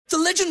The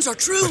legends are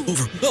true.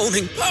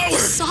 Overwhelming power!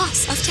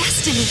 Sauce of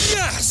destiny.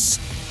 Yes!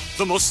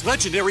 The most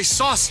legendary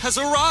sauce has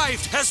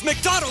arrived as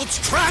McDonald's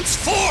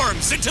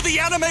transforms into the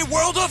anime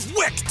world of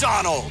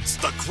WickDonald's.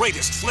 The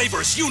greatest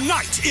flavors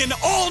unite in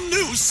all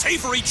new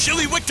savory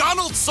chili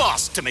McDonald's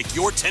sauce to make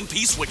your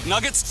 10-piece Wick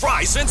Nuggets,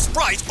 fries, and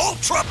Sprite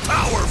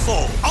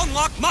ultra-powerful.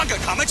 Unlock manga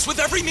comics with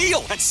every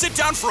meal and sit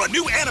down for a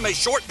new anime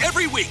short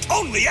every week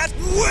only at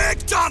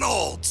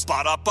WickDonald's.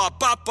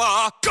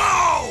 Ba-da-ba-ba-ba,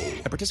 go!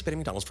 At participating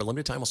McDonald's for a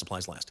limited time while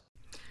supplies last.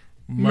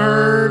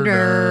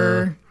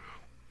 Murder.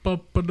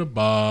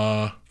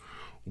 Ba-ba-da-ba.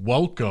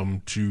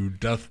 Welcome to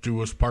Death Do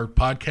Us Part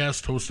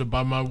podcast, hosted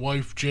by my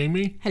wife,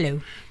 Jamie.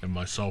 Hello. And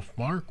myself,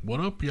 Mark.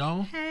 What up,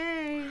 y'all?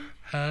 Hey.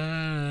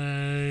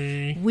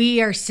 Hey. We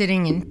are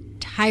sitting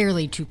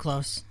entirely too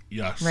close.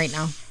 Yes. Right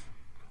now.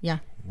 Yeah.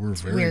 We're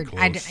very weird.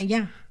 close.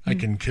 Yeah. I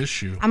can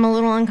kiss you. I'm a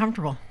little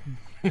uncomfortable.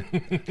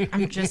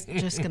 I'm just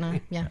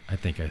gonna, yeah. I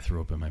think I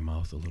threw up in my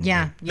mouth a little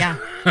bit. Yeah.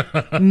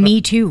 Me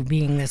too,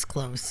 being this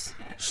close.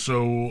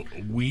 So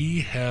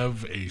we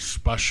have a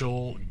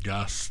special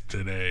guest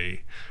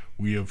today.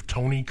 We have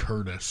Tony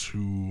Curtis,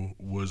 who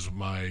was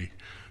my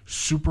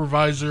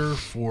supervisor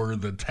for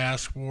the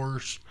task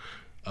force.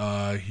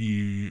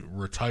 He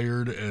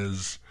retired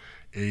as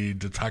a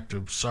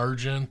detective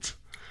sergeant.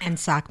 And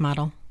sock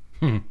model.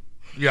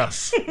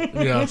 Yes.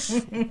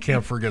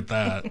 Can't forget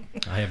that.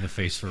 I have the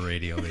face for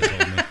radio, they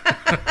told me.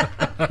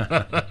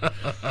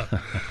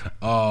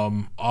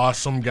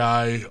 Awesome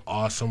guy,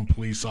 awesome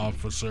police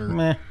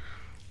officer.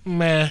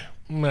 Meh.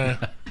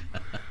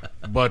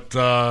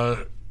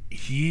 But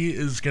he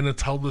is going to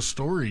tell the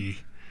story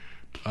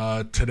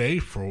today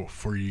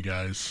for you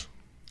guys.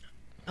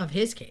 Of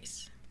his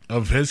case.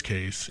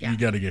 Yeah. You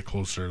got to get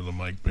closer to the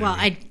mic, baby. Well,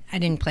 I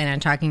didn't plan on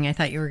talking. I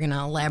thought you were going to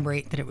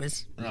elaborate that it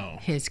was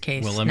his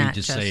case. Well, let me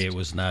just say it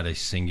was not a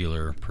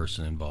singular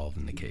person involved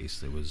in the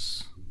case. It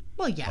was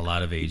a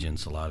lot of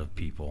agents, a lot of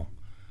people.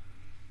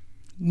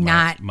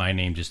 My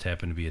name just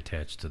happened to be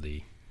attached to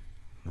the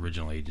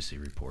original agency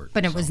report.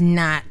 But it was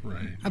not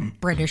a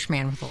British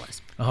man with a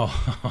lisp.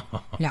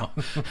 Oh. No.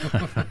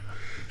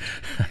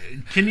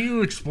 Can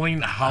you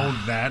explain how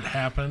that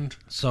happened?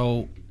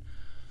 So,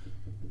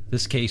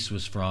 this case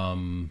was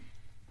from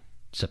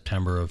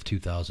September of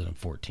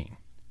 2014.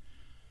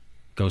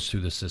 Goes through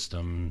the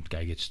system,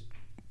 guy gets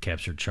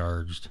captured,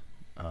 charged,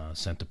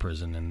 sent to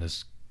prison, and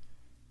this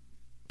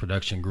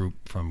production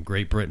group from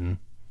Great Britain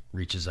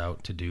reaches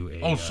out to do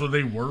a... so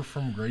they were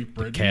from Great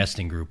Britain? The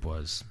casting group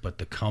was, but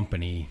the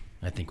company,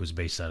 I think, was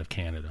based out of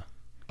Canada.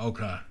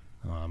 Okay.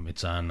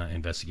 It's on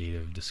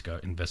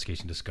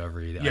Investigation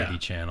Discovery, the ID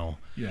channel.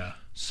 Yeah.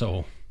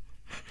 So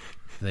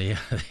they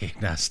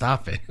now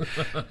stop it.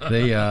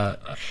 They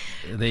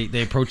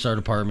approached our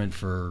department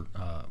for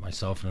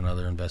myself and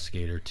another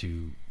investigator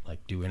to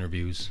do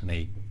interviews, and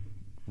they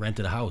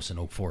rented a house in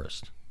Oak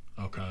Forest.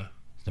 Okay.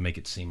 To make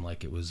it seem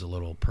like it was a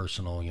little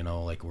personal,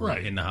 like we're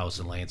in the house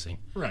in Lansing.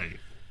 Right. And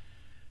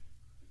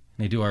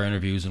they do our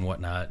interviews and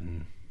whatnot,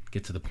 and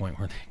get to the point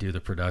where they do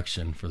the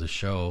production for the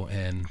show,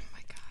 and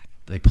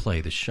they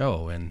play the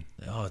show, and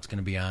it's going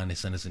to be on. They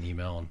send us an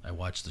email, and I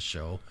watch the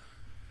show,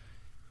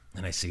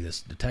 and I see this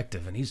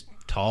detective, and he's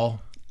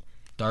tall,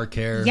 dark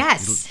hair,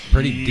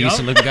 pretty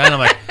decent looking guy, and I'm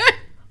like,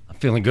 I'm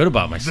feeling good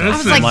about myself. I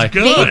was like,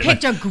 they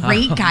picked a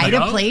great guy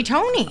to play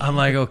Tony. I'm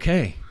like,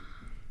 okay.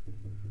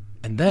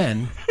 And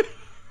then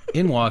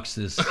in walks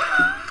this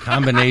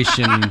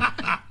combination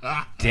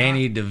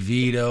Danny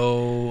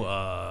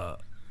DeVito,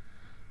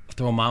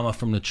 Throw Mama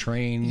from the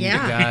Train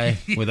guy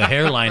with a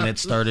hairline that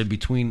started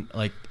between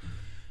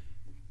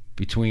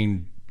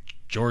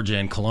Georgia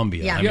and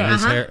Columbia. Yeah. I mean,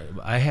 his hair.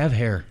 I have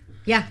hair.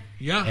 Yeah.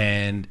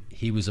 And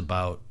he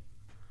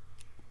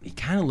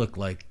kind of looked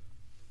like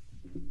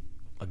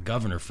a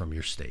governor from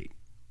your state.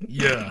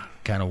 Yeah.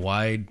 Kind of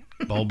wide,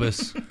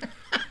 bulbous.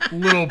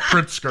 Little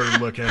Pritzker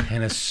looking.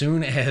 And as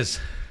soon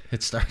as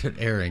it started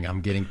airing,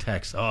 I'm getting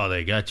texts. Oh,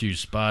 they got you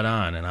spot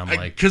on. And I'm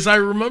like... Because I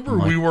remember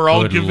we were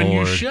all giving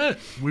you shit.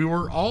 We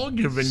were all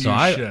giving you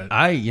shit.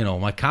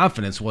 My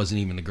confidence wasn't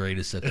even the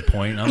greatest at the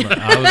point. I was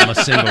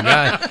a single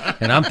guy.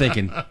 And I'm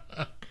thinking,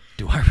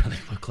 do I really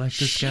look like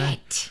this guy?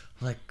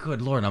 Like,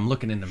 good Lord. I'm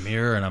looking in the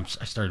mirror, and I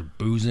started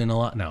boozing a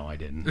lot. No, I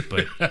didn't.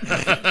 But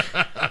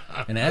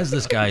and as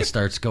this guy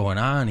starts going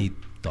on, he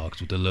talks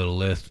with a little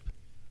lisp.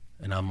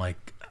 And I'm like...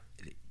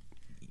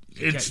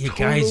 You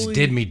guys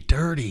did me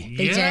dirty.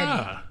 They did.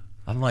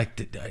 I'm like,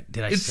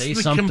 did I say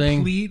It's something? the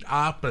complete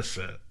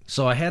opposite.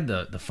 So I had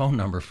the phone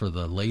number for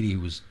the lady who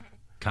was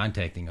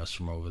contacting us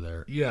from over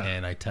there. Yeah.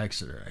 And I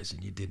texted her. I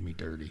said, you did me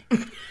dirty.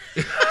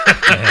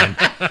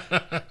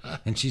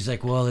 and she's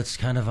like, well, it's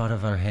kind of out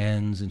of our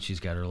hands. And she's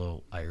got her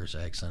little Irish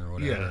accent or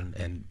whatever. Yeah.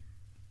 And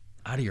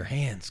out of your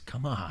hands.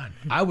 Come on.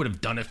 I would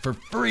have done it for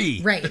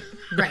free. Right.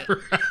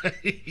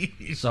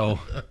 So...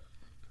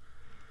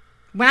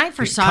 When I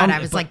first saw it, I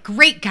was like,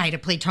 great guy to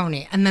play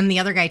Tony. And then the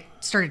other guy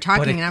started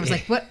talking, and I was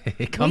like, what?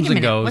 It comes and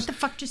goes. What the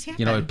fuck just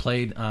happened? It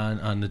played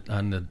on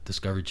the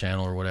Discovery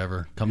Channel or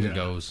whatever, comes and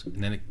goes,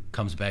 and then it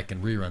comes back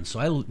in reruns.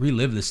 So I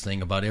relive this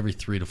thing about every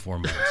 3 to 4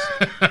 months.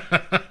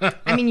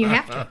 I mean, you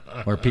have to.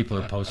 Where people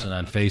are posting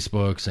on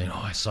Facebook saying,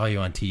 "Oh, I saw you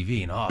on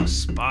TV," and "Oh,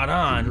 spot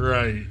on."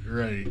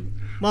 Right.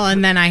 Well,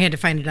 and then I had to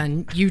find it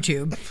on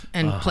YouTube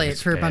and play it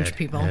for a bunch of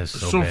people. It's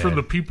So for bad.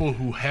 the people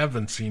who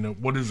haven't seen it,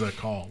 what is that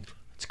called?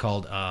 It's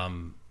called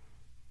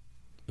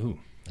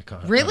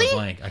Really?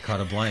 I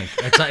caught a blank.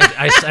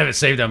 I have it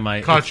saved on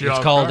my. Caught you It's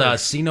off called guard.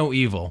 See No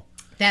Evil,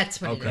 That's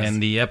what it is.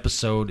 and the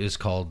episode is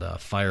called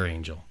Fire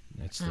Angel.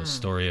 It's the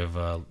story of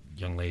a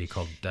young lady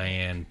called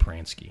Diane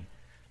Pranske,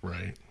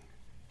 Right.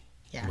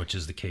 Yeah. which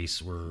is the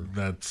case where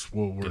That's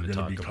what we're Gonna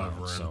going to be talk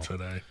about, covering so.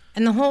 today.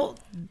 And the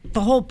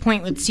whole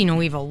point with See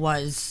No Evil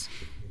was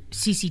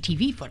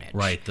CCTV footage.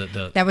 right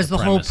That was the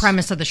whole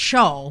premise of the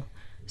show.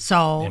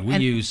 So And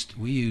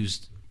we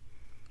used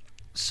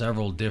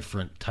several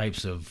different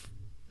types of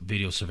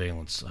video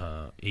surveillance,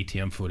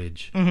 ATM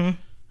footage.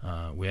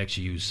 Mm-hmm. We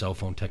actually used cell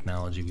phone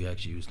technology. We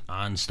actually used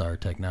OnStar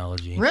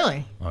technology.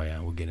 Really? Oh yeah,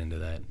 we'll get into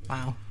that.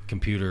 Wow.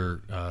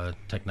 Computer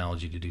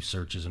technology to do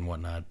searches and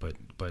whatnot. But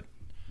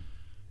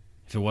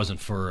if it wasn't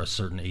for a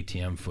certain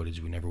ATM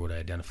footage, we never would have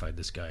identified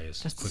this guy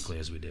as quickly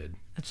as we did.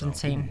 That's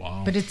insane.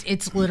 Wow. But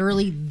it's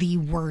literally the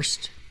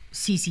worst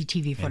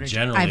CCTV And footage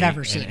generally, I've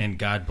ever seen. And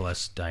God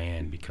bless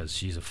Diane because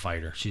she's a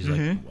fighter. She's like,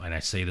 and I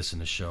say this in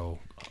the show,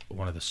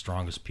 one of the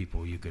strongest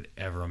people you could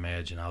ever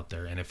imagine out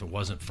there. And if it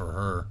wasn't for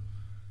her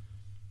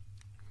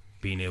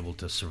being able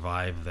to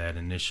survive that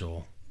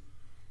initial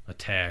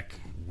attack,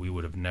 we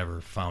would have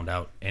never found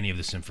out any of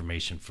this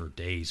information for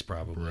days,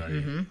 probably.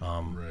 Right.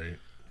 Right.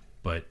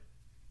 But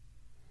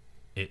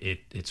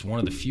it's one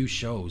of the few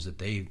shows that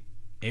they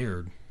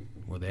aired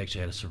where they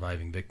actually had a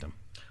surviving victim.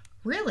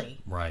 Really?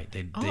 Right.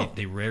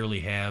 They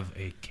rarely have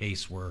a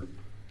case where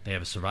they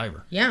have a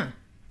survivor. Yeah.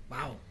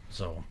 Wow.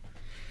 So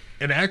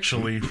And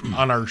actually,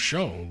 on our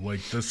show,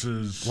 like, this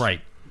is...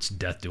 right, it's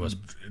death do us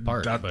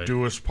part. Death but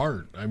do us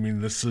part. I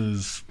mean, this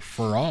is,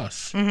 for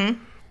us,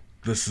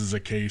 this is a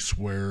case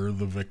where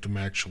the victim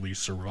actually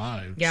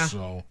survived. Yeah.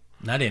 So,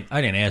 I didn't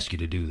ask you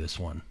to do this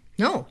one.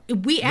 No,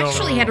 we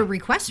actually no. had a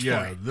request for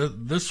yeah,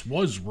 it. this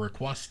was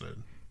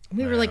requested.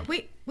 We were like,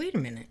 wait a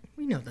minute.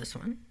 We know this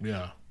one.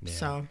 Yeah.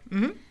 So,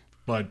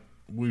 But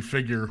we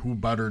figure who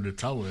better to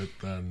tell it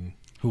than...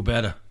 Who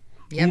better?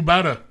 Yep. Who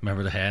better?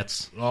 Remember the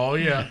hats? Oh,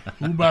 yeah.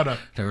 Who better?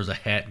 There was a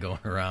hat going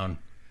around.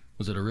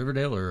 Was it a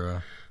Riverdale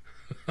or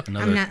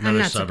another? I'm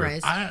not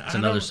suburb? surprised. It's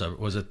another suburb.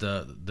 Was it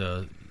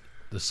the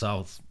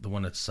south? The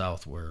one that's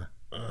south where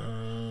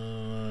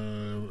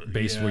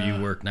based where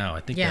you work now? I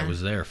think Yeah. that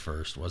was there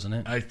first, wasn't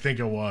it? I think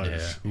it was.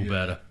 Yeah. Who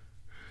better?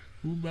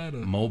 Who better?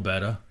 Mo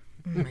better.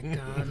 Oh my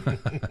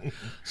God.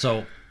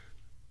 So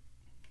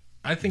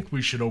I think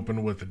we should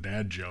open with a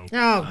dad joke.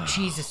 Oh,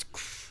 Jesus.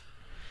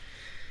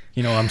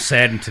 I'm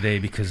saddened today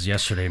because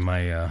yesterday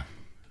my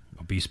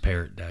obese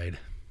parrot died.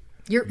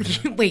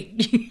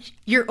 Wait,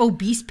 your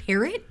obese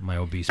parrot? My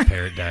obese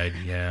parrot died,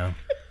 yeah.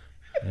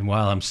 And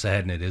while I'm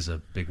saddened, it is a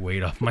big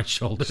weight off my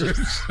shoulders.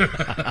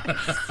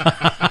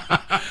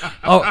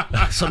 Oh,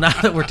 so now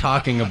that we're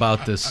talking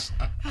about this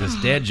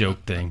dad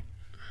joke thing,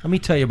 let me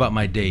tell you about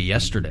my day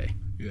yesterday.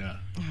 Yeah.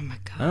 Oh my I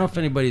God. don't know if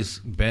anybody's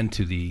been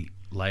to the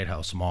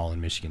Lighthouse Mall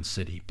in Michigan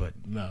City, but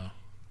No.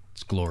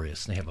 it's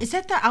glorious. They have a Is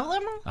that the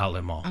outlet mall?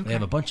 outlet mall. Okay. They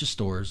have a bunch of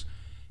stores,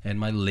 and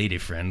my lady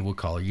friend, we'll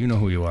call her, you know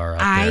who you are out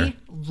there. I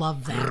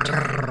love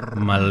that.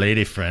 My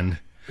lady friend.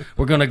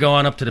 We're going to go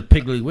on up to the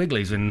Piggly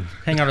Wigglies and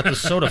hang out at the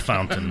soda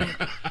fountain.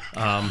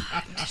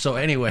 So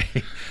anyway,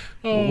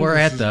 we're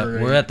at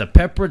the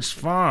Pepperidge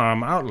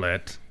Farm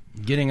outlet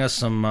getting us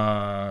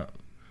some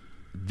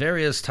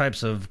various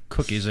types of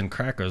cookies and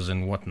crackers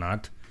and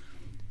whatnot.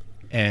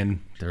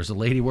 And there's a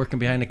lady working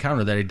behind the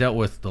counter that I dealt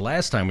with the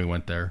last time we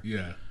went there,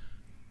 Yeah.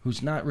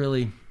 who's not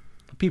really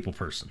a people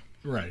person.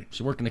 Right.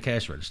 She's working the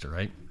cash register,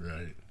 right?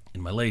 Right.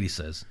 And my lady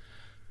says,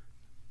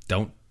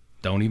 "Don't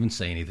even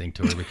say anything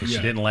to her because she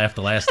Yeah. didn't laugh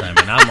the last time."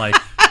 And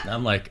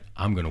I'm like,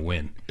 I'm gonna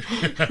win.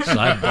 So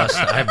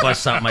I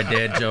bust out my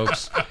dad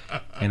jokes,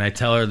 and I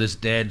tell her this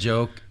dad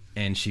joke,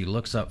 and she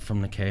looks up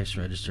from the cash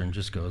register and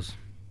just goes,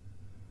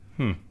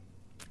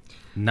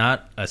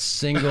 Not a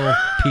single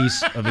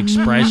piece of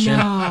expression.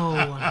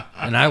 No.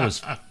 And I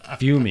was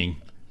fuming.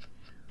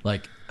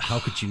 Like, how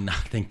could you not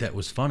think that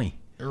was funny?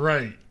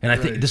 Right. And I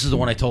think this is the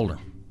one I told her.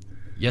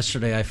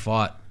 Yesterday I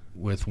fought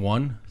with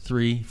 1,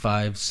 3,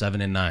 5,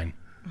 7, and 9.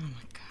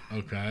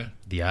 Okay.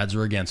 The odds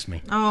were against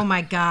me. Oh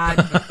my God.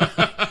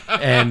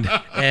 And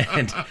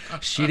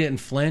she didn't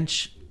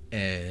flinch.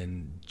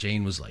 And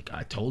Jane was like,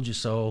 "I told you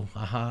so."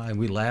 Haha. And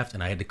we laughed.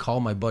 And I had to call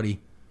my buddy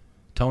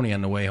Tony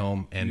on the way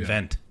home and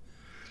vent.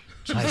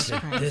 I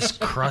said, "This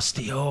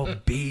crusty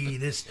old bee,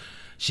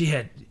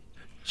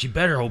 she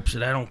better hope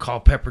that I don't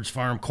call Pepperidge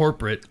Farm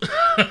corporate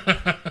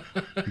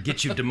and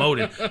get you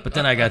demoted." But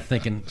then I got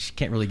thinking, she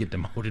can't really get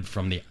demoted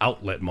from the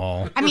outlet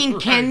mall. I mean,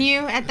 can you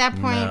at that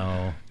point?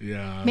 No.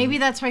 Yeah. Maybe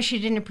that's why she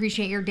didn't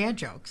appreciate your dad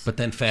jokes. But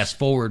then fast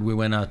forward, we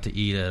went out to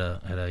eat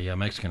at a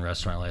Mexican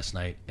restaurant last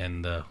night,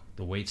 and the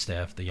wait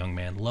staff, the young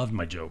man, loved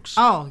my jokes.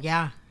 Oh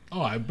yeah.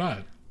 Oh, I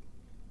bet.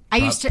 I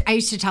used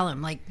to tell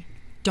him, like,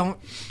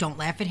 don't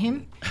laugh at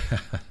him.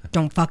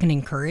 Don't fucking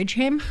encourage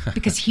him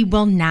because he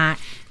will not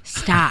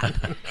stop.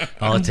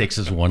 All it takes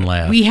is one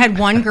laugh. We had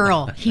one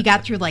girl. He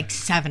got through like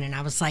 7, and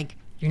I was like,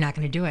 "You're not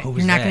going to do it.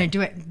 You're not going to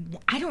do it."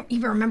 I don't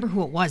even remember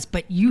who it was,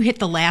 but you hit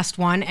the last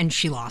one, and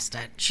she lost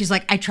it. She's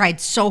like, "I tried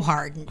so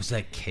hard." Was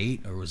that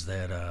Kate or was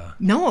that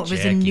No, it was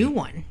Jackie? a new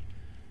one.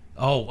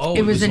 Oh,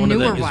 it was a one of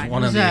newer the, one. It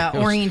one was of a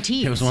the,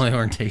 orientation. It was one of the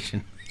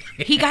orientation.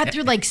 He got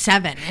through like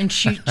 7, and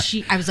she.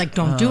 I was like,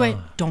 "Don't do it.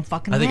 Don't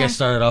fucking." I think I laugh."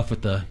 started off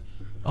with the,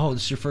 "Oh,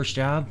 this is your first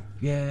job?"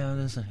 Yeah,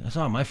 that's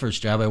not my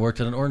first job. I worked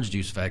at an orange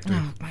juice factory.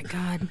 Oh my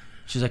god.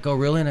 She's like, "Oh,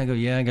 really?" And I go,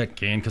 "Yeah, I got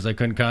canned because I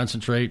couldn't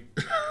concentrate."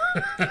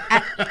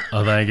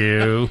 Oh, thank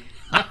you.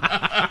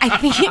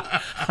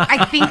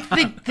 I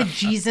think the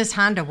Jesus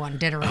Honda one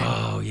did her in.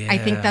 Oh, yeah. I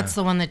think that's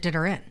the one that did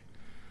her in.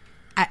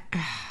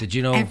 Did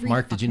you know, Every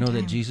Mark? Did you know fucking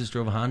that time. Jesus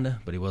drove a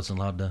Honda, but he wasn't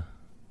allowed to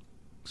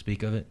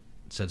speak of it?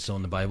 It said so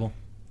in the Bible.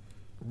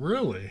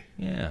 Really?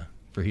 Yeah,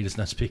 for he does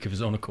not speak of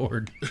his own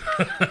accord.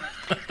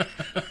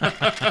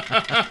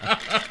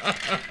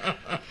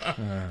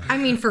 I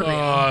mean, for Oh, real.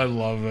 I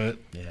love it.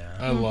 Yeah.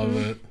 I love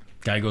it.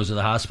 Guy goes to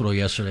the hospital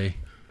yesterday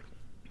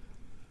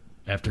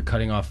after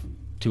cutting off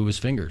 2 of his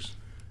fingers.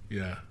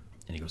 Yeah.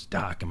 And he goes,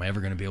 "Doc, am I ever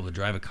going to be able to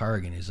drive a car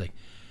again?" He's like,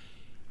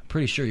 "I'm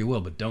pretty sure you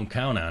will, but don't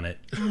count on it."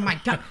 Oh my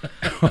god.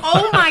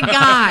 Oh my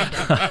god.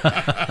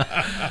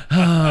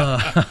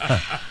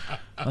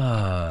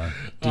 I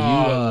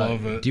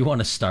love it. Do you want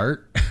to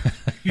start?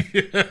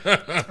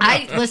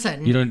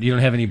 Listen. You don't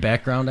have any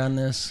background on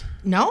this?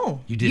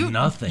 No. You did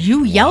nothing.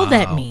 You yelled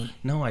at Wow. me.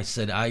 No, I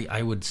said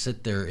I would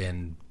sit there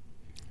and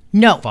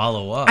No.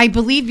 follow up. I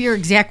believe your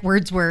exact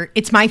words were,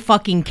 "It's my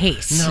fucking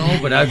case." No,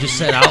 but I just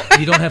said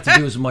you don't have to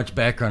do as much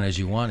background as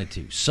you wanted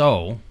to.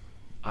 So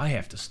I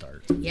have to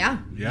start. Yeah.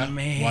 Yeah.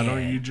 Man. Why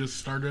don't you just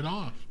start it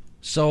off?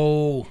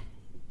 So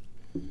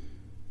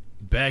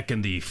back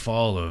in the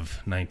fall of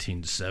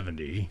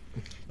 1970,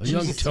 a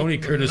young Tony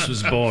Curtis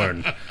was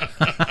born.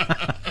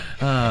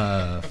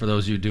 For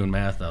those of you doing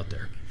math out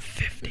there,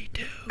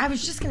 52. I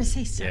was just going to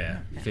say so. Yeah,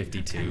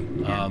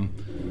 52.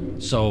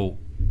 So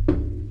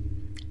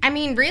I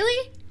mean,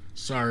 really?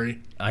 Sorry.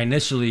 I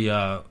initially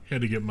Had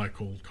to get my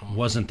cold coffee.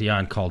 wasn't the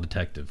on-call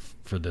detective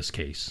for this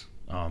case.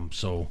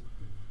 So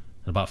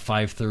at about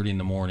 5:30 in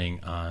the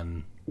morning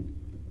on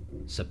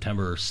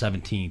September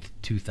 17th,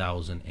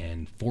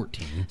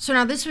 2014. So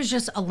now this was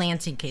just a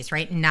Lansing case,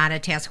 right? Not a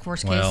task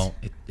force case? Well,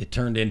 it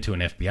turned into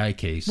an FBI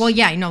case. Well,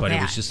 yeah, I know but that.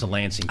 it was just a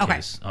Lansing Okay.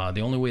 case.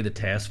 The only way the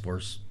task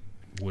force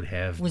would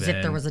have was been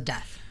if there was a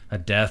death. a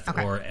death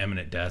Okay. or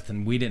imminent death,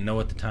 and we didn't know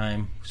at the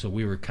time, so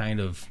we were kind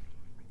of,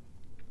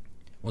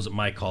 wasn't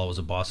my call, it was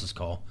a boss's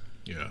call,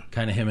 Yeah.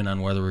 kind of hemming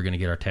on whether we were going to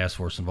get our task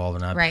force involved or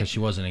not, Right. because she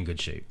wasn't in good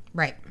shape.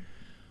 Right.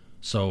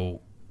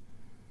 So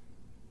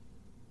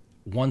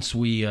once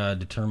we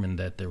determined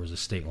that there was a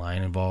state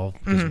line involved,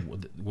 because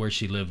where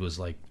she lived was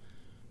like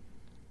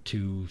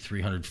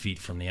 200-300 feet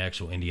from the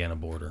actual Indiana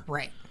border.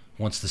 Right.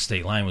 Once the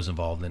state line was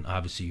involved, then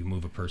obviously you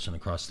move a person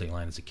across state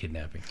line, it's a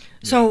kidnapping.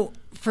 So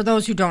for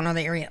those who don't know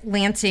the area,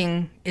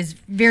 Lansing is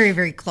very,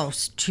 very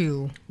close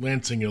to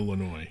Lansing,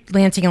 Illinois.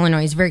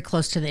 Illinois is very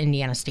close to the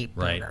Indiana state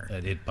Right.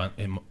 border.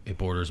 It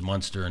borders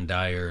Munster and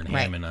Dyer and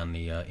Right. Hammond on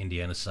the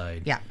Indiana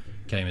side. Yeah.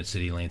 Calumet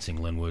City,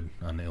 Lansing, Linwood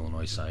on the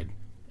Illinois side.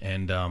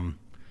 And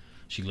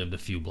she lived a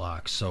few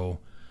blocks. So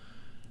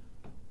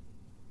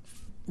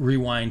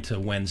rewind to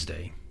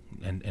Wednesday,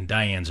 and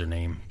Diane's her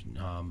name.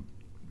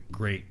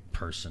 Great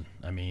person.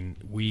 I mean,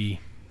 we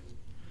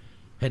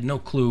had no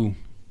clue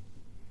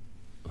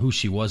who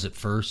she was at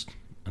first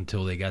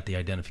until they got the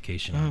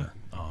identification on her.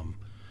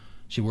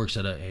 She works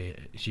at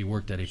she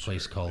worked at a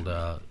place called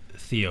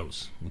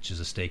Theo's, which is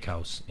a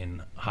steakhouse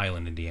in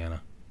Highland,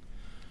 Indiana.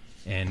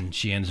 And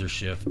she ends her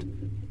shift.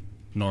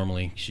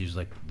 Normally, she's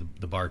like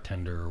the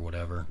bartender or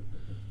whatever.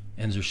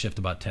 Ends her shift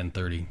about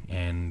 10:30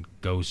 and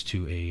goes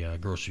to a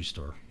grocery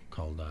store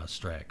called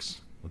Strax,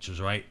 which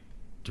is right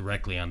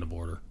directly on the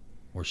border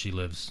where she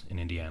lives in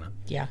Indiana.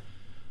 Yeah.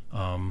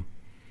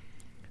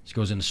 She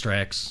goes into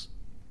Strax,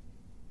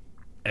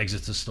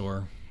 exits the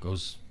store,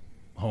 goes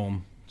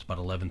home. It's about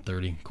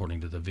 11:30,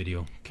 according to the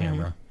video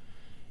camera,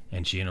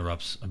 and she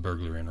interrupts a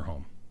burglary in her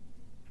home.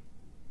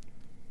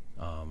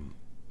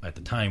 At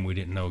the time, we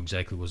didn't know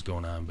exactly what was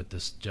going on, but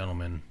this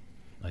gentleman,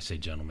 I say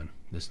gentleman,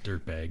 this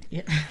dirtbag.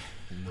 Yeah.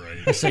 Right.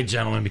 I say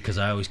gentleman because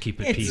I always keep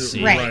it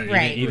PC.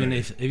 right. Even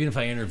if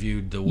I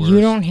interviewed the worst.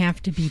 You don't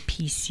have to be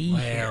PC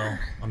Well, here.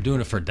 I'm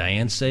doing it for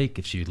Diane's sake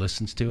if she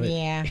listens to it.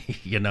 Yeah.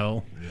 You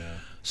know? Yeah.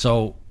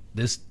 So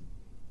this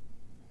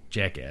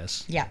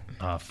jackass Yeah.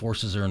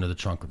 forces her into the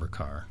trunk of her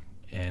car,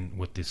 and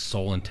with the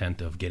sole intent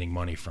of getting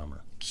money from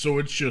her. So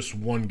it's just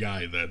one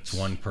guy that's...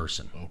 One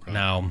person. Okay.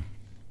 Now,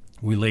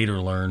 we later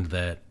learned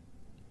that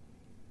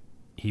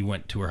he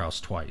went to her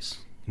house twice.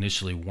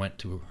 Initially went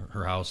to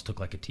her house, took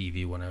like a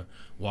TV,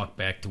 walked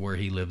back to where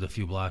he lived a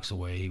few blocks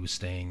away. He was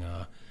staying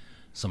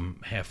some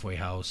halfway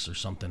house or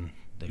something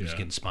that he was Yeah.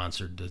 getting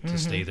sponsored to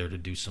stay there to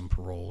do some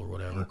parole or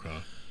whatever. Okay.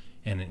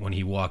 And when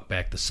he walked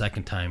back the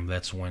second time,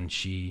 that's when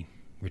she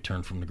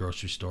returned from the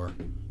grocery store,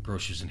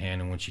 groceries in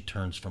hand, and when she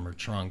turns from her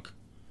trunk,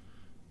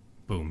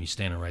 boom, he's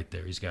standing right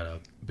there. He's got a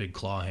big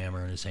claw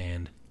hammer in his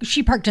hand.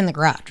 She parked in the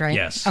garage, right?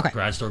 Yes. Okay.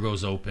 Garage door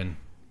goes open.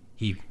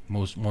 He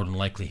more than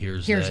likely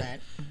hears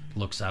it.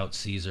 Looks out,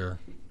 sees her,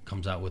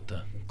 comes out with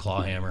the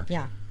claw hammer.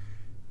 Yeah.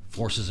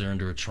 Forces her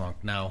into her trunk.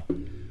 Now,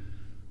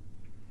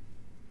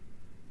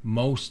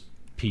 most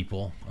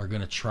people are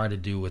going to try to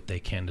do what they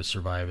can to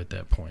survive at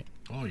that point.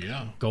 Oh,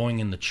 yeah. Going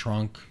in the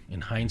trunk, in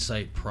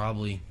hindsight,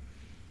 probably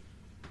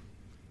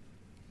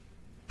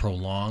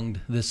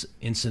prolonged this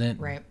incident.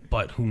 Right.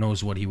 But who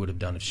knows what he would have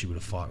done if she would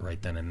have fought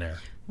right then and there.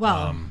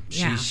 Well,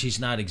 she's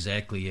not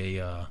exactly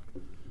a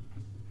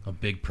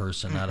big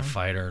person, not a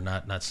fighter,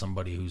 not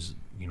somebody who's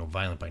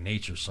violent by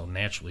nature. So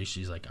naturally,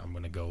 she's like, I'm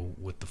going to go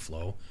with the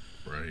flow.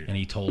 Right. And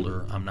he told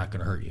her, I'm not going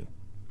to hurt you.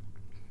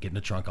 Get in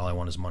the trunk. All I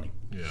want is money.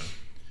 Yeah.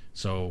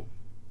 So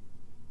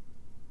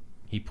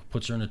he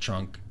puts her in the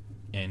trunk,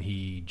 and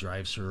he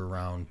drives her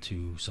around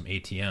to some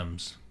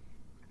ATMs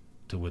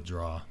to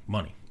withdraw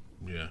money.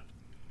 Yeah.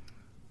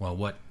 Well,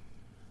 what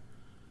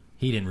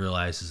he didn't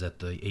realize is that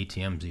the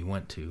ATMs he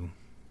went to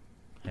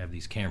have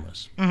these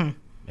cameras. Mm-hmm.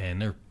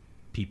 And they're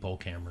peephole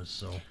cameras.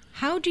 So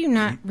how do you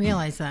not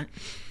realize that?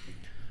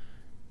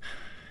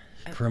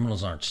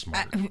 Criminals aren't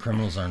smart.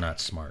 Criminals are not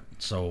smart.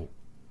 So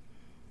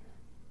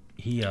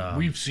he...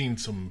 We've seen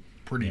some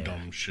pretty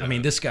dumb shit. I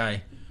mean, this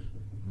guy,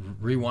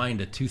 rewind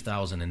to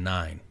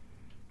 2009,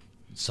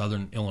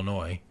 Southern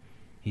Illinois,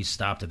 he's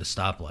stopped at a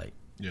stoplight.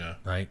 Yeah.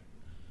 Right?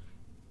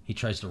 He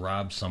tries to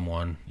rob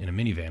someone in a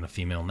minivan, a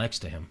female next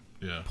to him.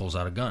 Yeah. Pulls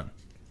out a gun.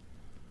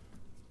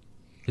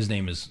 His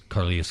name is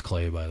Carleus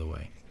Clay, by the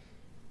way.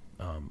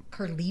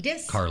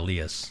 Carletus?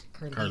 Carleus.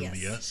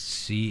 Carleus.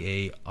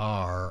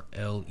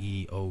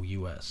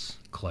 Carleous.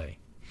 Clay.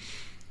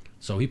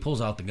 So he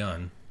pulls out the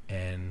gun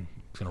and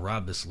he's going to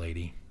rob this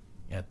lady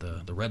at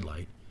the red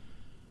light.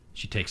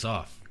 She takes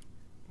off.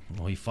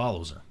 Well, he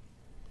follows her.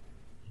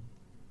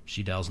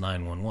 She dials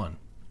 911.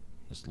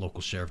 This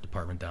local sheriff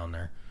department down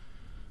there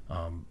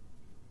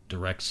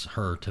directs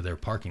her to their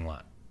parking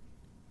lot.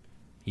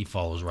 He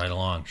follows right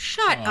along.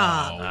 Shut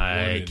up.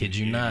 I kid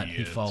you not.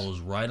 He follows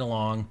right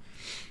along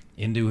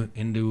into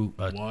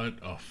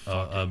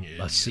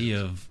a sea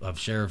of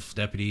sheriff's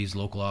deputies,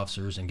 local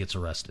officers, and gets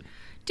arrested.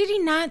 Did he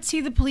not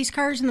see the police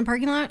cars in the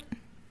parking lot?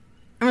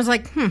 I was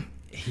like,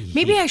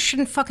 maybe I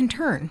shouldn't fucking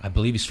turn. I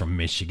believe he's from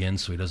Michigan,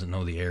 so he doesn't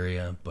know the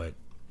area, but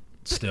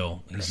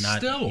still, he's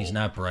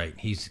not bright.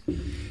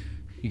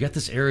 You got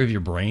this area of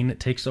your brain that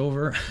takes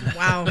over.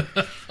 Wow.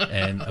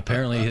 And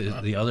apparently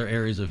the other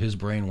areas of his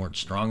brain weren't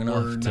strong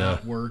enough Were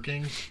not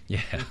working.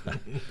 Yeah.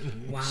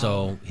 Wow.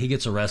 So he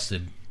gets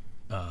arrested.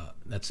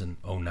 That's in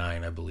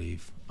 2009, I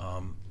believe,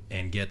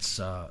 and gets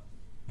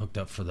hooked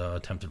up for the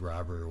attempted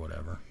robbery or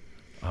whatever.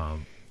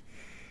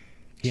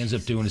 He ends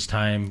up doing his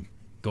time,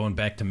 going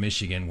back to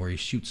Michigan, where he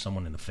shoots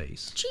someone in the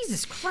face.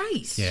 Jesus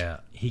Christ.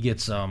 Yeah, he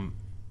gets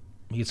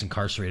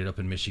incarcerated up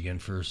in Michigan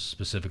for a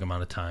specific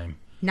amount of time.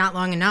 Not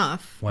long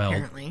enough, well,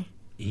 apparently.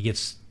 He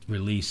gets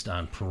released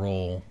on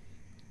parole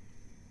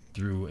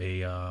through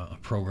a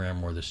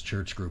program where this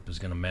church group is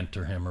going to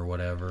mentor him or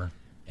whatever.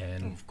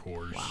 And of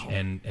course. Wow.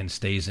 And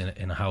stays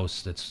in a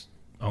house that's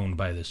owned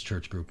by this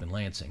church group in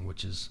Lansing,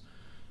 which is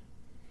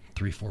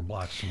 3-4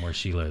 blocks from where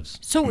she lives.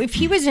 So if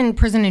he was in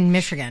prison in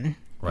Michigan,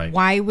 right,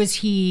 why was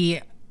he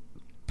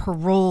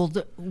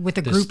paroled with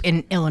a group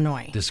in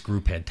Illinois? This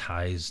group had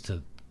ties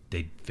to,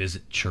 they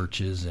visit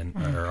churches and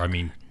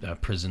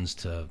prisons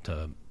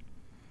to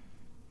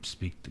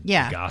speak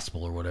the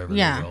gospel or whatever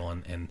they will,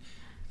 and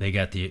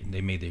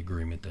they made the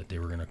agreement that they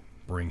were going to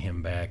bring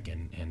him back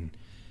and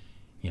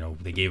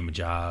they gave him a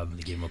job,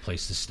 they gave him a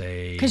place to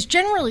stay. Because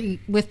generally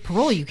with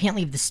parole you can't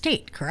leave the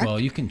state, correct? Well,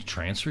 you can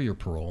transfer your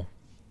parole,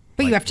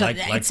 but you have to.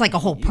 It's like a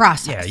whole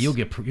process. Yeah, you'll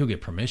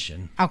get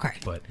permission. Okay,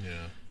 but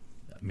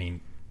I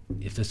mean,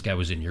 if this guy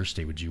was in your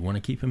state, would you want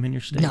to keep him in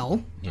your state?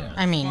 No. Yeah.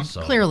 I mean,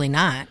 clearly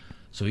not.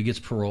 So he gets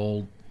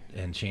paroled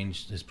and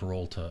changed his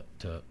parole to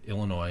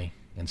Illinois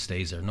and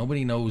stays there.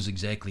 Nobody knows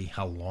exactly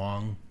how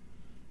long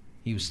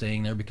he was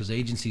staying there because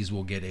agencies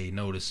will get a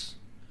notice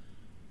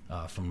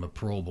from the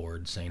parole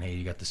board saying, hey,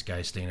 you got this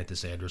guy staying at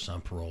this address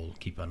on parole.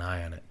 Keep an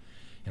eye on it.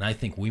 And I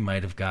think we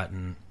might have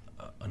gotten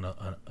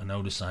a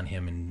notice on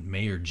him in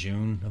May or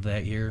June of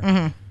that year.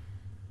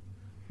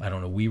 Mm-hmm. I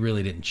don't know. We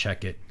really didn't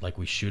check it like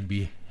we should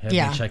be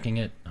been checking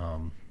it.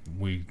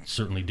 We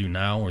certainly do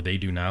now, or they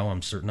do now.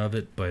 I'm certain of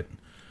it. But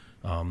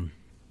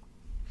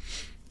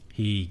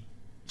he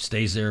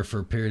stays there for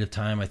a period of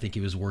time. I think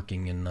he was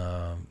working in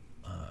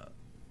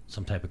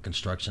some type of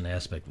construction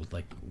aspect with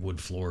like wood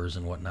floors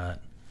and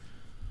whatnot.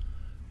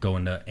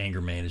 Going to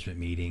anger management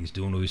meetings,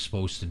 doing what he was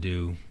supposed to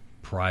do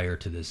prior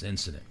to this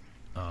incident.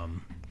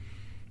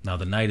 Now,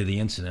 the night of the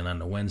incident on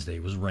the Wednesday,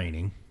 it was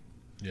raining.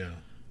 Yeah.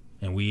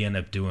 And we end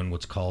up doing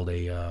what's called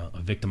a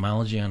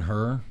victimology on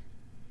her.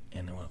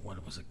 And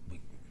what was it?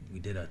 We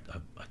did a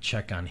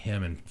check on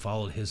him and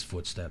followed his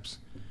footsteps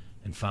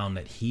and found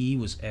that he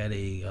was at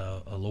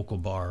a local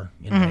bar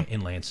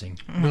in Lansing.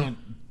 Well,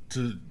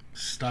 to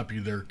stop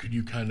you there, could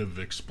you kind of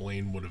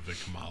explain what a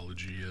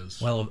victimology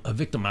is? Well, a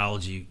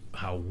victimology,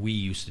 how we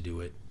used to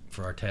do it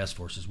for our task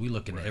forces, we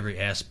look into every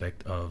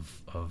aspect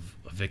of a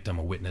victim,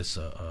 a witness,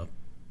 a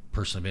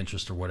person of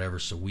interest or whatever,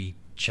 so we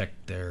check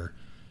their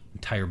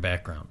entire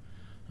background.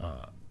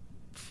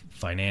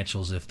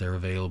 Financials, if they're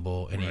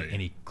available,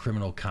 any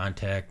criminal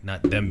contact,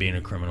 not them being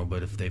a criminal,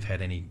 but if they've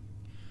had any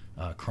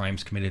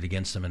crimes committed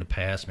against them in the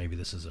past, maybe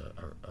this is a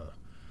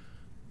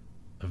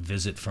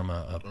visit from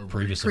a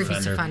previous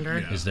offender.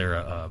 Yeah. Is there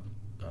a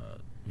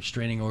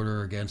restraining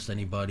order against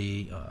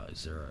anybody?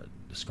 Is there a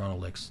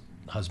disgruntled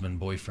ex-husband,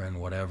 boyfriend,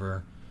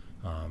 whatever?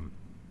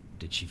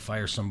 Did she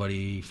fire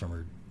somebody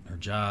from her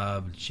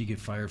job? Did she get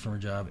fired from her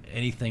job?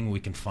 Anything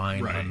we can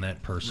find on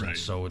that person. Right.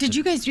 So Did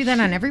you guys do that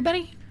on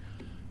everybody?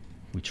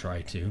 We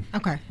try to.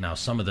 Okay. Now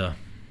some of the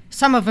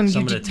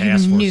you task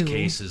force knew.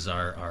 cases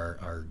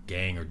are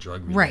gang or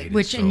drug related. Right,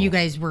 which so, and you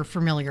guys were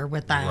familiar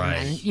with them. Right.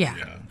 And,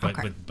 yeah.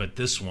 But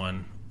this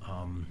one,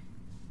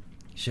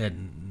 she had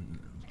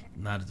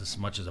not as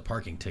much as a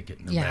parking ticket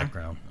in her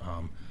background.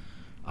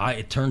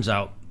 It turns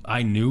out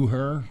I knew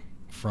her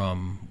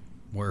from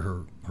where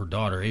her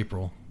daughter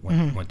April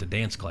went to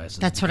dance classes.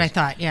 That's what I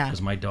thought. Yeah.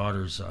 Because my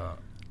daughters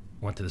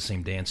went to the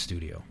same dance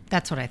studio.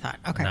 That's what I thought.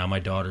 Okay. Now my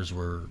daughters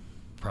were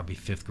probably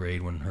 5th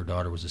grade when her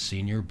daughter was a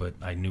senior, but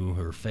I knew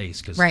her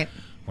face because when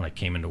I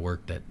came into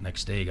work that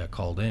next day, got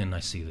called in,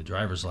 I see the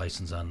driver's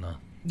license on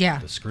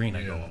the screen.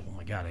 I go, oh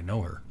my God, I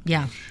know her.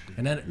 Yeah.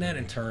 And that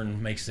in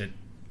turn makes it,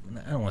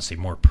 I don't want to say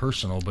more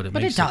personal, but it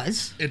makes it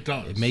does. It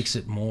does. It makes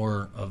it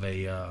more of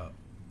a,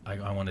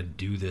 I want to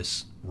do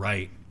this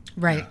right.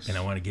 Right. And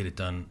I want to get it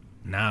done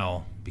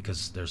now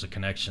because there's a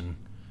connection,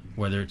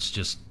 whether it's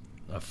just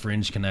a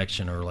fringe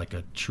connection or like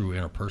a true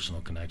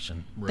interpersonal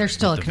connection. There's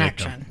still a the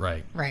connection. victim.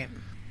 Right. Right.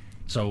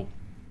 So,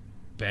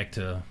 back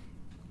to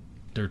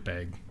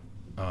Dirtbag.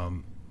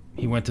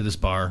 He went to this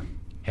bar,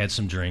 had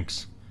some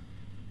drinks,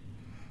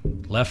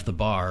 left the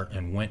bar,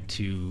 and went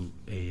to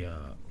a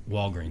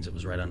Walgreens. It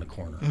was right on the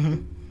corner,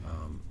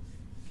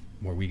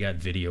 where we got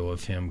video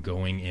of him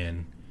going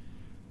in,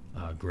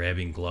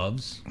 grabbing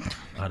gloves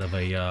out of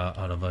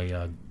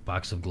a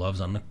box of gloves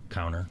on the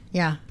counter.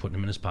 Yeah. Putting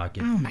them in his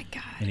pocket. Oh my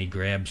God. And he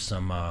grabbed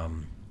some, I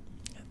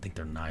think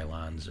they're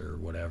nylons or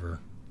whatever.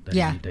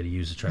 That he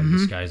used to try to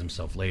disguise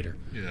himself later.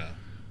 Yeah.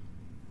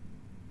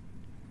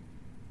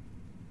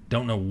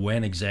 Don't know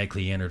when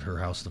exactly he entered her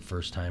house the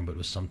first time, but it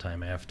was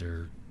sometime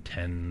after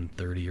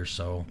 10:30 or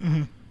so,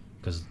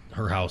 because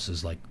her house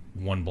is like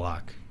 1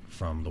 block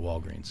from the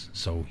Walgreens.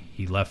 So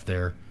he left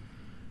there,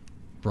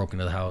 broke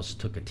into the house,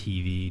 took a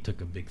TV,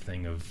 took a big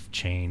thing of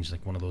change,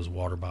 like one of those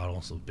water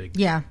bottles, those big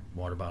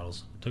water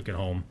bottles, took it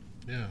home,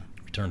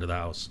 returned to the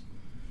house.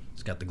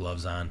 He's got the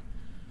gloves on.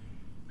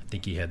 I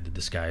think he had the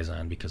disguise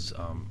on because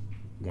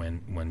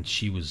when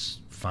she was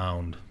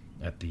found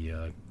at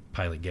the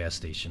Pilot gas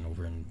station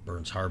over in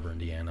Burns Harbor,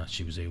 Indiana,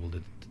 she was able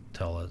to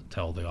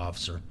tell the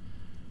officer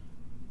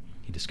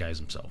he disguised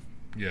himself.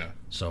 Yeah.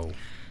 So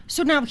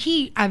now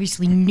he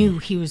obviously knew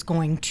he was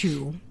going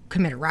to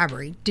commit a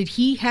robbery. Did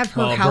he have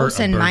her house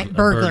in mind?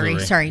 Burglary.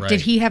 Sorry. Right.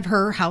 Did he have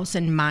her house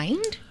in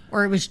mind?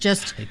 Or it was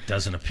just... It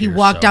doesn't appear he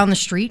walked so. down the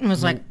street and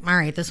was like, all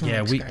right, this one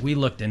looks good. we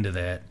looked into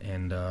that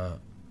and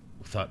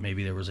thought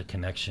maybe there was a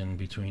connection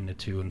between the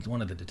two. And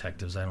one of the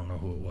detectives, I don't know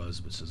who it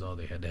was, but says,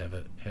 they had to have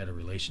had a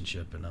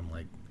relationship. And I'm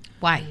like...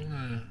 Why?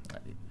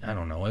 I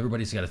don't know.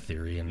 Everybody's got a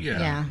theory. And,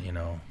 Yeah. you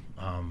know,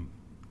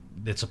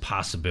 it's a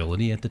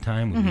possibility at the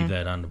time. We leave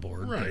that on the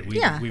board. Right.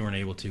 But we weren't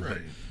able to.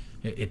 Right.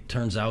 But it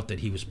turns out that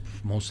he was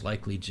most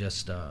likely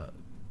just...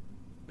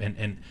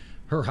 and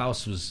her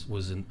house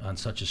was on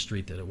such a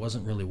street that it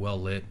wasn't really well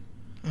lit.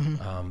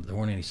 There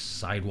weren't any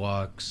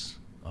sidewalks.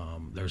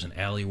 There was an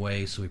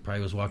alleyway, so he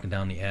probably was walking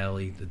down the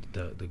alley.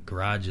 The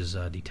garage is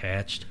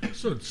detached.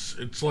 So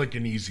it's like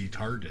an easy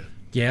target.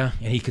 Yeah,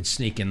 and he could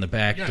sneak in the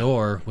back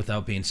door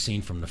without being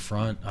seen from the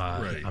front.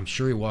 Right. I'm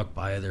sure he walked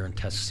by there and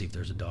tested to see if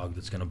there's a dog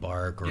that's going to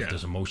bark or if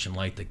there's a motion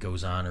light that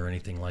goes on or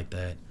anything like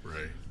that.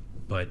 Right.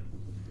 But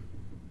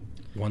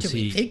once Do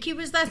we think he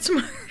was that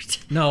smart?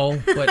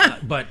 No,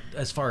 but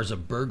as far as a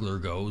burglar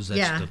goes,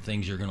 that's the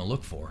things you're going to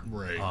look for.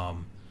 Right.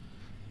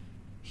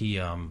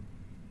 He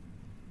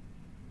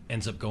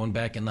ends up going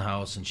back in the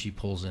house, and she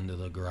pulls into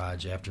the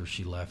garage after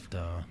she left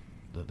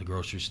the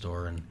grocery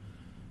store and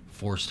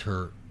forced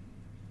her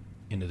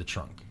into the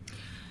trunk.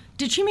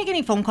 Did she make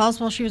any phone calls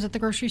while she was at the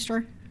grocery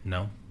store?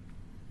 No,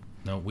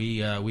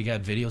 we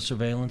got video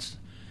surveillance,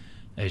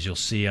 as you'll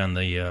see on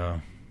the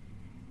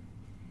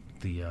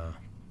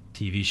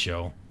TV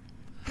show.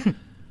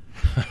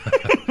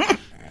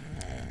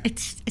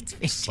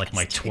 It's like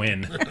my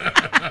twin.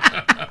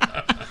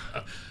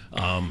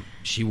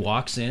 She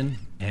walks in,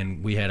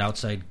 and we had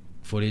outside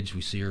footage. We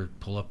see her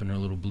pull up in her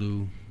little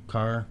blue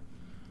car,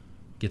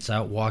 gets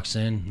out, walks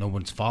in. No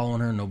one's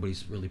following her.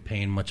 Nobody's really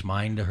paying much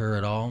mind to her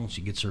at all.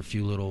 She gets her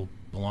few little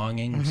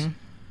belongings,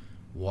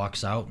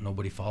 walks out.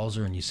 Nobody follows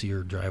her, and you see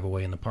her drive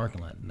away in the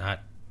parking lot. Not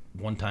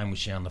one time was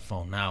she on the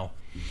phone. Now,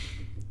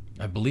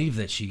 I believe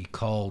that she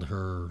called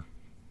her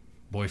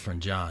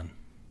boyfriend John,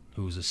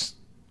 who's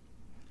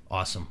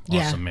awesome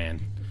Yeah.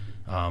 man.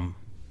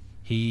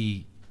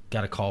 He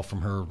got a call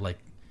from her like,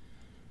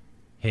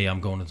 "Hey, I'm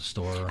going to the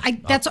store."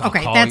 That's I'll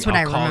okay. call That's you, what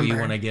I I'll call you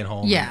remember. when I get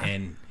home. Yeah.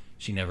 And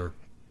she never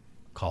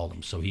called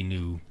him, so he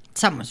knew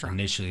Something was wrong.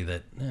 initially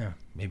that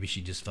maybe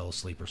she just fell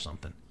asleep or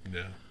something.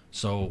 Yeah.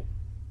 So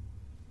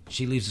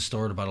she leaves the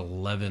store at about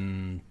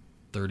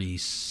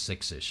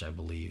 11:36ish, I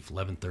believe,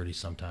 11:30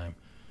 sometime.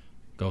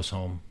 Goes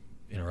home,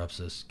 interrupts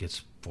us,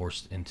 gets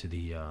forced into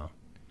the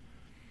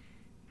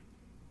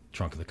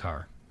trunk of the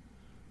car.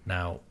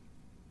 Now,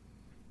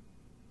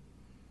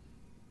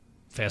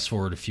 fast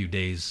forward a few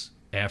days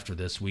after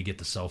this, we get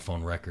the cell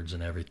phone records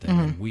and everything.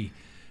 And we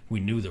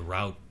knew the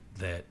route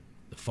that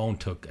the phone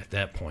took at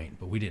that point,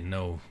 but we didn't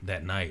know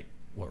that night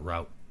what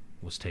route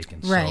was taken.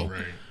 Right.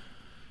 So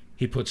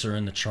he puts her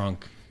in the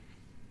trunk.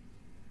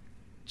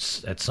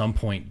 At some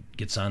point,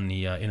 gets on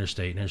the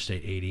Interstate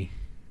 80,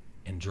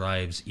 and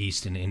drives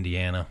east in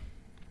Indiana.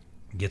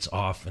 Gets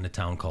off in a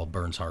town called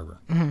Burns Harbor.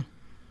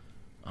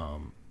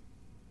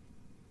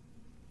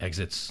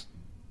 Exits,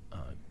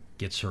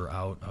 gets her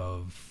out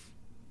of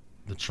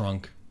the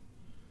trunk.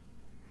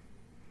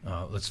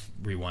 Let's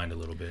rewind a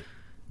little bit.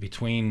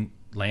 Between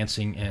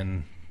Lansing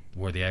and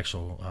where the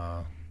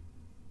actual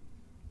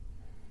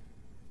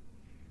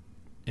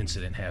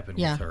incident happened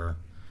with her,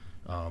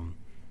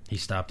 he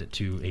stopped at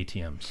 2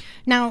 ATMs.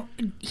 Now,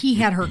 he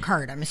had her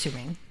card, I'm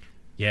assuming.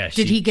 Yeah.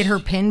 Did he get her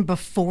PIN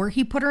before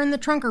he put her in the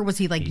trunk, or was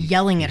he like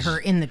yelling at her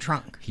in the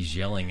trunk? He's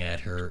yelling at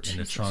her in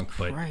the trunk,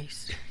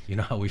 Christ. but you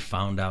know how we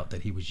found out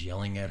that he was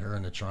yelling at her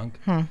in the trunk?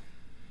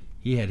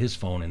 He had his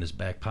phone in his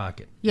back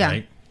pocket. Yeah.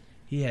 Right?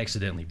 He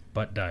accidentally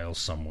butt dials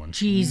someone.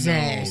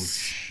 Jesus.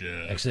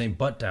 Shit. Accidentally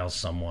butt dials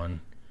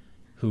someone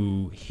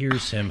who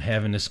hears him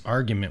having this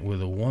argument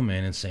with a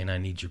woman and saying, "I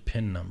need your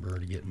PIN number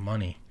to get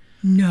money."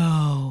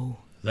 No.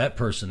 That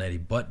person that he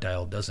butt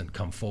dialed doesn't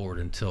come forward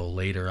until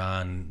later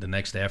on the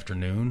next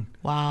afternoon,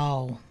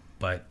 Wow.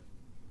 but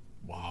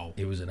Wow.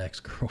 it was an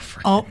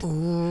ex-girlfriend.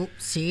 Oh,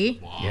 see?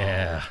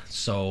 Yeah.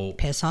 So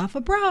Piss off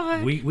a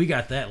bride. we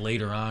got that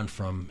later on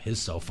from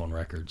his cell phone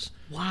records.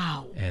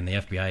 Wow. And the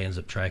FBI ends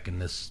up tracking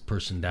this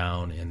person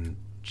down, and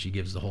she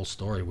gives the whole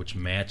story, which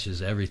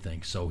matches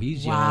everything. So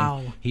he's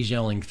yelling. Wow. He's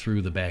yelling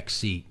through the back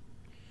seat.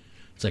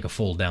 It's like a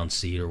fold-down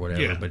seat or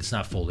whatever, Yeah. but it's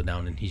not folded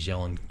down, and he's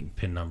yelling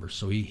PIN numbers.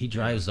 So he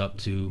drives up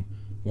to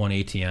one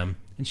ATM,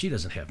 and she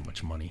doesn't have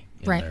much money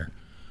in Right. there.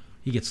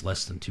 He gets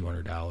less than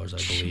 $200, I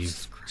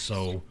believe.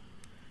 So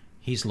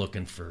he's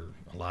looking for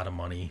a lot of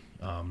money.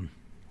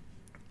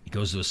 He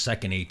goes to a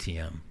second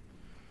ATM,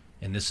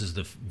 and this is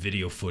the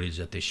video footage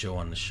that they show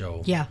on the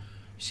show. Yeah.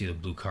 You see the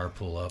blue car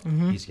pull up.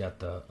 He's got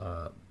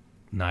the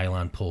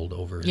nylon pulled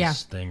over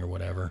his thing or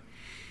whatever,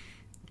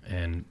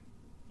 and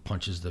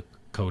punches the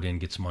code in,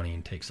 gets money,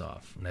 and takes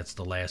off. And that's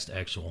the last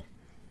actual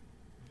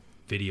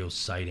video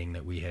sighting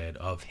that we had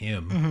of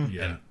him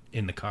Yeah.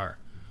 in the car.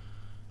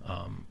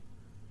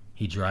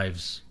 He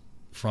drives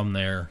from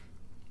there.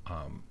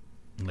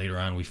 Later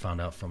on, we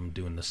found out from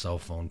doing the cell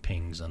phone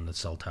pings on the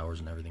cell towers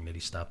and everything that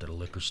he stopped at a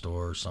liquor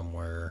store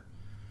somewhere,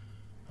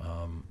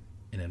 and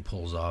then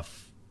pulls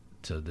off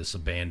to this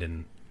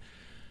abandoned,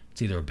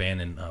 it's either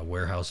abandoned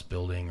warehouse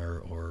building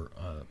or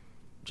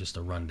just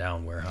a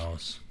rundown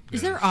warehouse.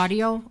 Is there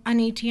audio on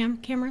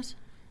ATM cameras?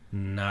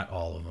 Not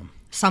all of them.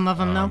 Some of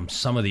them, though?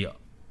 Some of the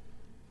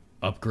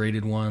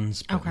upgraded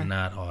ones, but Okay.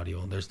 not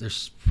audio.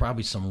 There's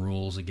probably some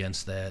rules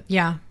against that.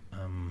 Yeah.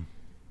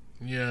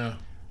 Yeah.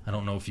 I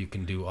don't know if you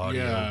can do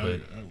audio, Yeah.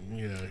 but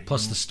Yeah.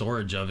 plus the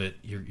storage of it,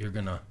 you're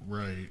gonna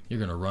Right.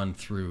 run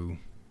through.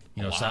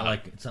 You know, it's not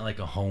lot. like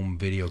a home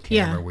video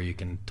camera Yeah. where you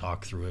can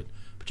talk through it,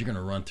 but you're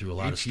gonna run through a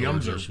lot of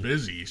storage. ATMs are issues.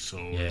 busy, so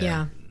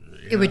Yeah.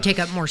 It would take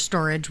up more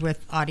storage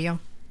with audio.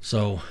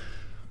 So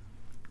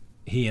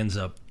he ends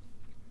up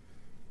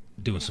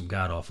doing some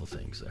god awful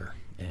things there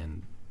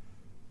and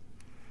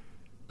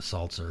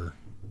assaults her,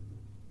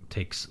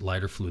 takes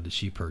lighter fluid that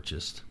she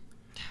purchased,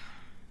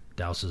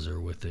 douses her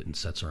with it, and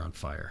sets her on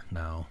fire.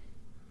 Now,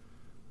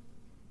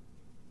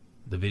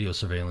 the video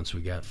surveillance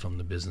we got from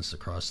the business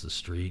across the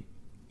street,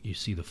 you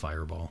see the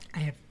fireball. I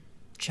have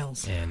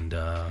chills. And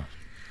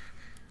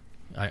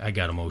I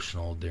got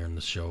emotional during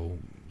the show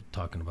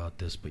talking about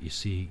this, but you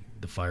see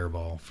the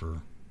fireball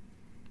for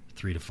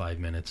 3 to 5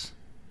 minutes,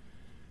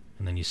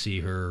 and then you see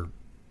a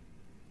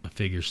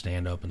figure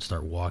stand up and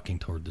start walking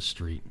toward the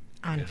street.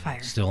 On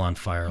fire. Still on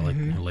fire, like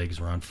her legs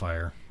were on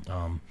fire.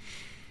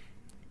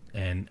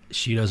 And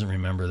she doesn't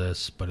remember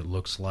this, but it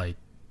looks like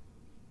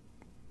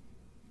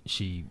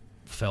she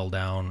fell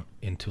down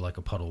into like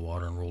a puddle of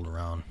water and rolled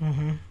around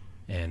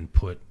and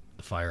put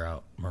the fire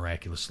out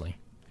miraculously.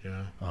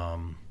 Yeah.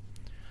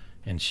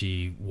 And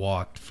she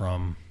walked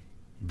from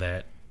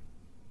that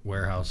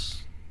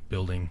warehouse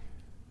building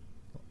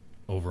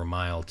over a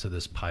mile to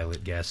this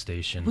Pilot gas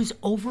station. It was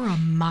over a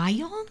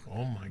mile?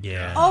 Oh my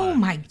Yeah. god. Oh,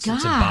 my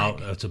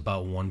God. It's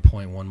about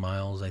 1.1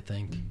 miles, I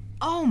think.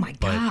 Oh, my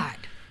But- God.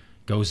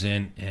 Goes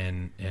in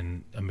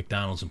and a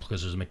McDonald's,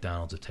 because there's a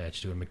McDonald's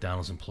attached to it, a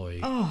McDonald's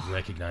employee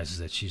recognizes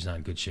that she's not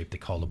in good shape. They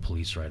call the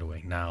police right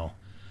away. Now,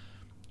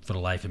 for the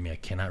life of me, I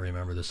cannot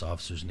remember this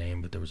officer's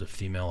name, but there was a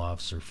female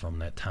officer from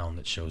that town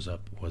that shows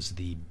up. Was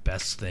the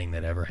best thing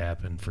that ever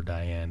happened for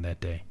Diane that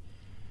day.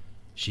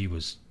 She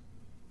was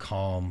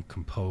calm,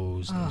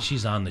 composed, and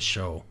she's on the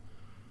show.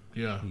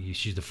 Yeah.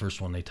 She's the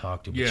first one they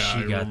talked to. But Yeah,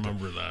 she I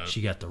remember that.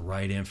 She got the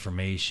right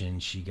information.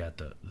 She got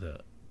the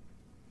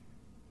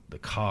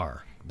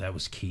car. That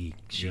was key.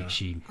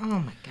 She Oh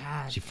my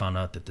God. She found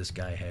out that this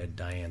guy had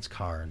Diane's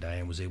car, and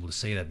Diane was able to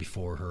say that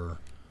before her,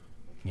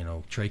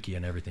 trachea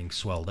and everything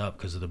swelled up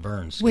because of the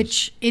burns.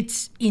 Which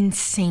it's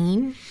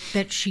insane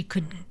that she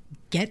could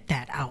get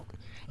that out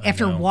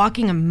after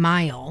walking a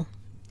mile.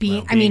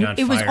 Being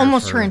it was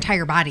almost her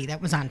entire body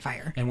that was on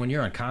fire. And when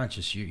you're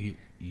unconscious,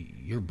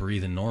 you're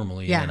breathing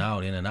normally in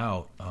and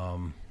out.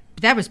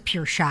 But that was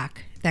pure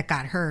shock that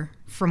got her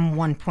from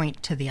one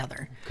point to the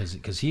other.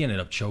 Because he ended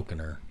up choking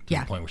her to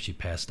Yeah. the point where she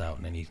passed out,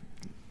 and then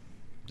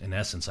in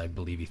essence, I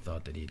believe he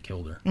thought that he had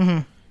killed her.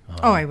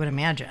 Mm-hmm. I would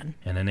imagine.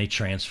 And then they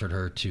transferred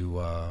her to,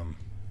 I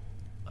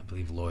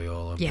believe,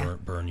 Loyola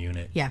burn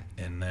unit. Yeah.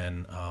 And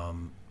then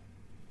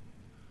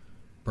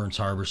Burns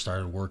Harbor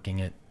started working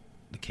at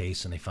the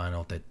case, and they found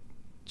out that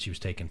she was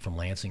taken from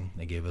Lansing.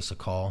 They gave us a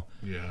call.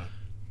 Yeah.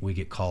 We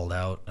get called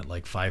out at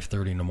like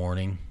 5:30 in the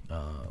morning.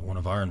 One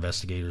of our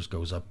investigators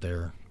goes up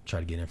there,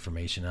 try to get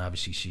information.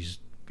 Obviously, she's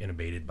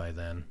intubated by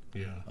then.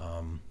 Yeah.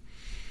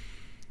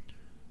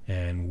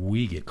 And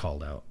we get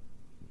called out,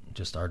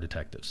 just our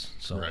detectives.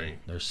 So Right.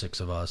 there's 6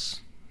 of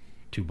us,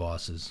 2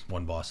 bosses,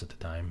 1 boss at the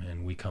time,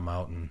 and we come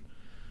out and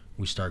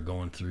we start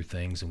going through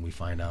things, and we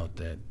find out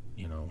that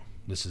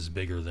this is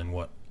bigger than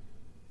what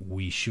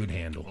we should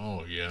handle.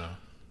 Oh, yeah.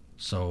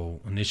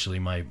 So initially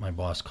my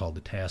boss called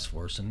the task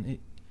force, and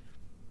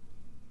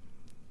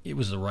it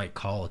was the right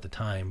call at the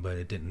time, but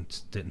it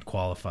didn't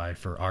qualify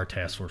for our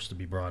task force to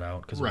be brought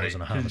out because it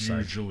wasn't a homicide.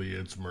 Usually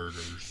it's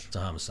murders. It's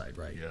a homicide,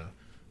 right? Yeah.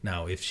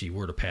 Now, if she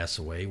were to pass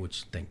away,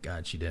 which thank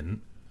God she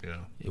didn't,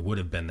 Yeah. it would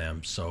have been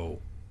them.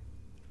 So,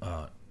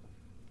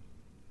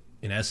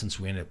 in essence,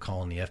 we ended up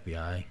calling the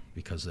FBI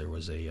because there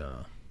was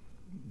a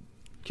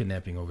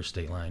kidnapping over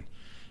state line.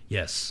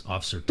 Yes,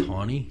 Officer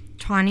Tawny.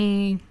 Let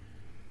me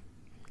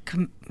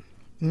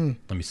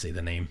say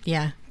the name.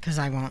 Yeah, because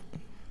I won't.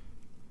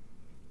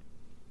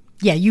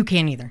 Yeah, you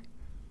can't either.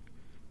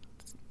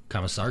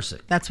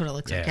 Commissarsic. That's what it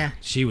looks like, yeah.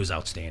 She was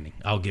outstanding.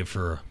 I'll give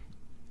her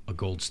a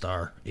gold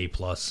star, A+.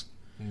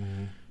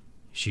 Mm-hmm.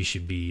 She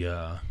should be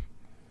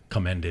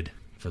commended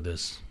for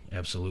this,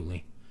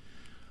 absolutely.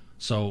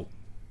 So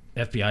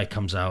FBI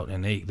comes out,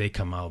 and they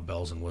come out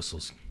bells and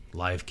whistles,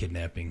 live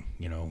kidnapping,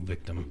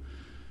 victim.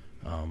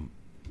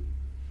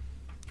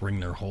 Bring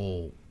their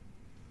whole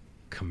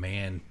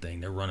command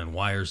thing. They're running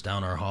wires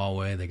down our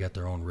hallway. They got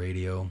their own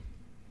radio.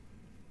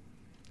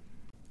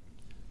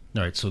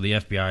 All right, so the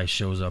FBI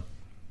shows up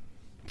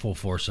full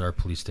force at our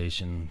police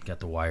station, got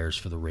the wires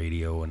for the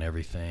radio and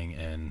everything,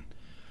 and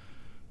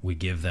we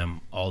give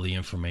them all the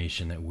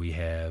information that we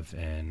have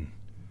and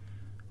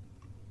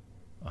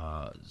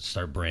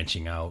start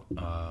branching out,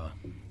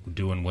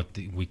 doing what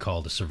we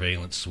call the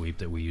surveillance sweep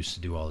that we used to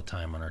do all the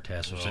time on our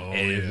task force.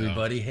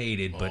 Everybody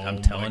hated, but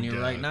I'm telling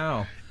you right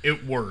now,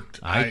 it worked.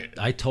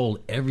 I told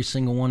every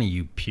single one of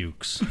you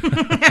pukes.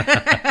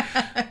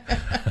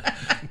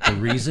 The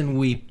reason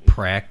we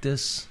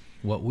practice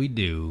what we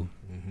do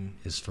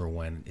is for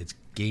when it's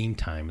game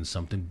time and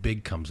something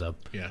big comes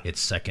up, it's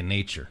second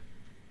nature.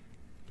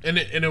 And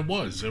it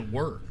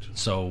worked.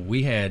 So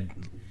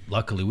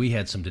luckily we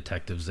had some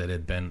detectives that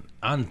had been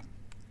on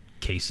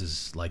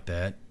cases like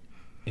that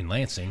in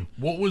Lansing.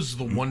 What was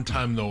the one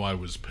time, though, I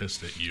was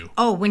pissed at you?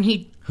 Oh, when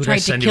he tried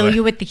to kill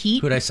you with the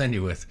heat? Who'd I send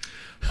you with?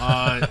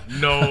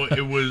 No,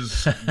 it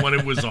was when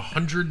it was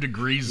 100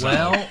 degrees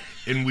out,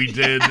 and we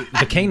did...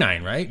 The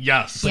canine, right?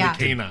 Yes, Yeah.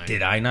 the canine.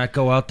 Did I not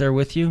go out there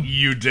with you?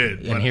 You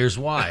did. And here's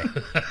why.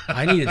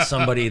 I needed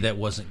somebody that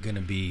wasn't going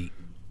to be,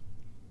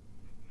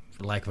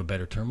 for lack of a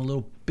better term, a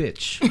little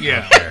bitch.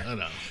 Yeah, I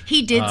know.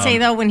 He did say,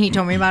 though, when he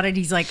told me about it,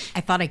 he's like,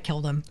 I thought I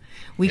killed him.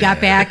 We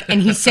got back,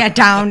 and he sat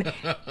down,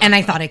 and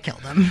I thought I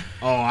killed him.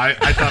 Oh, I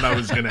thought I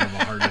was going to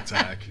have a heart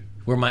attack.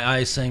 Were my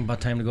eyes saying about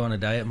time to go on a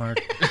diet, Mark?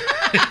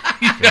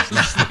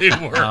 Yes, they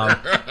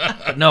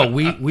were. No,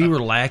 we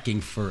were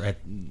lacking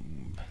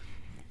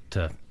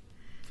to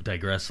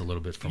digress a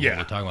little bit from what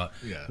we're talking about.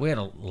 Yeah. We had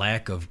a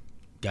lack of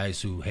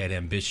guys who had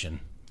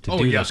ambition to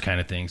do yeah. those kind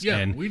of things. Yeah,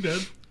 and we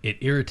did. It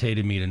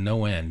irritated me to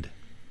no end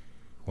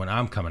when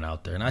I'm coming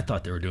out there, and I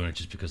thought they were doing it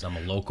just because I'm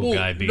a local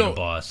guy being a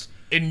boss.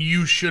 And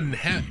you shouldn't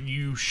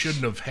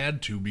have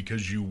had to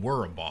because you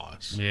were a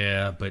boss.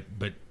 Yeah, but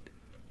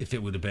if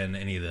it would have been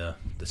any of the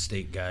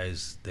state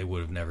guys, they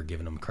would have never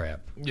given them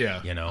crap.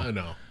 Yeah, you know. I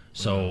know.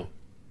 So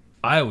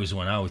I always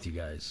went out with you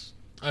guys.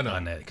 I know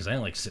on that because I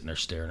didn't like sitting there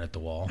staring at the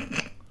wall.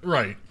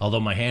 Right. Although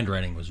my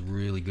handwriting was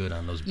really good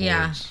on those boards.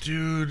 Yeah.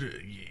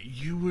 Dude,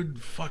 you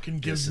would fucking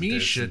give me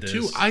this, shit this.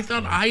 too. I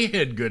thought I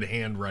had good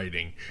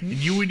handwriting, and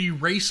you would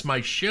erase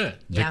my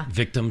shit. Yeah.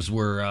 Victims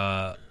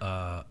were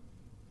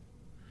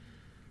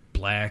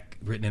black,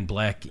 written in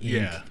black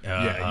ink.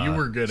 Yeah, you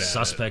were good at it.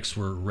 Suspects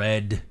were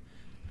red.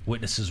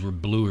 witnesses were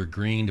blue or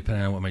green,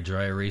 depending on what my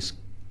dry erase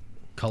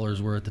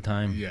colors were at the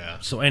time. Yeah.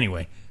 So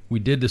anyway, we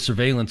did the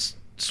surveillance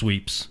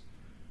sweeps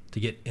to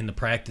get in the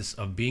practice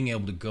of being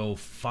able to go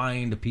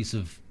find a piece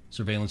of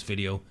surveillance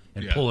video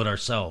and pull it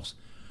ourselves.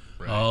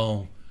 Right.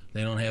 Oh,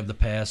 they don't have the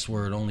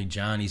password. Only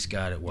Johnny's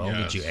got it. Well,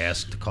 Yes. did you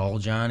ask to call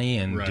Johnny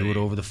and do it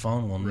over the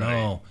phone? Well, Right.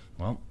 no.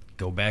 Well,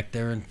 go back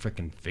there and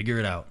frickin' figure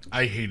it out.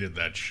 I hated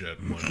that shit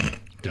when The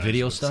guys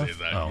video would stuff? say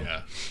that, Oh.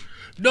 yeah.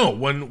 No,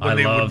 when they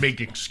would loved- make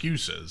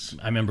excuses.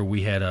 I remember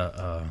we had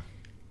a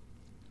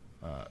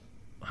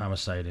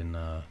homicide in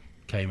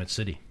Calumet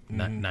City,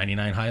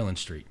 99 Highland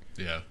Street.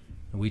 Yeah.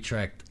 And we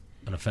tracked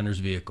an offender's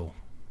vehicle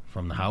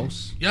from the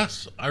house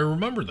Yes, I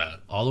remember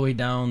that. all the way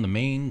down the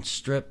main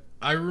strip,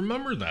 I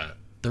remember that.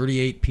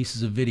 38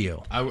 pieces of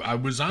video. I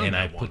was on And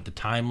that I one. put the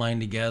timeline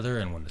together,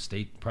 and when the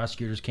state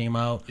prosecutors came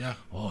out, Yeah.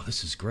 oh,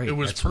 this is great. It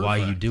was That's why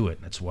you perfect. do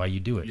it. That's why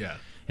you do it. Yeah.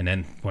 And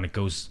then when it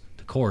goes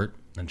to court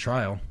and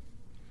trial,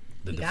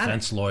 the You got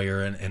defense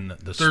lawyer and the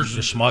There's-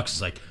 schmucks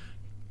is like,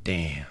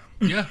 damn.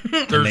 Yeah,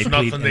 And there's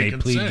nothing and they they can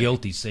plead say.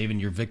 guilty, saving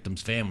your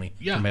victim's family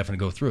Yeah. from having to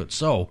go through it.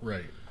 So,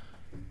 Right.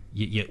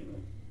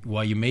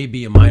 while you may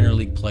be a minor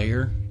league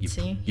player, you,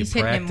 See? you He's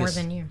hitting it more practice.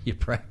 than you. You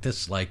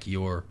practice like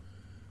you're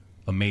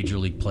a major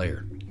league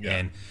player, Yeah.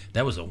 and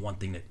that was the one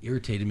thing that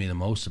irritated me the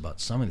most about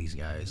some of these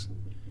guys.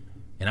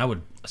 And I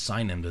would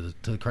assign them to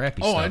the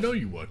crappy Oh, stuff I know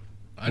you would.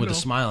 I with know. a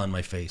smile on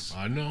my face,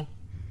 I know.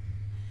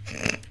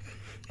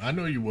 I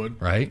know you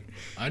would. right?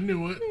 I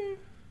knew it.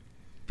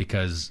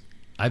 Because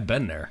I've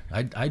been there.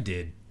 I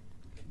did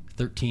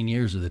 13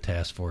 years of the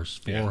task force,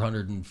 Yeah.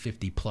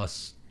 450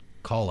 plus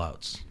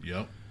call-outs.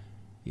 Yep.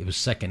 It was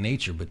second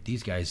nature, but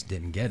these guys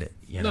didn't get it,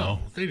 you know?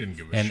 No, they didn't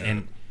give a and shit.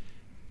 and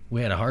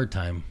we had a hard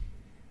time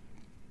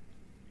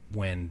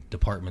when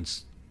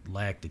departments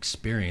lacked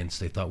experience.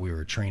 They thought we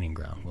were a training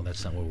ground. Well,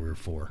 that's not what we were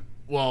for.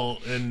 Well,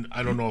 and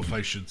I don't know if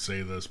I should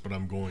say this, but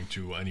I'm going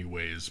to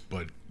anyways.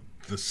 But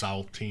the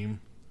South team,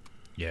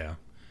 Yeah.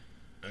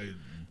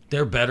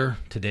 They're better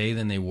today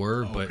than they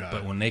were, Oh, but God.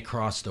 but when they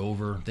crossed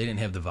over, they didn't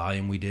have the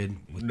volume we did.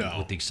 No.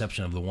 With the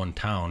exception of the one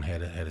town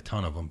had a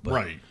ton of them. But,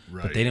 Right.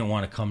 But they didn't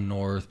want to come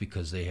north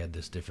because they had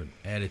this different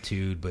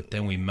attitude. But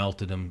then we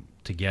melted them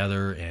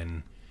together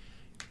and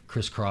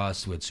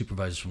crisscrossed with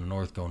supervisors from the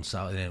north going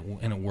south,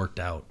 and it worked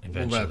out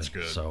eventually. Well, that's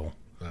good. So,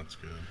 That's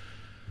good.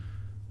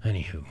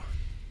 anywho,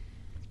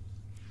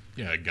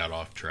 Yeah, I got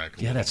off track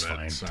a yeah, little that's bit.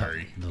 fine.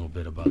 Sorry. Talk a little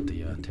bit about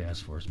the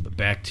task force, but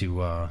back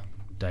to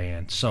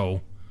Diane.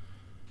 So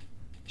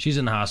she's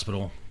in the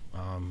hospital.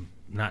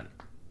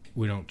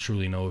 We don't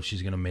truly know if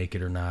she's going to make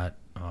it or not.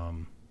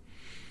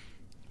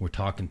 We're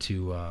talking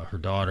to her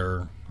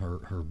daughter,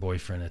 her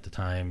boyfriend at the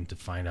time, to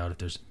find out if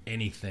there's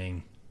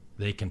anything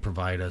they can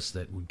provide us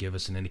that would give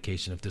us an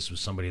indication if this was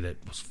somebody that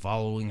was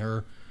following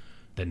her,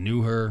 that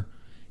knew her,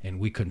 and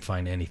we couldn't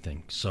find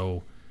anything.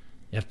 So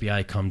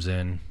FBI comes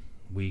in.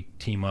 We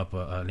team up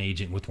an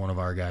agent with one of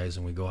our guys,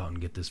 and we go out and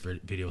get this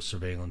video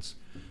surveillance.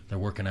 They're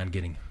working on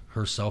getting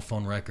her cell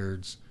phone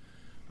records,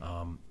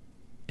 and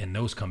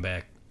those come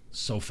back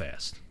so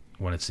fast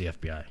when it's the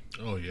FBI.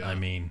 Oh yeah. I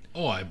mean,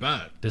 Oh, I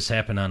bet. this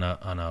happened on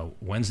a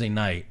Wednesday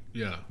night.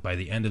 Yeah. By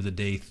the end of the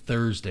day,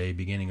 Thursday,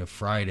 beginning of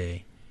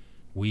Friday,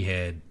 we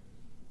had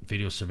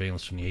video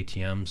surveillance from the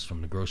ATMs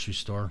from the grocery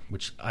store,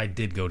 which I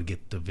did go to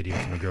get the video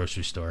from the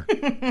grocery store,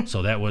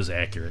 so that was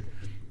accurate.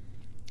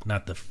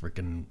 Not the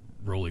freaking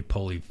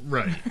roly-poly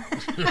Right.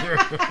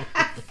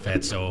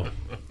 fatso.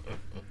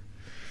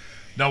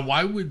 Now,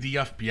 why would the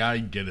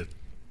FBI get it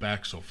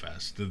back so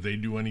fast? Did they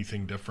do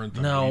anything different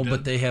than No, we but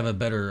did? they have a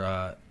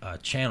better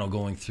channel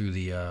going through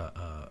the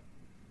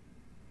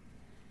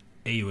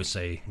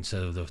AUSA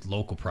instead of the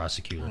local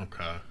prosecutor.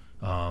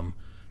 Okay.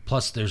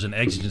 Plus, there's an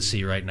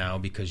exigency right now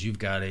because you've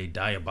got a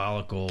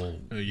diabolical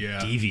Yeah,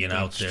 deviant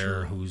out that's there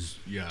true. who's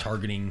Yeah.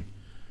 targeting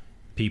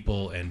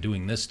people and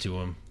doing this to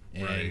them.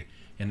 And, Right.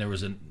 and there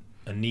was a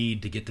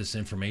need to get this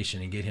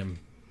information and get him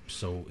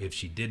so if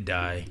she did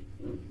die,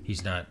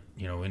 he's not,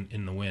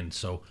 in the wind.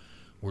 So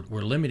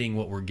we're limiting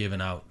what we're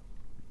giving out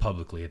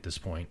publicly at this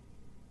point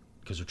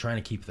because we're trying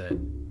to keep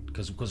that,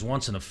 because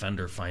once an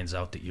offender finds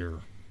out that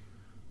you're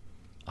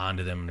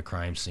onto them in the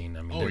crime scene,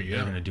 I mean,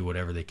 they're going to do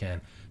whatever they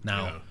can.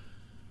 Now,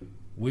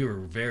 we were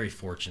very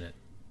fortunate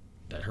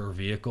that her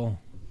vehicle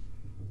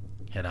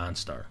had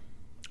OnStar.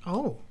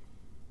 Oh.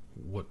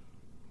 What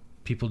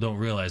people don't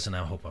realize, and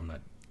I hope I'm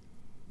not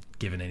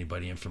giving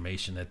anybody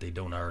information that they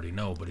don't already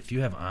know, but if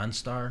you have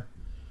OnStar,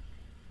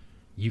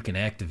 you can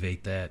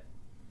activate that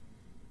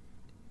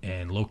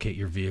and locate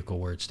your vehicle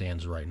where it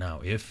stands right now.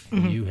 If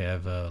you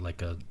have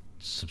like a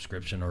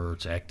subscription or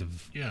it's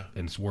active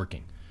and it's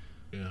working.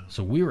 Yeah.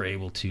 So we were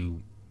able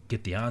to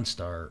get the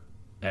OnStar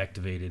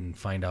activated and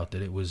find out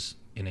that it was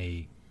in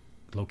a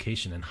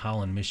location in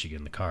Holland,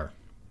 Michigan, the car.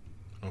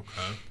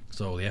 Okay.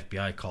 So the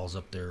FBI calls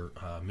up their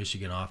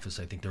Michigan office.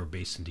 I think they were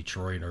based in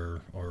Detroit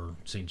or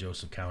St.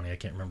 Joseph County. I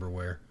can't remember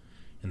where.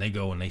 And they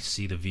go and they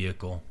see the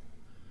vehicle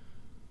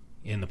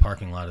in the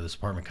parking lot of this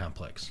apartment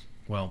complex.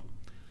 Well,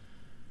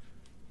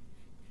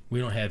 we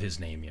don't have his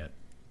name yet.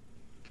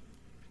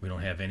 We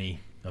don't have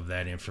any of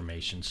that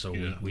information. So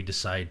Yeah. we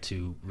decide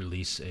to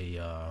release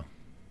a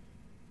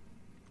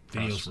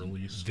Press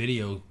release.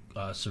 video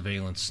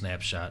surveillance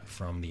snapshot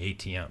from the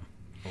ATM.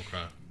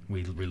 Okay.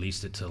 We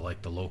released it to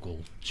like the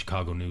local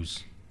Chicago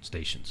news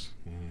stations.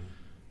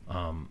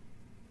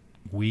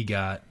 We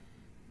got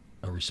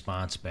a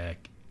response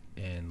back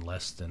in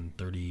less than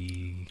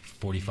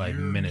 45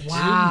 minutes.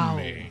 Wow.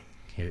 Me.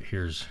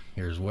 Here's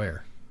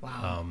where.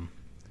 Wow.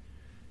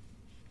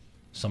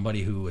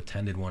 Somebody who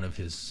attended one of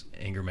his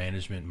anger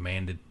management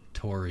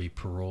mandatory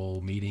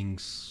parole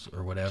meetings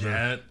or whatever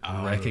Get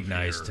out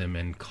recognized of here. him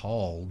and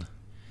called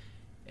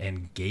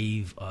and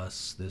gave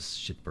us this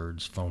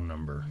shitbird's phone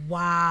number.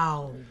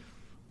 Wow.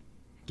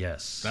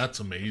 Yes. That's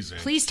amazing.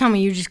 Please tell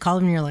me you just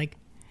called him and you're like,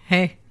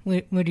 hey,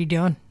 what are you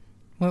doing?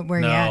 Where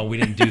you at? No, we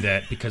didn't do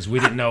that because we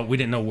didn't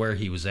know where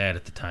he was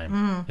at the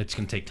time. It's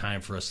going to take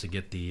time for us to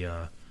get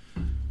the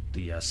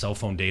cell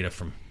phone data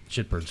from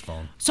Shitbird's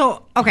phone.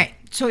 So, okay.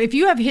 So if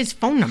you have his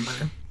phone number,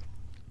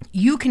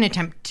 you can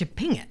attempt to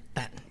ping it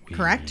then,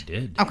 correct? We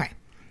did. Okay.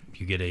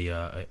 You get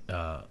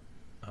a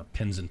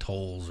pins and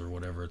tolls or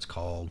whatever it's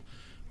called,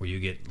 where you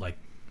get like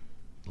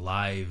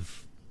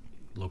live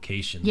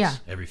locations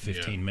every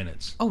 15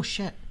 minutes. Oh,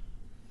 shit.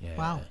 Yeah.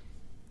 Wow.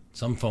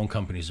 Some phone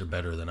companies are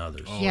better than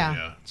others. Oh, Yeah.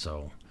 yeah.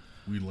 So,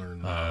 We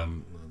learned that.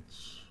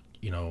 That's...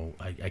 you know,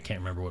 I can't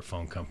remember what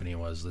phone company it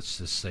was. Let's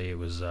just say it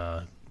was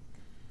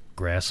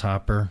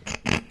Grasshopper.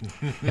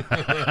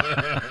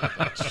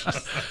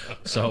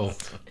 So,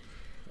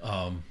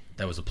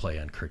 that was a play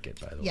on cricket,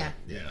 by the Yeah. way.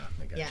 Yeah.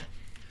 I got Yeah. you.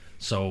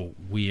 So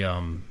we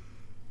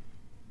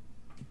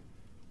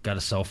got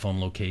a cell phone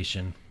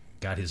location,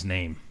 got his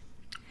name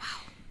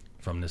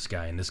from this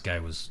guy, and this guy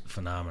was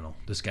phenomenal.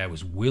 This guy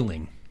was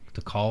willing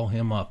to call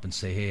him up and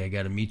say, hey, I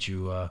got to meet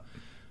you. I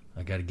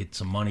got to get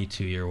some money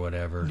to you or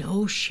whatever.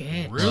 No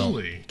shit.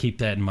 Really? Keep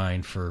that in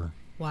mind for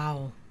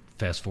Wow.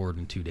 fast forward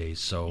in 2 days.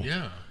 So,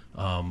 Yeah.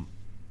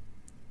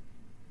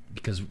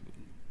 because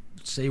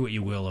say what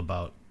you will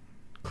about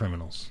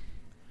criminals.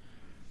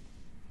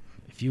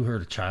 If you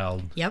hurt a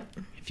child, Yep.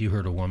 if you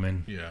hurt a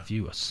woman, Yeah. if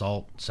you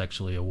assault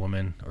sexually a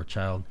woman or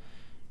child,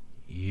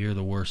 you're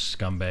the worst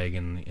scumbag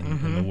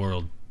in the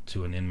world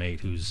to an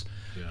inmate who's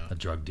Yeah. a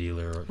drug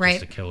dealer or Right.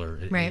 just a killer.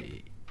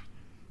 Right.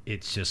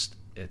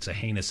 It's a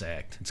heinous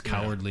act. It's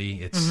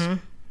cowardly. It's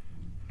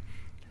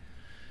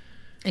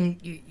And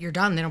you're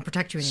done. They don't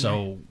protect you anymore.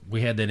 so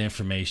we had that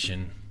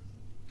information,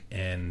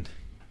 and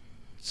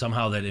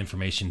somehow that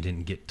information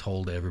didn't get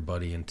told to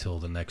everybody until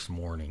the next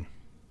morning.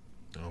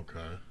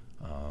 Okay.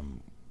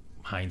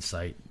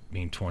 Hindsight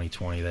being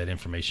 2020, that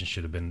information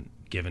should have been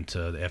given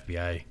to the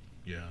FBI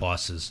Yeah.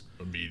 bosses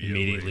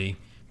Immediately.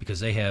 because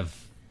they have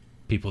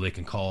people they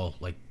can call,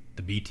 like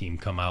the B team,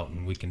 come out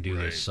and we can do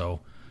Right. this.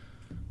 So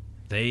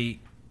they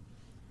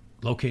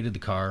located the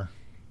car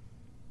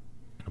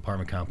in an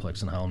apartment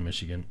complex in Holland,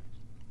 Michigan,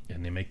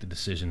 and they make the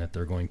decision that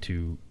they're going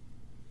to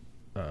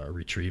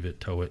retrieve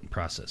it, tow it, and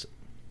process it.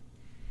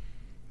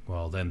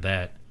 Well, then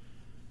that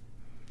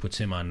puts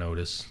him on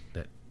notice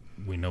that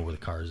we know where the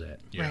car's at.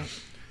 Yeah.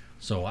 Right.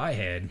 So I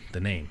had the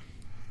name,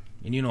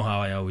 and you know how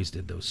I always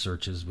did those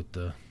searches with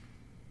the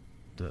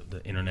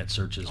internet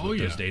searches with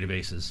those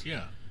databases.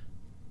 Yeah.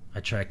 I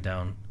tracked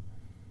down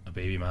a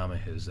baby mama of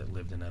his that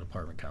lived in that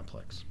apartment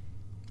complex.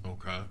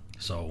 Okay.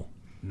 So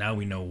now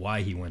we know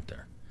why he went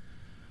there.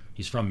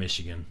 He's from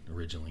Michigan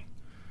originally.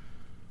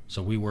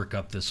 So we work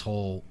up this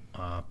whole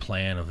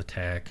plan of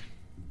attack,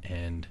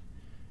 and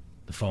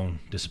the phone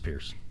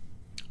disappears.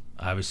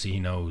 Obviously, he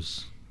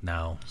knows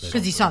now.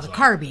 Because he saw the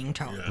car being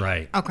towed. Yeah.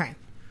 Right. Okay.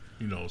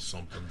 You know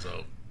something's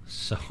up.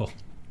 So,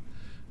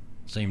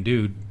 same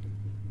dude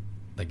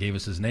that gave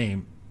us his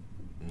name.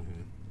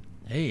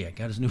 Hey, I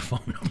got his new phone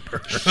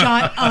number.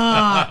 Shut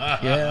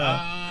up.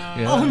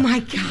 Yeah. Oh my I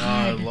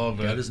God. love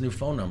Got it. his new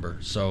phone number.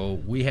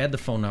 So we had the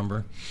phone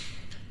number.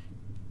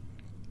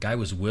 Guy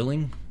was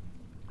willing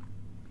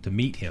to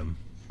meet him.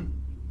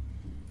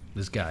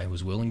 This guy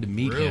was willing to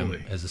meet him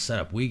Really? as a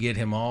setup. We get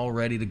him all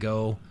ready to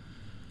go,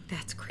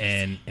 That's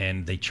crazy.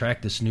 and they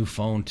track this new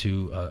phone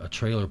to a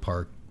trailer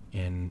park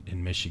in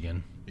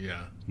Michigan,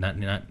 Yeah.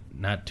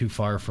 not too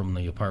far from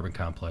the apartment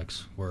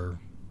complex where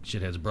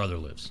Shithead's brother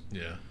lives.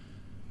 Yeah.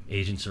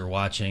 Agents are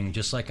watching,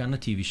 just like on the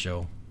TV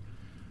show.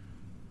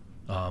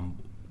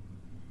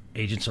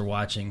 Agents are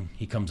watching.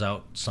 He comes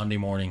out Sunday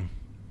morning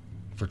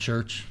for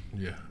church,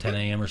 Yeah. 10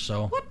 a.m. or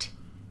so. What?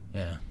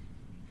 Yeah,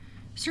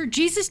 Sir,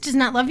 Jesus does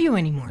not love you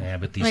anymore. yeah.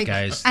 But these Like,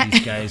 guys,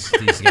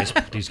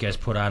 these guys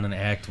put on an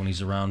act when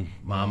he's around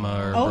Mama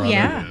or Oh, brother.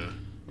 yeah.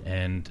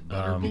 And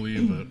Better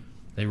believe it.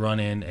 they run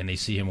in and they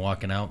see him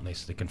walking out, and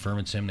they confirm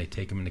it's him. They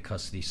take him into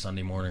custody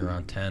Sunday morning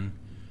around 10.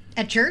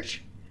 At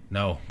church?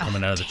 No,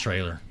 coming out of the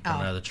trailer. Oh.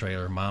 Coming out of the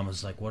trailer.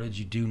 Mama's like, "What did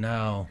you do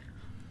now?"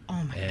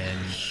 Oh my And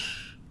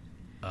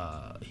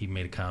God. he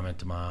made a comment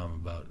to Mom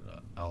about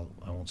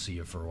I won't see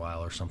you for a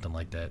while or something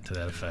like that, to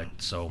that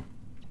effect. So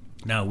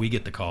now we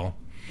get the call.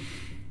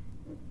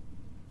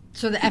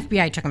 So the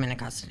FBI took him into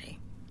custody.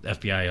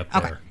 FBI up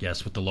Okay. there,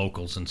 yes, with the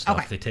locals and stuff.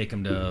 Okay. They take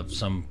him to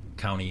some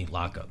county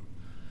lockup.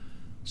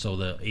 So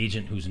the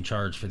agent who's in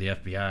charge for the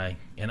FBI,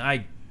 and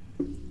I,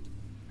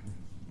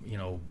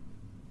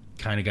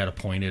 kind of got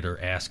appointed or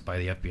asked by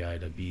the FBI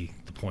to be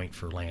the point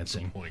for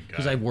Lansing,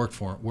 because I've worked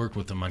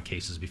with them on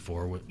cases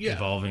before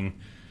involving,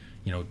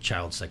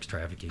 child sex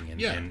trafficking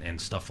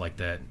and stuff like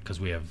that, because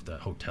we have the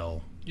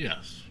hotel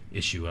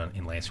issue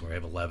in Lansing where we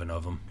have 11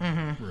 of them.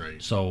 Mm-hmm.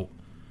 Right. So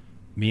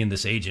me and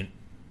this agent,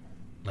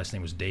 last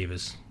name was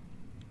Davis,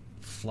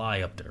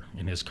 fly up there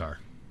in his car.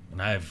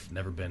 And I've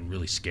never been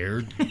really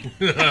scared.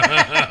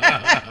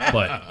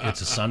 But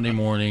it's a Sunday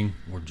morning.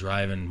 We're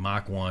driving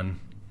Mach 1,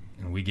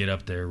 and we get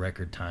up there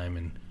record time,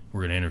 and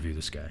we're going to interview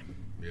this guy.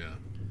 Yeah.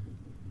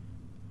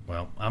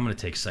 Well, I'm going to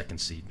take second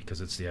seat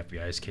because it's the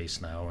FBI's case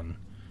now, and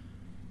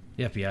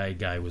the FBI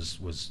guy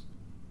was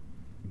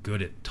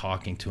good at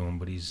talking to him,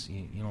 but he's,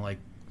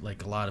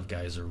 like a lot of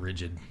guys are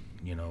rigid,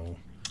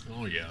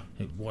 Oh, yeah.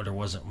 There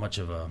wasn't much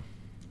of a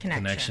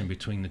connection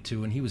between the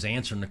two, and he was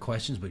answering the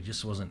questions, but he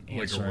just wasn't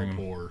answering like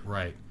a rapport.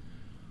 Right.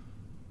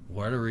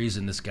 Whatever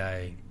reason, this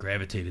guy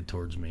gravitated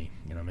towards me.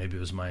 Maybe it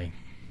was my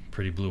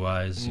pretty blue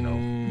eyes.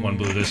 One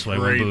blew this way,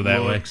 one blew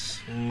that way.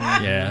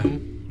 Yeah.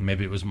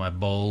 Maybe it was my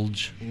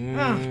bulge.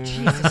 Oh,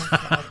 Jesus.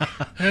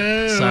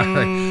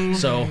 Sorry.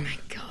 So, Oh, my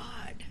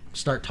God.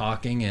 start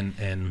talking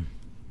and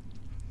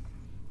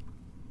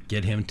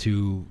get him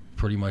to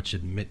pretty much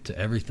admit to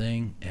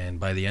everything, and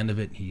by the end of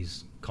it,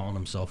 he's calling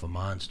himself a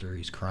monster.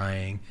 He's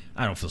crying.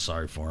 I don't feel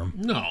sorry for him.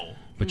 No.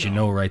 But you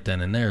know right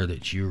then and there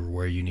that you're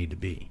where you need to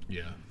be.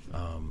 Yeah.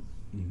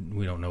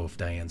 We don't know if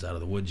Diane's out of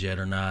the woods yet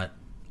or not.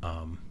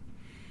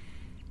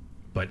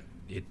 But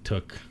it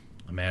took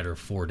a matter of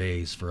 4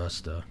 days for us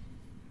to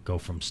go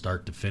from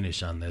start to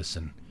finish on this.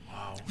 And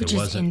Which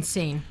is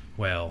insane.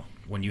 Well,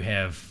 when you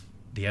have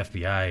the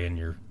FBI in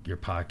your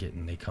pocket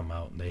and they come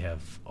out and they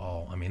have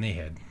they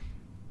had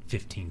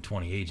 15,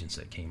 20 agents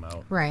that came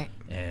out. Right.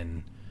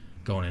 And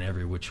going in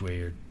every which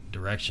way or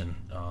direction.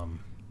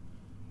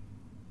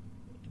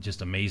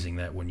 Just amazing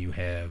that when you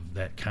have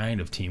that kind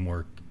of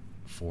teamwork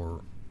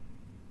for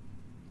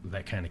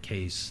that kind of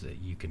case,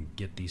 that you can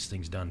get these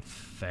things done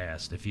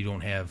fast. If you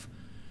don't have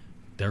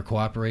their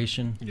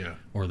cooperation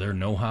or their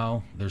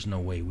know-how, there's no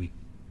way we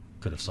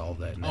could have solved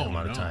that in that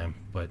amount of time.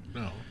 But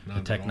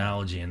the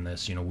technology in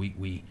this,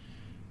 we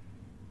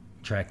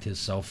tracked his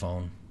cell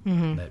phone.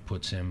 Mm-hmm. That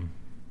puts him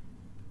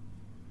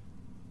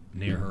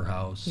near her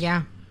house.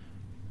 Yeah.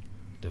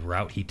 The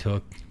route he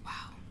took.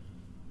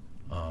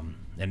 Wow.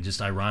 And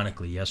just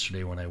ironically,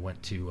 yesterday when I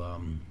went to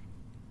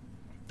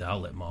the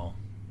outlet mall,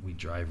 we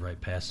drive right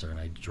past her, and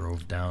I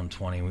drove down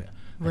 20.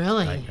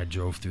 Really? I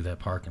drove through that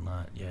parking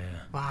lot. Yeah.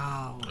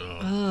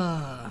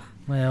 Wow.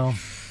 Well,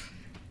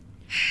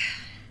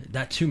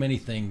 not too many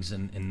things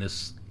in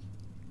this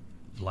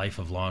life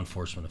of law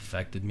enforcement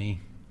affected me.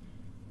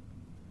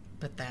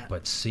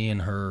 But seeing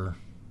her,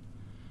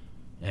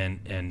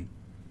 and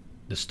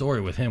the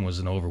story with him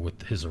wasn't over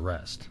with his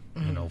arrest.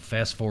 Mm-hmm.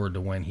 Fast forward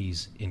to when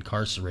he's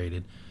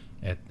incarcerated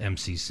at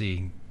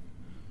MCC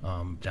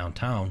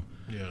downtown.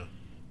 Yeah.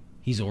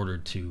 He's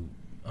ordered to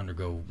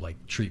undergo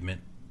treatment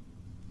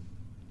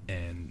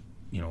and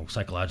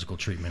psychological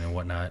treatment and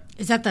whatnot.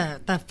 Is that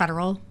the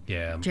federal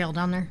jail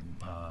down there?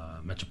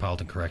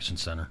 Metropolitan Correction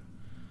Center.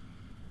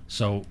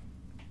 So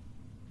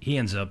he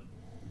ends up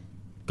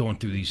going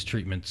through these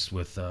treatments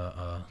with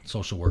a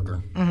social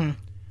worker. Mm-hmm.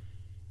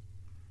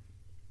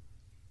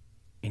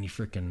 And he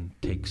freaking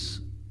takes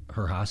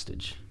her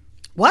hostage.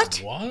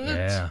 What?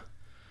 Yeah.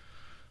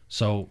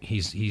 So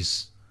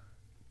he's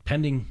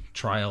pending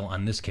trial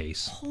on this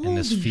case. Holy and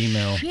this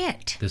female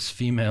shit.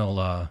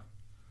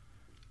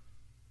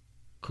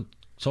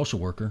 Social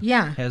worker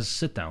has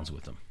sit-downs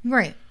with him.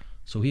 Right.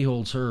 So he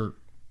holds her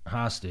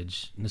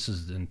hostage, and this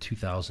is in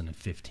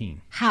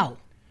 2015. How?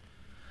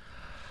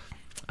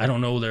 I don't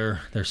know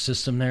their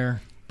system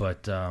there,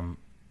 but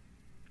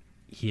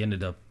he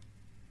ended up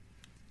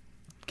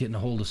getting a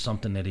hold of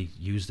something that he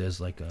used as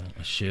a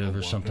shiv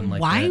or something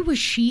like that. Why was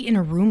she in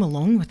a room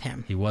alone with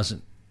him? He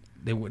wasn't.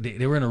 They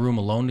were in a room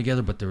alone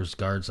together, but there was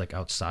guards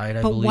outside,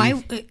 I believe.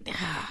 Why?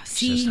 It's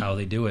just how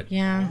they do it.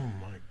 Yeah. Oh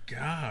my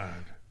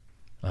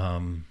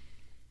God.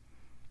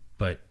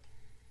 But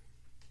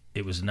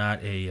it was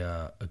not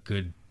a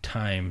good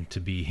time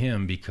to be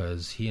him,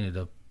 because he ended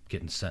up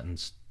getting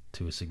sentenced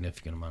to a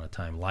significant amount of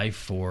time. Life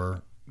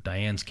for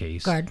Diane's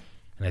case. Good.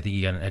 And I think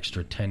he got an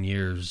extra 10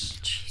 years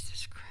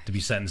Jesus Christ. to be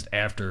sentenced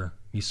after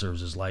he serves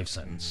his life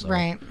sentence. So,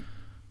 right.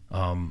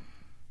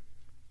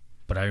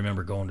 But I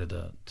remember going to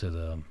the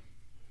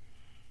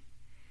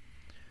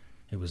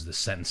it was the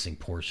sentencing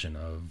portion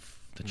of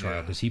the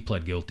trial, because he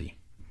pled guilty.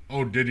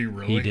 Oh, did he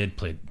really? He did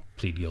plead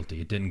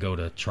guilty. It didn't go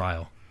to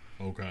trial.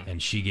 Okay.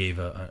 And she gave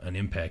an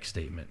impact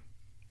statement.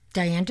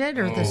 Diane did,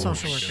 or the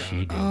social worker? She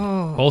did.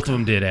 Oh, both of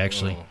them did,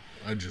 actually. Oh,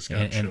 I just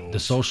got chills. And the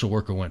social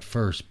worker went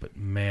first, but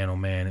man, oh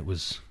man, it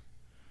was.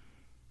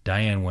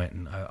 Diane went,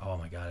 and oh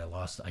my God, I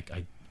lost.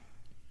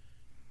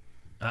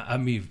 I'll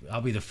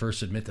be the first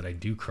to admit that I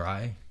do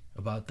cry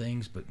about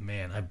things, but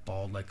man, I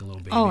bawled like a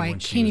little baby. Oh, when I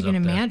she can't was even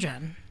up there.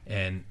 imagine.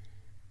 And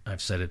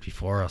I've said it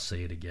before, I'll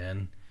say it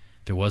again.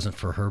 if it wasn't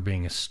for her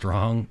being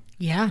strong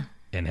Yeah.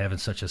 and having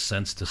such a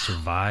sense to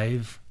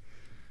survive,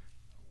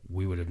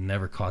 we would have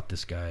never caught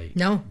this guy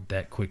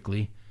that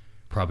quickly.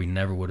 Probably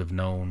never would have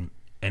known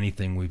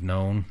anything we've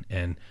known.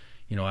 And,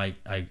 you know, I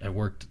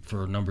worked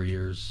for a number of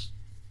years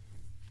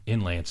in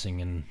Lansing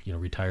and, you know,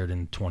 retired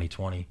in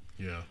 2020.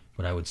 Yeah.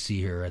 But I would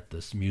see her at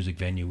this music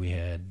venue we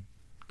had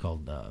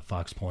called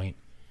Fox Point.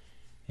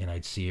 And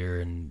I'd see her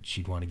and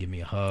she'd want to give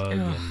me a hug.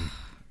 Ugh. And,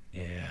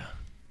 yeah.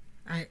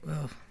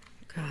 Oh,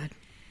 God.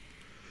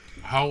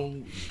 How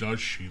does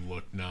she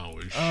look now?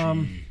 Is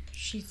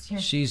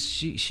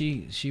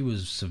She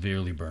was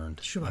severely burned.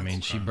 She was. I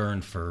mean, she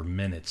burned for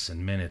minutes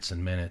and minutes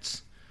and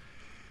minutes.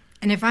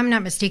 And if I'm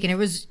not mistaken, it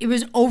was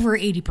over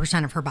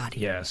 80% of her body.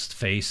 Yes,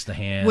 face, the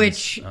hands.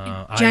 Which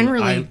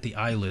generally... the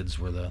eyelids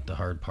were the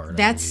hard part.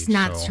 That's I believe,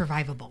 not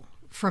survivable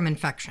from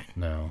infection.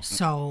 No.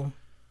 So,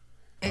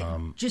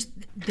 just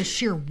the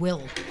sheer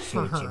will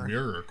for it's her. a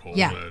miracle.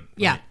 Yeah,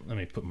 yeah. Let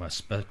me put my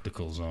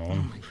spectacles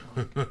on.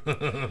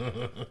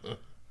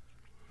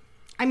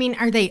 I mean,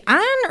 are they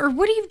on, or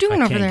what are you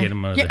doing over there? I can't get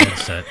them out of the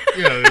headset.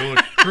 Yeah, they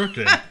look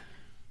crooked.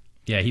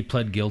 Yeah, he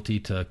pled guilty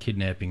to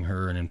kidnapping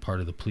her, and in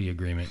part of the plea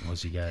agreement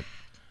was he got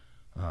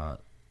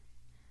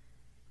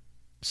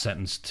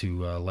sentenced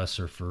to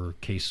lesser for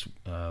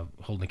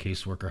holding a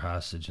caseworker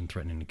hostage and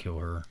threatening to kill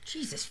her.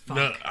 Jesus fuck.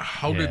 Now,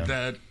 how did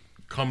that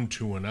come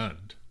to an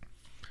end?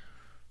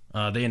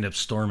 They ended up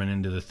storming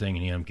into the thing,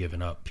 and he ended up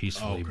giving up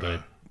peacefully. Okay.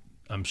 But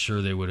I'm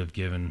sure they would have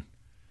given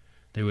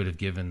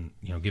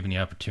the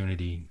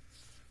opportunity,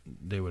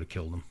 they would have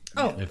killed him.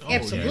 Oh,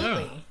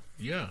 absolutely.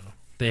 Yeah.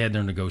 They had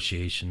their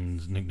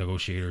negotiators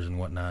and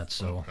whatnot.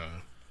 So,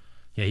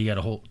 yeah, he got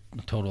a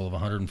total of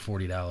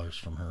 $140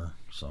 from her.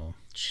 So,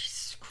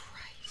 Jesus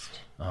Christ.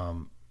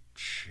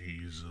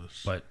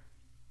 Jesus. But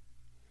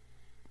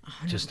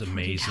just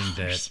amazing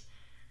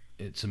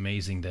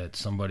that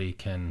somebody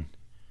can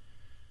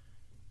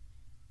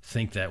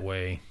think that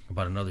way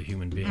about another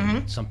human being.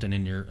 Mm-hmm. Something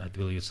in I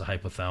believe it's the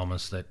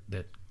hypothalamus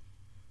that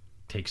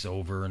takes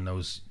over in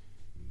those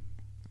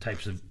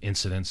types of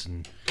incidents,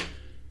 and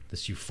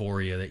this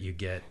euphoria that you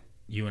get.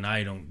 You and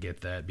I don't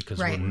get that because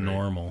we're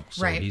normal.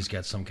 So he's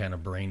got some kind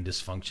of brain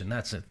dysfunction.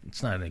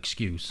 It's not an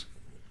excuse.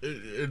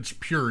 It's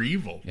pure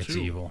evil, too. It's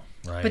evil,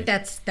 right? But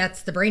that's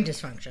the brain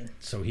dysfunction.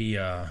 So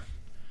he'll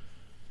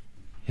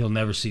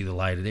never see the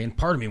light of day. And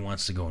part of me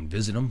wants to go and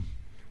visit him.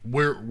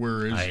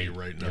 Where is he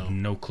right now? I have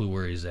no clue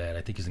where he's at.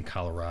 I think he's in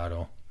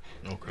Colorado.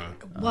 Okay.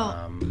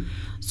 Well,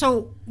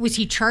 so was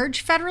he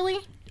charged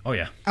federally? Oh,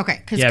 yeah.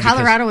 Okay, because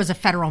Colorado is a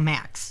federal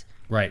max.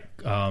 Right.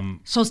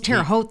 So is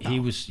Terre Haute, though.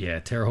 He was,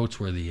 Terre Haute's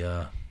where the,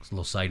 a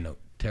little side note,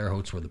 Terre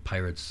Haute's where the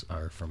pirates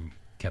are from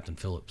Captain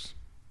Phillips.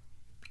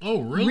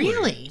 Oh, really?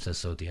 Really? It says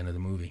so at the end of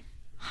the movie.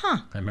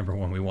 Huh. I remember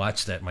when we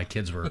watched that, my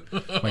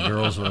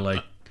girls were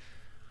like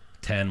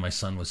 10, my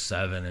son was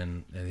 7,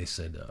 and they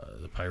said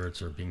the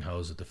pirates are being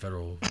housed at the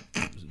federal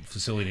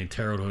facility in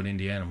Terre Haute,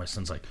 Indiana. My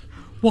son's like,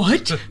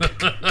 what?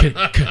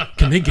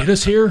 Can they get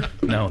us here?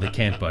 No, they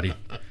can't, buddy.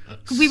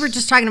 We were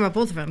just talking about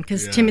both of them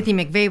because Timothy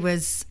McVeigh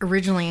was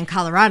originally in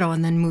Colorado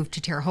and then moved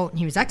to Terre Haute, and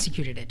he was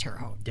executed at Terre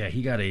Haute. Yeah,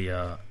 he got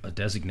a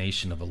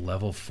designation of a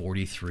level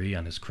 43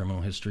 on his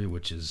criminal history,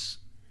 which is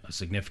a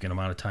significant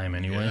amount of time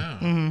anyway. Yeah.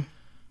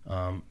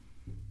 Mm-hmm.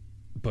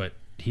 But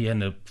he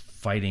ended up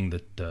fighting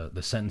the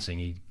sentencing.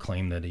 He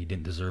claimed that he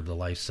didn't deserve the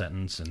life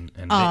sentence,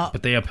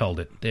 but they upheld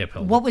it.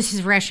 What was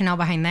his rationale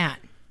behind that?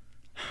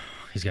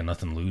 He's got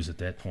nothing to lose at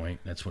that point.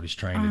 That's what he's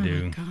trying to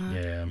do. God.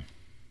 Yeah.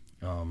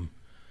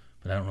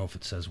 But I don't know if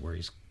it says where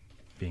he's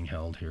being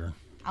held here.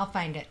 I'll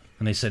find it.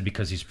 And they said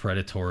because he's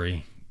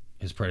predatory,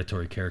 his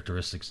predatory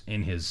characteristics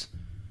in his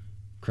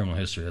criminal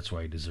history, that's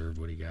why he deserved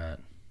what he got.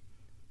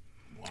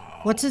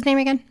 Wow. What's his name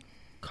again?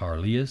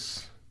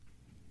 Carleus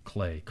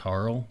Clay.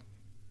 Carl,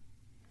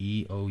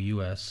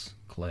 E-O-U-S,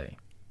 Clay.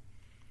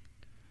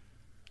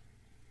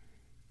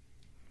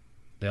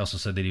 They also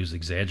said that he was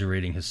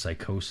exaggerating his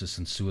psychosis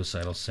and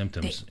suicidal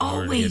symptoms in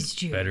order to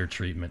get better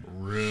treatment.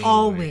 Really?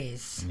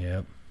 Always.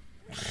 Yep.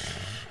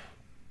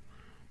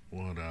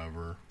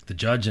 Whatever. The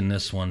judge in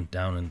this one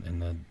down in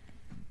the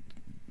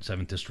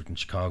 7th District in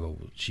Chicago,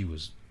 she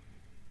was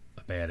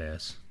a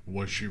badass.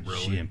 Was she really?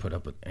 She didn't put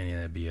up with any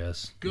of that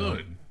BS.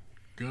 Good.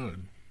 No.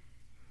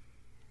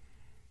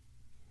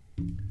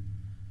 Good.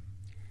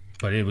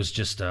 But it was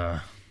just...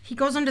 he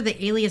goes under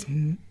the alias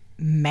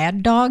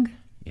Mad Dog?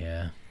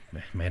 Yeah.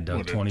 Mad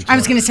Dog 2020. I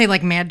was going to say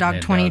like Mad Dog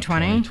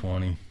 2020.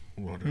 2020.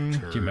 What a Do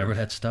you remember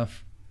that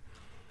stuff?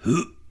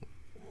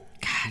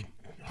 God,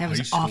 that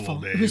was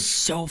awful. Days. It was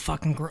so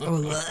fucking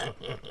gross.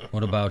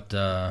 What about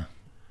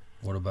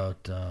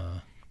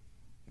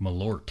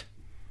Malort?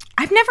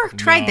 I've never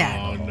tried that.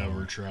 I've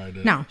never tried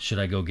it. No. Should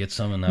I go get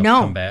some and I'll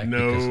come back?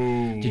 No.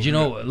 Because, did you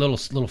know a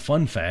little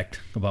fun fact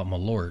about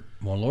Malort?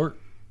 Malort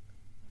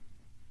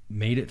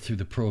made it through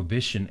the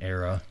Prohibition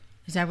era.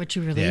 Is that what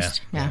you released?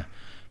 Yeah.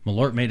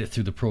 Malort made it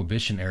through the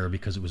Prohibition era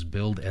because it was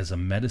billed as a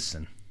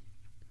medicine.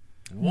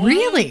 What?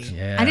 Really?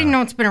 Yeah. I didn't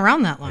know it's been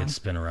around that long. It's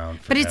been around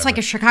forever. But it's like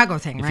a Chicago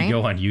thing, right? If you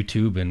go on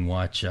YouTube and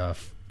watch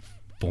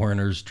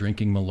foreigners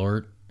drinking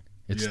Malort,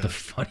 It's the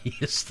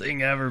funniest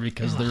thing ever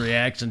because the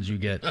reactions you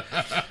get.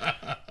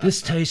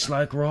 This tastes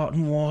like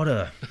rotten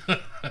water.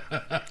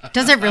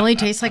 Does it really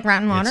taste like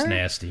rotten water? It's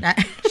nasty.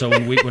 So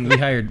when we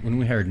hired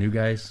new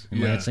guys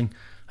in Lansing,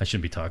 I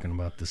shouldn't be talking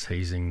about this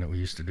hazing that we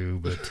used to do,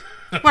 but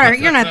Whatever,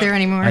 you're not there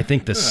anymore. I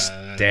think the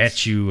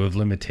statute of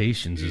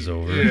limitations is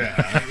over.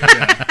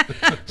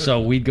 Yeah.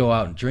 So we'd go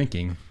out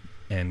drinking,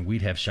 and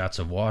we'd have shots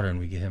of water, and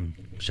we'd give him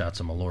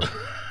shots of Malort.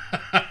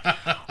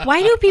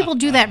 Why do people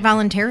do that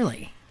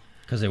voluntarily?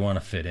 Because they want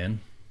to fit in,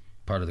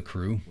 part of the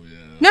crew.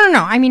 No.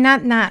 I mean,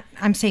 not.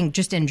 I'm saying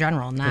just in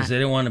general, not. Because they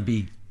don't want to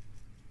be,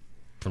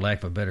 for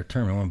lack of a better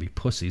term, they want to be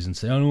pussies and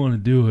say, I don't want to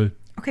do it.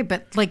 Okay,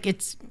 but like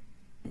it's.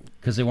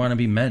 Because they want to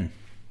be men.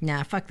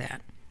 Nah, fuck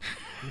that.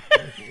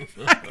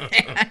 Fuck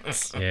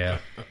that. Yeah.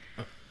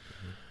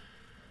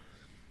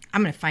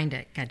 I'm gonna find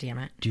it. God damn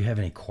it. Do you have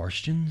any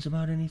questions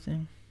about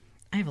anything?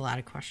 I have a lot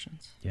of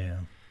questions. Yeah.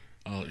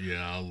 I'll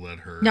let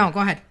her. No, go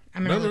ahead.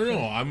 I'm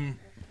gonna.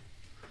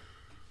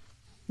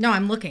 No.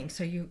 I'm looking.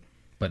 So you.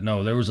 But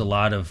no, there was a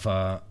lot of,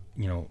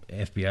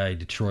 FBI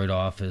Detroit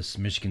office,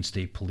 Michigan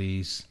State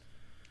Police,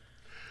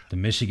 the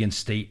Michigan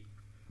State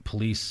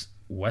Police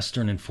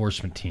Western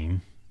Enforcement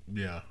Team.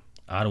 Yeah.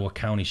 Ottawa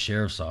County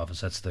Sheriff's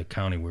Office. That's the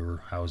county we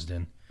were housed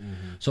in.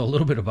 Mm-hmm. So a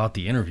little bit about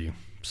the interview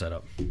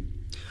setup.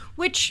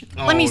 Which,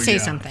 let me say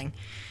something.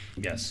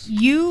 Yes.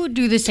 You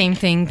do the same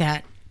thing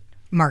that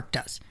Mark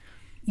does.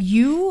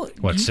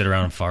 Sit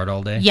around and fart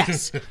all day?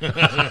 Yes.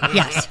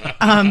 Yes.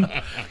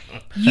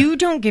 You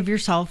don't give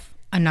yourself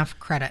enough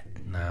credit.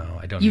 No,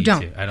 I don't. You need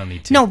don't. To. I don't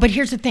need to. No, but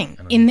here's the thing.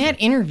 In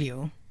that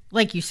interview,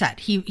 like you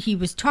said, he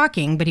was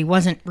talking, but he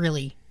wasn't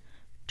really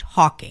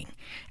talking.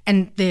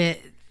 And the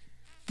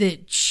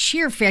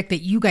sheer fact that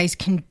you guys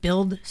can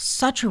build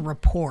such a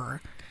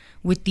rapport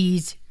with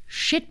these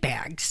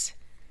shitbags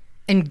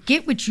and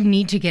get what you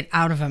need to get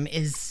out of them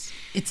it's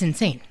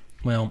insane.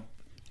 Well,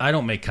 I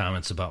don't make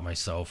comments about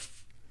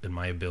myself and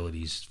my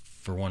abilities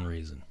for one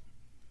reason.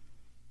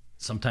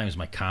 Sometimes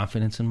my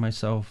confidence in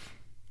myself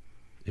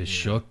is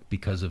shook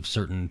because of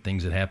certain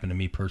things that happened to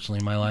me personally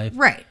in my life.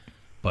 Right.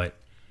 But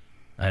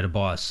I had a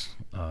boss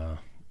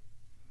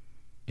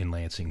in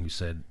Lansing who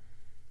said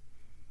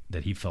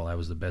that he felt I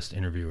was the best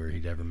interviewer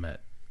he'd ever met.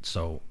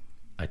 So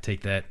I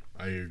take that.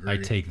 I agree. I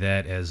take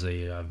that as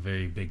a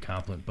very big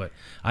compliment. But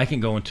I can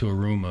go into a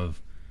room of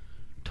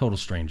total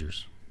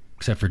strangers,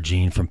 except for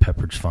Gene from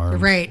Pepperidge Farm.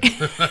 Right.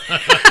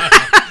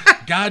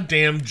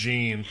 Goddamn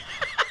Gene.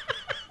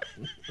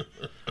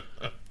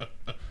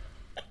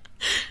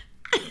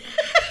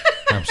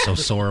 I'm so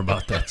sore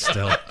about that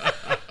still.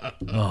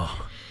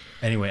 Oh.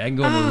 Anyway, I can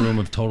go into a room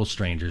of total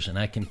strangers, and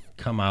I can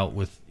come out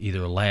with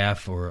either a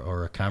laugh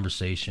or a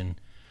conversation.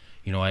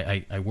 You know,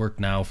 I work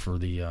now for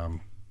the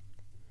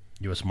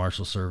U.S.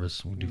 Marshal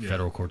Service. We do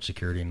federal court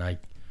security, and I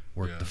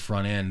work the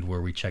front end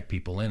where we check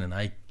people in, and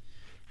I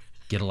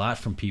get a lot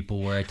from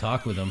people where I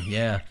talk with them.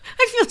 Yeah.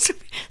 I feel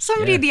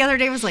somebody the other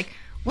day was like,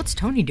 what's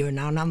Tony doing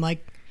now? And I'm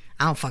like,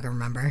 I don't fucking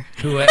remember.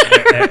 Who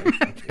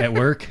at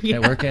work? Yeah.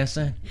 At work,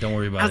 Asa? Don't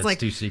worry about it. It's like,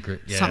 too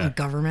secret. Yeah. Something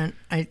government,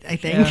 I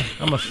think. Yeah,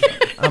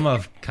 I'm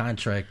a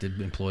contracted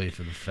employee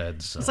for the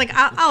feds. So. It's like,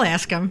 I'll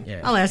ask him.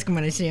 Yeah. I'll ask him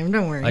when I see him.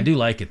 Don't worry. I do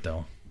like it,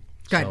 though.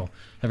 Good. So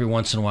every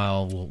once in a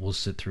while, we'll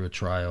sit through a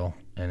trial,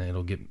 and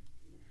it'll get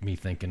me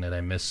thinking that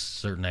I miss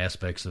certain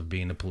aspects of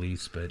being a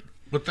police, but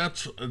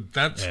that's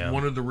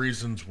one of the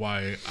reasons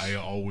why I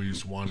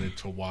always wanted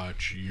to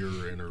watch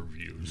your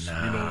interviews. You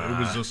know, it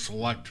was a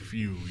select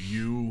few.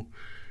 You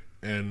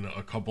and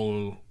a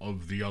couple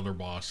of the other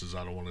bosses.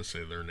 I don't want to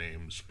say their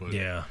names, but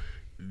yeah,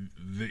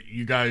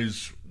 you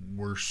guys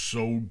were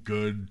so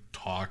good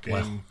talking.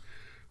 Well,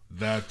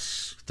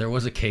 there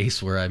was a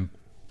case where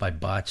I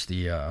botched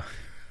the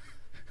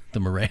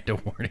Miranda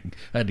warning.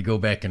 I had to go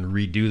back and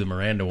redo the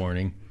Miranda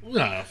warning.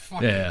 Yeah,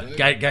 fuck it.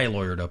 Guy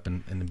lawyered up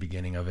in the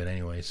beginning of it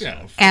anyway. So.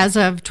 Yeah, As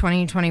of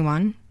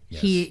 2021,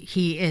 yes.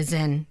 he is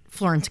in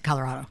Florence,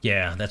 Colorado.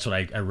 Yeah, that's what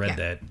I read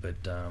that, but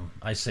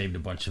I saved a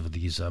bunch of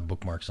these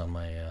bookmarks on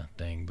my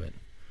thing, but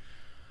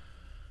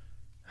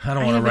I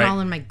don't want to write it all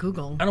in my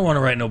Google. I don't want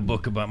to write no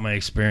book about my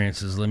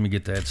experiences. Let me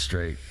get that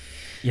straight.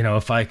 You know,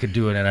 if I could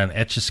do it on an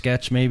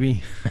Etch-a-Sketch,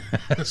 maybe.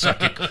 You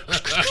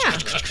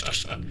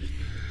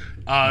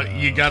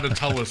got to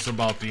tell us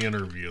about the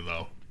interview,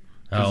 though.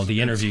 Oh,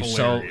 the interview.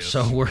 So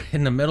we're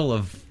in the middle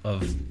of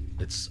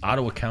it's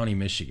Ottawa County,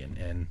 Michigan,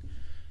 and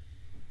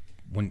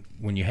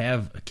when you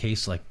have a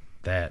case like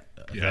that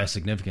of that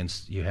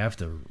significance, you have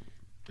to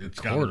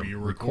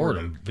record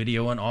them,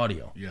 video and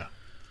audio. Yeah.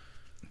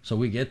 So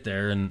we get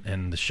there,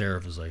 and the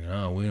sheriff is like,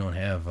 "No, we don't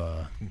have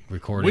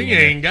recording. We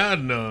ain't got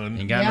none.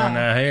 Ain't got none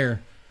out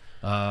here.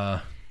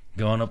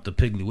 Going up to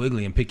Piggly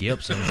Wiggly and pick you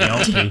up, so we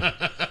don't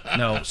to."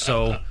 No,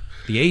 so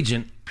the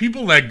agent.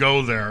 People that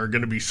go there are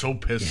going to be so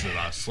pissed at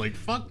us. Like,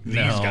 fuck these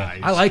guys.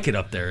 I like it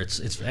up there.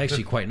 It's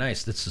actually quite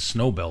nice. It's the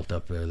snow belt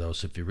up there, though.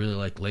 So if you really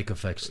like lake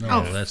effect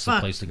snow, that's the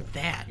place to go.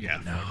 That. Yeah.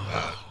 No.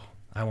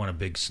 I want a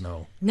big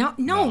snow.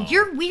 No,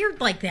 you're weird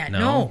like that.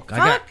 Fuck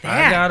that.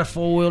 I got a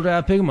 4-wheel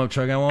drive pickup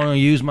truck. I want to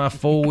use my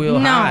 4-wheel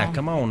high.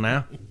 Come on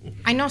now.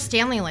 I know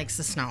Stanley likes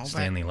the snow.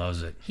 Stanley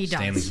loves it. He does.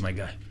 Stanley's my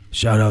guy.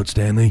 Shout out,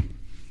 Stanley.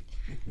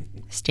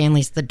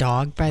 Stanley's the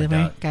dog, by the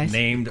way, guys.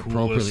 Named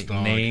Coolest appropriately,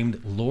 dog.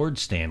 named Lord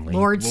Stanley.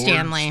 Lord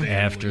Stanley.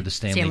 After the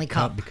Stanley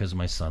Cup Cup. because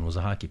my son was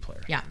a hockey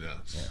player. Yeah.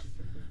 Yes.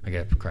 I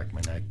got to crack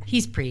my neck.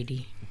 He's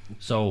pretty.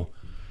 So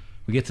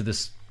we get to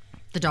this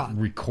The dog.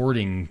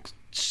 recording,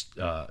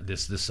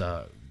 this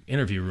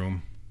interview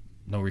room.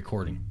 No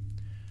recording.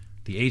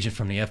 The agent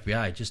from the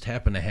FBI just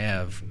happened to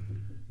have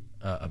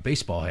a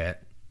baseball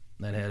hat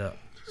that had a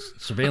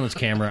surveillance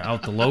camera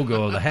out the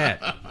logo of the hat.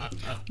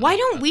 Why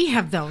don't we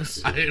have those?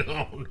 I don't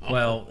know.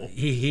 Well,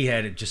 he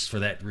had it just for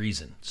that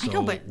reason. So I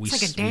know, but it's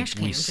like a dash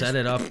cam. We set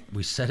it up.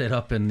 We set it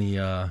up in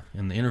the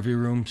interview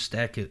room.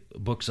 Stack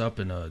books up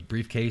in a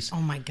briefcase.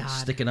 Oh my God.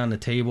 Stick it on the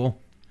table.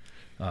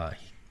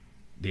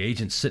 The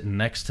agent's sitting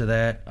next to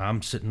that.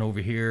 I'm sitting over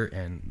here,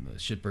 and the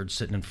shitbird's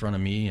sitting in front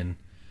of me. And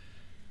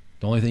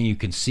the only thing you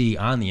can see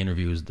on the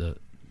interview is the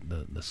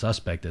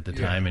suspect at the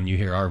time, and you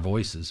hear our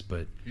voices.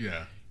 But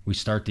Yeah. we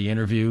start the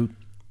interview.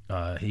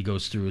 He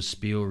goes through his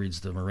spiel, reads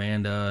the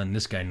Miranda, and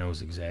this guy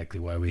knows exactly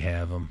why we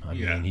have him. I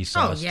mean, he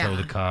saw us tow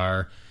the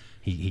car.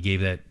 He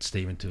gave that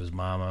statement to his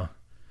mama.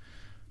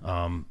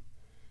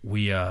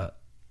 We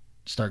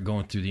start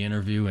going through the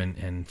interview,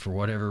 and for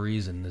whatever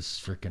reason, this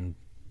freaking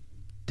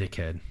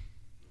dickhead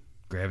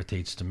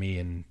gravitates to me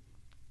and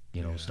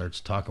starts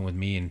talking with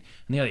me. And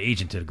the other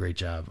agent did a great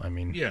job. I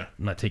mean, I'm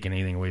not taking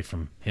anything away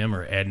from him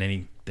or adding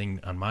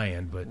anything on my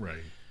end, but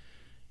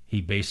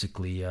he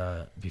basically,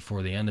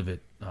 before the end of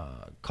it,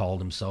 called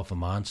himself a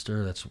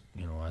monster. That's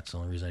the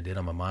only reason I did.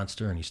 I'm a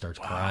monster, and he starts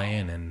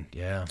crying, and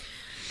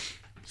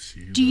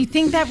Do you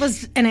think that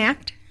was an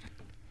act?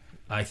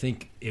 I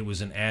think it was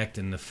an act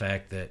in the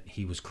fact that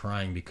he was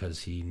crying because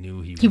he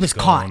knew he was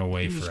going caught.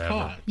 away He was forever.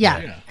 caught.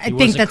 Yeah. I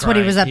think that's what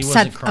he was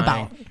upset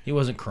about. He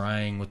wasn't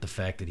crying with the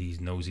fact that he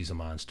knows he's a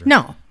monster.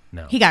 No.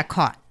 No. He got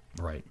caught.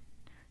 Right.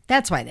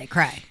 That's why they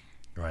cry.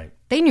 Right.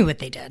 They knew what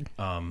they did.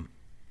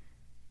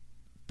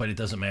 But it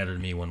doesn't matter to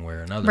me one way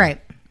or another. Right.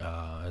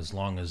 As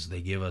long as they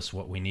give us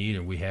what we need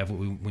and we have what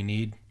we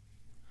need.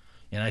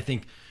 And I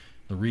think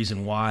the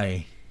reason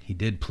why he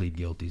did plead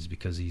guilty is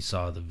because he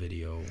saw the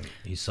video,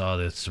 he saw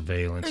the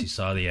surveillance, he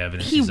saw the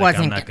evidence. He He's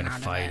wasn't like, I'm not getting going to out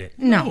of fight it. it.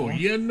 No.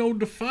 He had no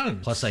defense.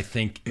 Plus, I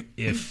think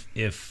if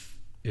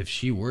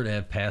she were to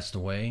have passed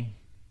away,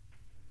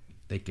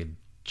 they could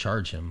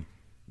charge him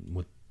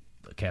with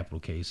a capital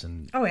case,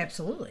 and Oh,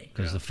 absolutely.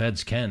 because the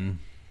feds can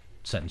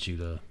sentence you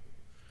to,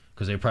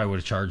 because they probably would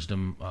have charged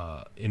him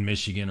in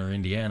Michigan or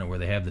Indiana where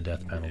they have the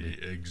death penalty.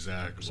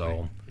 Exactly.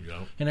 So,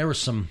 and there was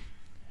some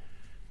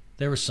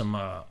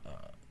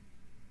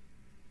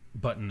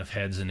button of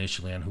heads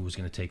initially on who was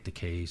going to take the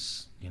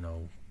case.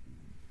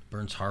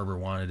 Burns Harbor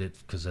wanted it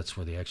because that's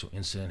where the actual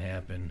incident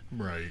happened.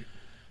 Right.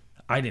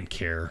 I didn't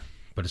care,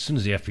 but as soon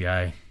as the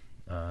FBI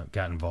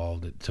got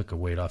involved, it took a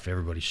weight off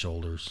everybody's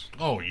shoulders.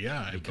 Oh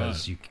yeah,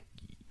 because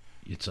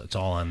it's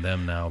all on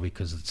them now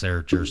because it's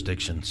their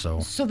jurisdiction.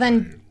 So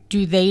then,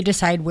 do they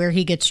decide where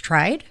he gets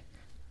tried?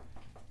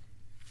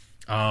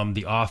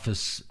 the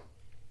office,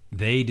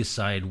 they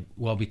decide,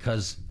 well,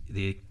 because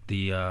the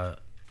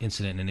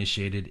incident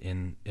initiated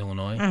in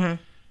Illinois,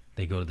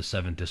 they go to the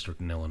 7th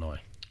district in Illinois.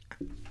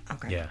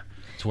 Okay. Yeah.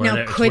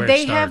 Now, could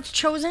they have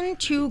chosen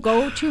to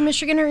go to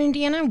Michigan or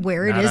Indiana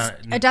where it is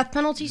a death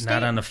penalty state?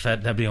 Not on the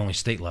Fed. That'd be only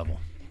state level.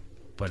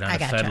 But on the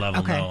Fed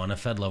level, okay. no. On the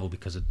Fed level,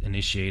 because it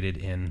initiated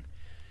in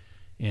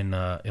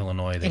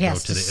Illinois, they It go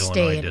has to the to Illinois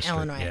stay in district.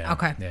 Illinois. Yeah,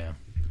 Okay. Yeah.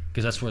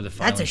 Because that's where the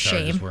filing That's a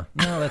charges shame. were.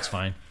 No, that's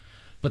fine.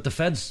 But the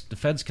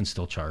feds can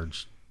still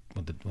charge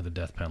with the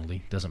death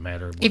penalty. Doesn't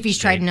matter what If he's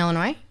state. tried in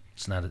Illinois?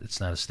 It's not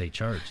a state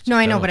charge. It's No, a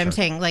I know, federal but I'm charge.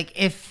 saying, like,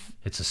 if...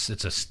 It's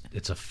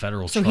a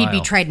federal So trial. he'd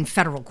be tried in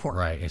federal court.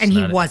 Right. It's And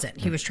he not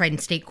wasn't. He was tried in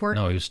state court?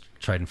 No, he was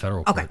tried in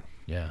federal Okay. court.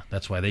 Yeah,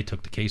 that's why they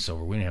took the case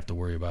over. We didn't have to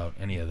worry about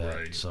any of that.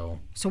 Right. So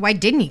So why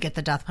didn't he get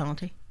the death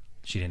penalty?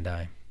 she didn't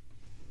die.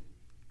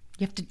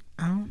 You have to...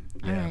 Oh,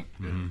 all Yeah. right.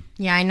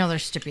 Yeah, I know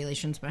there's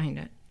stipulations behind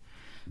it.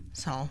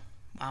 So,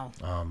 wow.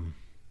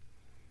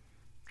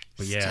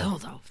 But yeah. Still,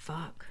 though,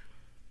 fuck.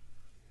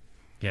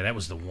 Yeah, that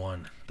was the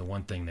one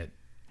thing that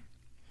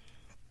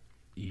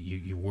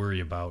you worry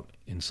about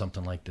in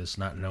something like this,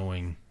 not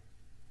knowing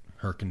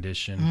her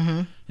condition.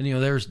 Mm-hmm.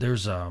 And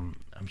there's I'm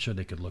sure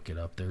they could look it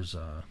up. There's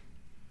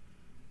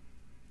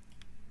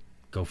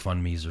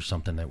GoFundMe's or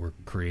something that were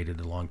created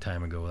a long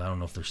time ago. I don't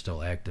know if they're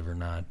still active or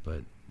not,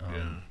 but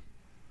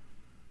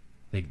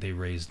they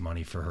raised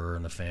money for her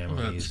and the families.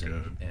 Well, that's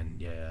good. And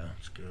yeah,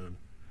 That's good.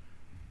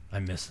 I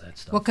miss that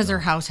stuff. Well, because though. her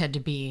house had to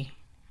be...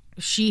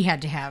 She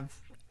had to have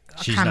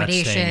She's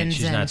accommodations.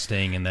 She's and, not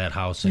staying in that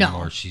house No.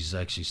 anymore. She's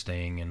actually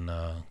staying in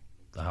the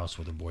house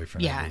with her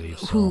boyfriend, Yeah, I believe.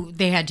 So. who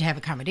they had to have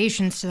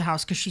accommodations to the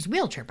house because she's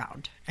wheelchair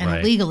bound and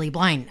Right. legally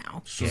blind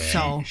now. So,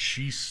 So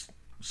she's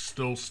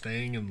still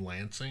staying in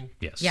Lansing?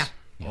 Yes. Yeah.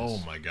 Oh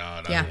my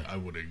God. Yeah. I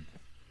would have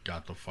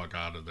got the fuck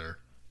out of there.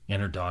 And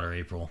her daughter,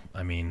 April.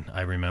 I mean,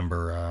 I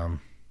remember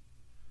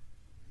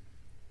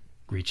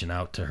reaching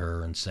out to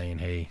her and saying,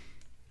 hey,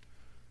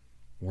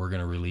 we're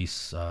going to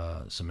release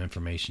some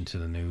information to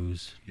the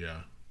news.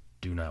 Yeah.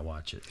 do not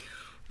watch it.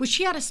 Was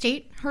she out of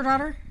state, her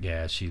daughter?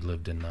 Yeah, she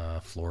lived in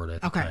Florida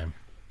at the time.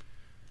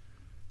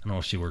 I don't know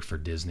if she worked for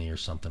Disney or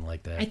something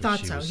like that. I thought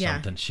so,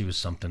 yeah. She was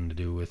something to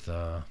do with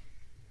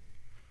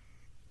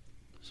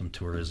some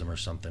tourism or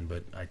something.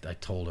 But I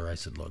told her, I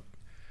said, look,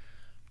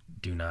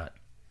 do not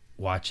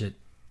watch it.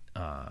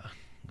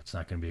 It's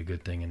not going to be a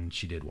good thing. And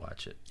she did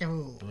watch it.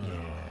 Oh.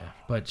 Yeah.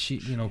 But she,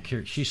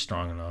 she's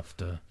strong enough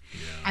to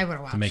I would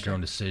have watched make her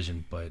own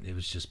decision. But it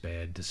was just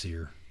bad to see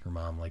her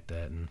mom like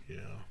that. And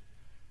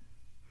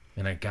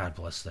God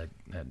bless that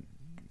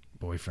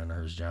boyfriend of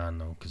hers, John,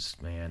 though, because,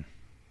 man,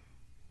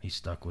 he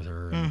stuck with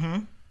her.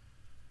 And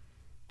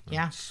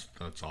That's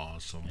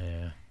awesome.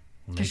 Yeah.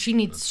 Because she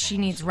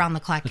needs round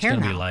the clock care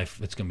now.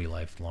 It's gonna be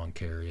lifelong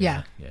care.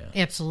 Yeah.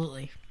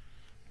 Absolutely.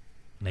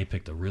 And they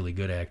picked a really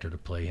good actor to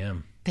play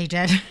him. They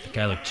did. The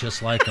guy looked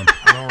just like him.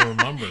 I don't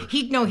remember.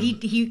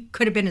 He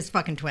could have been his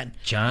fucking twin.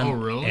 John. Oh,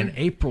 really? And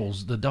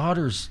April's the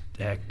daughter's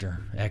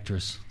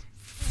actress.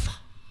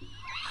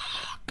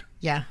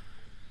 Yeah.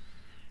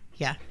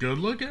 Yeah. Good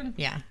looking?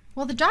 Yeah.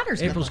 Well, the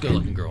daughter's April's good good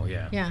looking girl.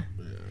 Yeah. Yeah.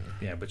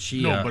 Yeah, but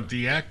she. No, but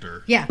the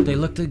actor. Yeah. They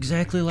looked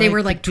exactly like. They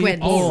were like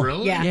twins. Oh,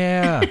 really?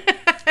 Yeah.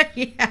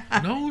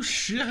 Yeah. No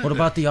shit. What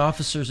about the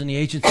officers and the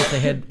agents that they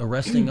had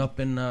arresting up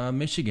in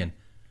Michigan?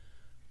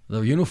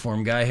 The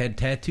uniform guy had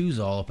tattoos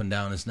all up and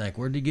down his neck.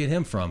 Where'd you get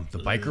him from? The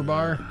biker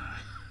bar?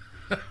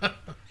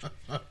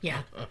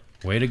 Yeah.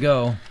 Way to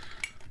go.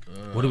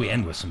 What do we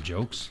end with? Some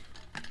jokes?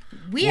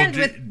 We end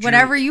with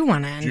whatever you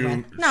want to end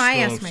with. No, I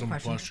asked my some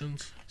question.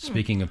 questions.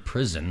 Speaking of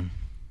prison,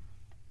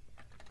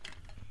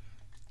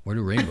 where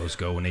do rainbows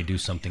go when they do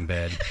something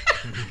bad?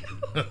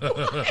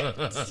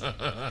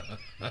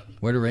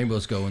 Where do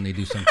rainbows go when they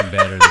do something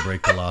bad or they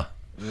break the law?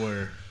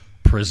 Where?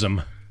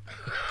 Prism.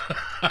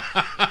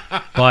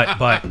 But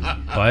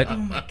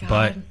my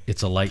God.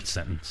 it's a light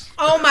sentence.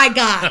 Oh my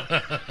God.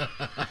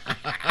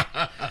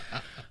 I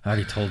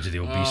already told you the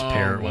obese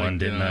parrot one,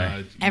 didn't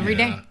I? Every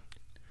day.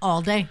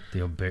 All day.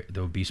 The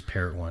obese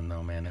parrot one,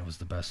 though, man, that was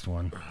the best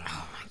one.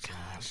 Oh my God.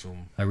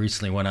 Awesome. I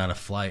recently went on a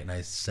flight and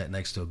I sat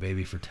next to a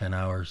baby for 10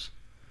 hours.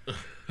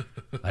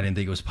 I didn't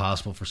think it was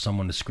possible for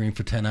someone to scream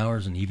for 10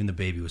 hours, and even the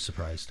baby was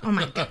surprised. Oh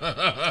my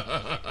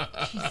God.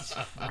 Jesus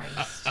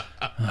Christ.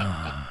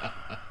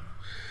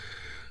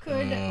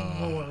 Good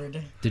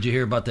Lord. Did you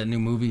hear about that new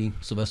movie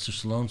Sylvester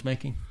Stallone's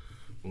making?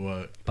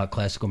 What? About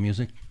classical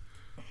music?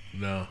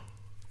 No.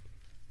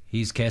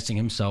 He's casting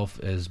himself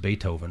as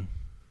Beethoven.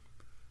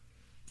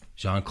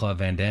 Jean-Claude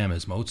Van Damme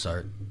as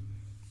Mozart.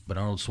 But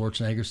Arnold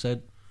Schwarzenegger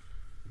said,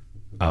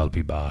 I'll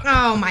be back.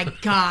 Oh my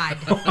God.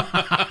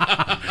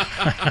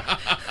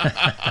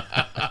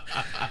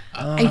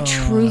 I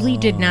truly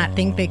did not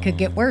think they could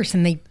get worse,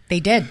 and they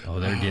did. Oh,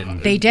 they're getting...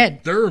 They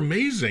did. They're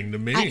amazing to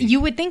me. You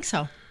would think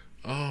so.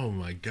 Oh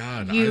my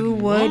God. You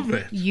I would. love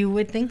it. You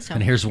would think so.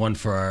 And here's one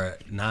for our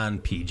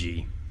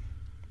non-PG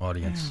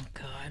audience. Oh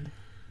God.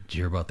 Did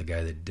you hear about the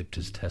guy that dipped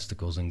his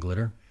testicles in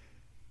glitter?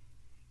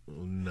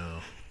 No.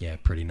 Yeah,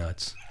 pretty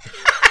nuts.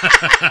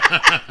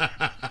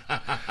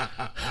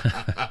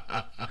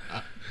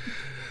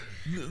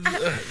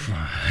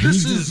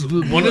 This is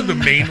one of the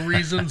main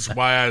reasons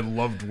why I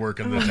loved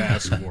working the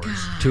task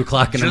force. 2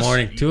 o'clock in the Just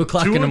morning. 2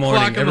 o'clock 2 in the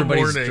morning. o'clock in the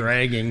Everybody's morning.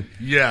 dragging.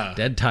 Yeah.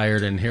 Dead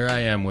tired, and here I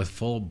am with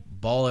full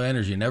ball of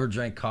energy. Never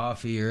drank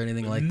coffee or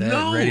anything like that.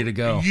 No, ready to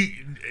go.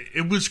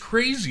 It was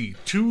crazy.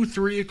 2,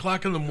 3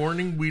 o'clock in the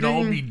morning, we'd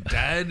all be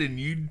dead, and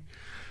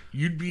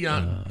you'd be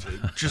on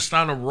just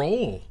on a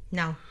roll.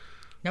 No.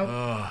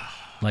 Nope.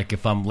 Like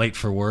if I'm late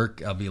for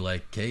work, I'll be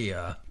like, hey,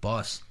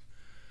 boss,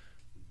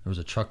 there was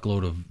a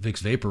truckload of Vicks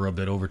Vapor Rub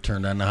that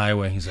overturned on the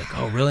highway. He's like,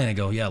 oh, really? And I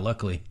go, yeah,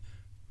 luckily.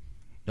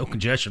 No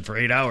congestion for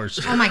 8 hours.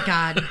 Oh my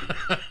God.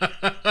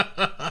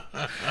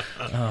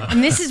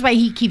 And this is why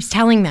he keeps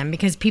telling them,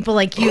 because people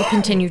like you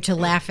continue to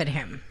laugh at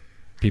him.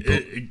 People,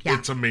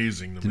 It's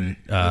amazing to me.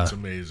 It's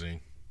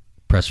amazing.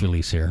 press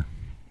release here.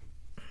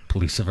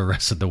 Police have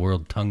arrested the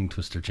world tongue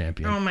twister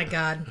champion. Oh my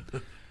God.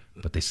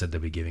 But they said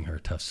they'll be giving her a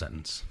tough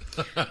sentence.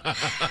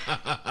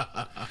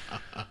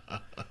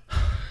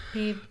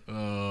 Babe.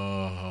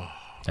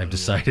 I've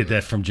decided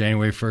that from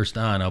January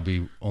 1st on, I'll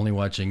be only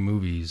watching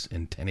movies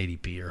in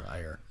 1080p or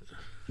higher.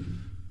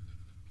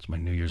 It's my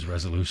New Year's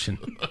resolution.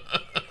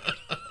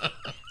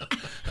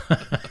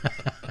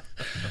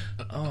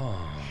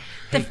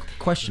 Hey,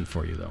 question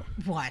for you, though.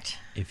 What?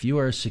 If you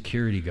are a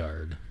security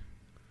guard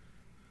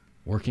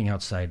working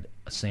outside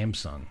a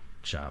Samsung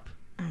shop,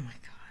 Oh my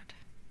God.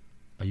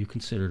 are you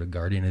considered a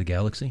guardian of the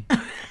galaxy?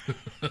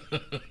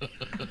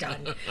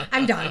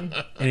 I'm done.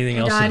 Anything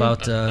else Done.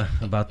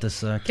 about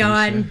this case?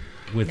 Done.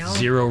 With No.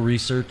 zero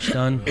research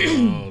done?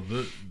 Oh,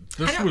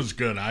 this was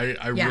good.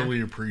 I Yeah.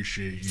 really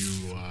appreciate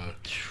you.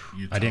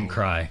 You I didn't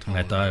cry, and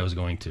I thought I was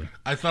going to.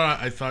 I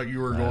thought you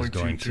were was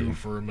going going to to.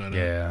 for a minute.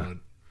 Yeah. But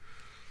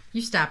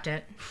You stopped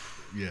it.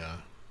 yeah.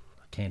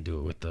 I can't do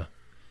it with the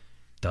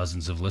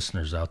dozens of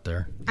listeners out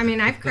there. I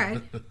mean, I've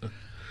cried.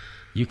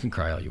 You can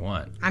cry all you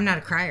want. I'm not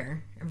a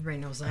crier. Everybody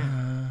knows that.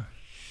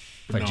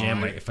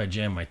 If I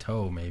jam my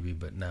toe, maybe,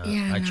 but no,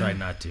 Yeah, I no. tried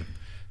not to.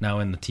 Now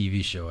in the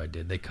TV show I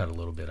did, they cut a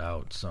little bit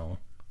out. So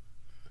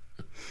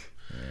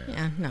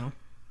Yeah, no,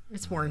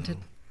 it's warranted.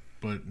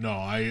 But no,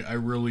 I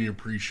really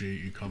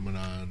appreciate you coming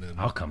on. And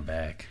I'll come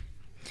back.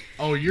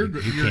 oh, you're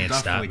You can't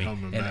stop definitely me.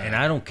 coming And, back. and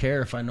I don't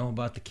care if I know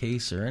about the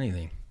case or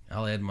anything.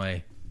 I'll add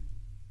my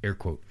air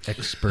quote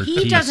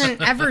expertise. He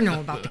doesn't ever know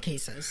about the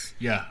cases.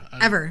 yeah,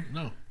 Ever.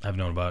 No, I've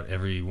known about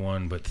every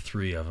one but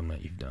 3 of them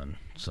that you've done.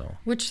 So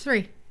Which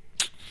 3?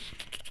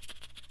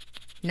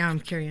 Now I'm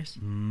curious.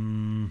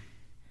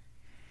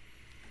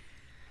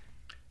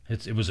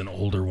 it was an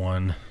older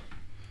one.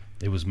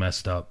 It was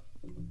messed up.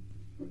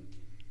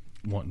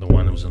 The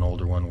one that was an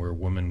older one where a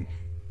woman,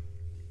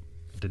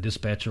 the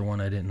dispatcher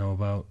one I didn't know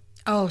about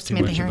Oh, too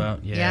Samantha much Herring.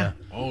 about. Yeah.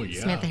 oh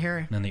yeah, Samantha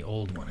Herring. And then the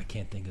old one, I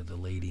can't think of the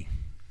lady.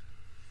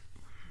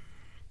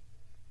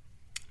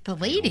 The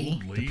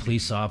lady. The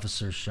police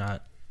officer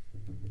shot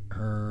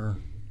her,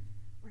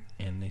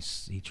 and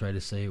he tried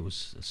to say it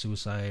was a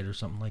suicide or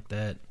something like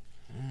that.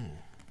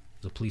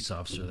 The police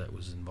officer that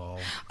was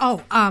involved.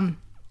 Oh,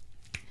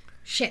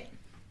 shit.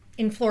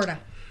 In Florida.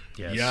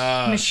 Yes.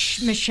 Yeah,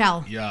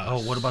 Michelle. yeah.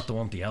 Oh, what about the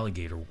one with the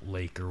alligator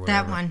lake or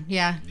whatever? That one,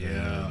 yeah.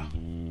 Yeah.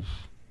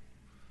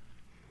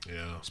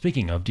 Yeah.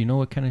 Speaking of, do you know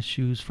what kind of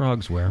shoes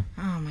frogs wear?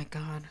 Oh, my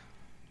God.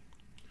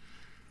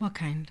 What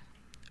kind?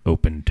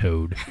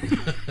 Open-toed.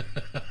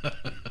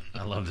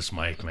 I love this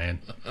mic, man.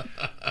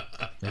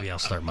 Maybe I'll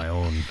start my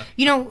own.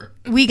 You know,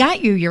 we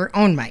got you your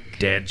own mic,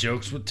 Dad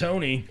jokes with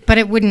Tony. but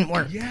it wouldn't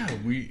work. Yeah,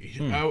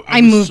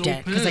 I was moved so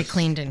it because I pissed.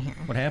 cleaned in here.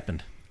 What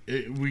happened?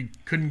 We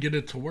couldn't get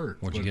it to work.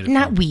 Where'd you but- get it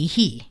Not from? we,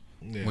 he.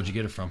 Yeah, Where'd you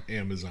get it from?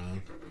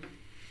 Amazon.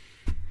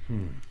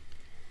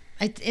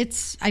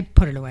 I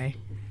put it away.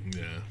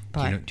 Yeah.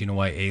 But Do you know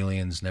why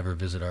aliens never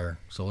visit our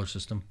solar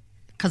system?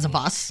 because of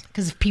us,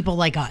 because of people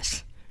like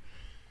us.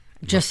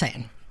 Just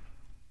saying.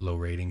 Low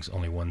ratings,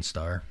 only 1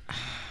 star.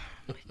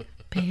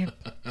 Babe.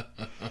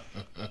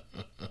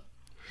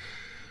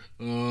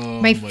 My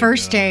My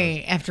first God.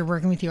 day after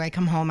working with you, I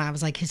come home. I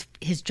was like,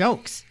 his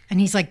jokes, and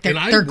he's like, And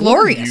I they're warned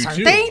glorious, you, aren't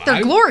too. they?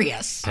 They're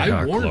glorious. They I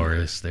are warned her.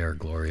 glorious. They are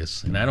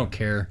glorious. And I don't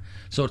care.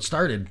 So it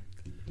started,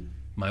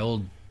 my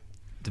old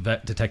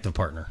detective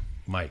partner,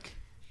 Mike.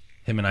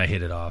 Him and I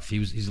hit it off.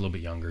 He's a little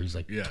bit younger. He's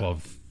like Yeah.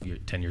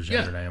 10 years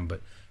younger than I am.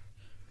 But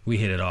we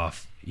hit it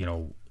off. You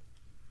know,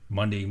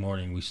 Monday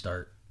morning we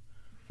start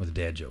with a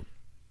dad joke.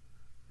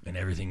 And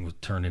everything was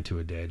turned into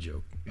a dad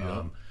joke.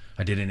 Yeah.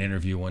 I did an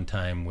interview one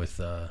time with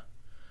a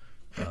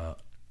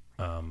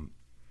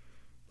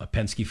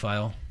Penske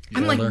file.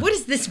 I'm like, folder. what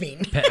does this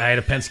mean? I had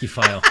a Penske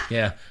file.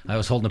 Yeah, I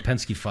was holding a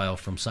Penske file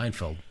from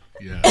Seinfeld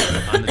Yeah.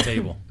 on the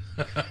table.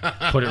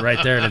 Put it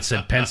right there, and it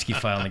said Penske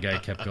file, and the guy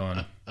kept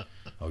going,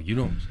 "Oh, you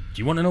don't?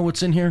 Do you want to know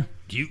what's in here?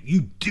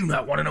 You do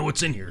not want to know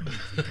what's in here."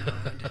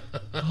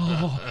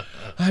 Oh,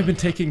 I've been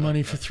taking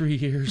money for 3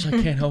 years. I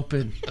can't help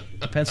it.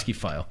 A Penske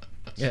file.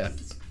 Yeah,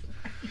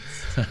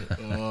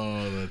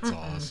 Oh, that's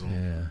awesome.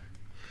 yeah.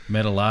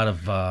 Met a lot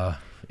of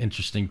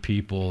interesting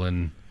people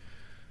and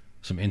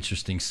some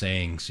interesting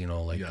sayings. You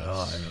know, like, Yes.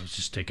 "Oh, I was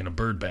just taking a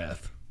bird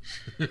bath."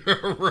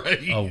 Right.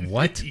 A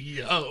what?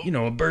 Yeah. You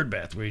know, a bird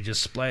bath where you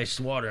just splash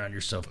water on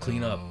yourself,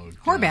 clean up. Oh,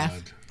 Whore God.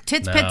 bath.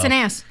 Tits, No. pits, and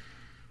ass.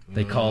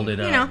 They called it.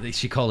 You know.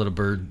 She called it a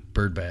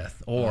bird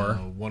bath, or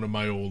One of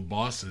my old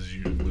bosses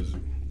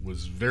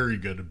was very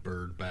good at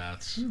bird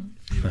baths. You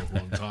know who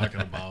I'm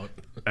talking about.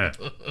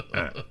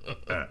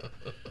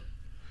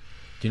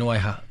 do you know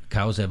why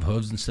cows have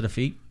hooves instead of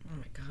feet? Oh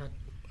my God.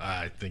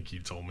 I think you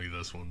told me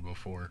this one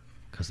before.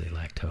 Because they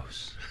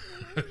lactose.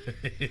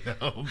 Yeah.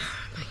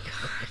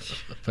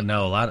 But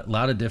no, a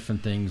lot of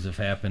different things have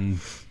happened.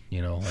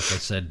 You know, like I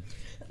said,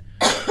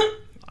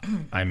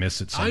 I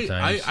miss it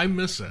sometimes. I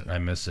miss it. I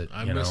miss it.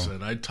 I you miss know.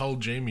 it. I tell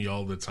Jamie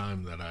all the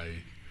time that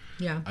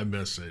Yeah. I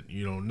miss it.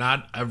 You know,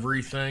 not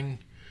everything.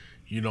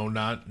 You know,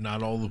 not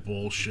all the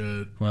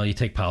bullshit. Well, you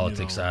take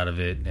politics know, out of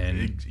it,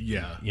 and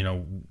Yeah. you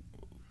know,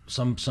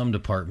 some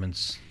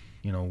departments,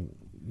 you know,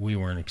 we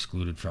weren't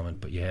excluded from it,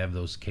 but you have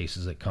those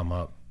cases that come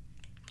up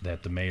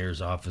that the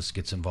mayor's office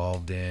gets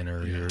involved in,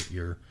 or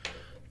your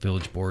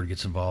village board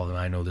gets involved, and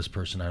I know this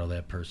person, I know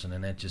that person,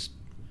 and that just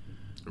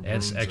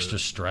adds ruins extra it.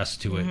 stress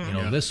to it. You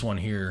know, Yeah. this one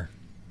here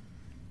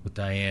with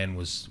Diane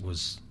was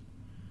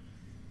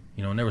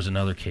you know, and there was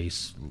another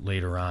case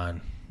later on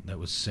that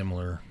was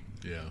similar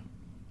Yeah.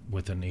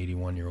 with an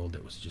 81-year-old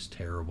that was just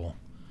terrible.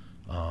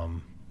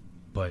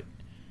 But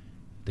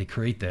they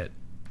create that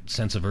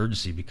sense of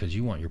urgency because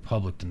you want your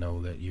public to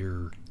know that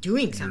you're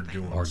Doing You're something.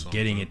 doing or something.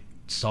 getting it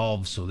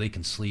solved so they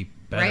can sleep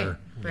better.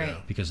 Right. Yeah.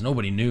 Because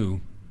nobody knew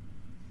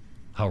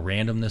how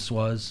random this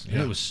was. And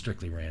Yeah. it was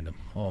strictly random.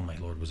 Oh my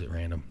Lord, was it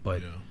random?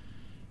 But Yeah.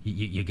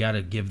 you got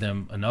to give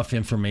them enough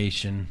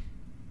information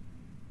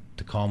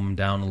to calm them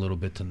down a little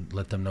bit, to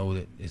let them know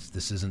that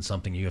this isn't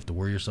something you have to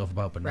worry yourself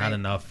about, but Right. not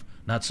enough,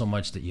 not so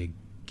much that you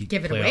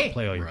Give it play, away.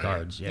 play all your Right.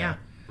 cards. Yeah.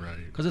 Right.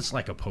 Because it's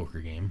like a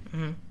poker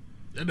game.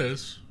 It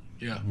is.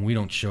 Yeah. We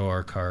don't show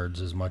our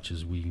cards as much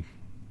as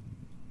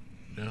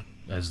Yeah.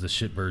 the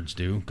shitbirds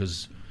do,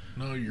 because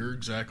No, you're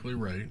exactly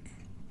right.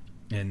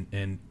 and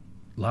a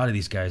lot of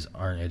these guys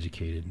aren't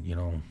educated. You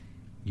know,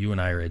 you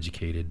and I are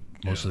educated.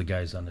 Most of the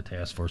guys on the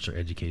task force are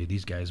educated.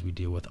 These guys we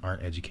deal with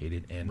aren't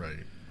educated, and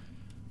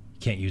you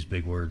can't use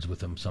big words with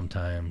them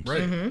sometimes.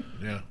 Right.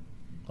 Mm-hmm. Yeah.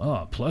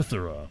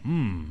 Plethora,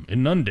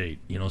 inundate,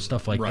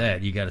 stuff like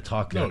that. You got to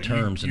talk their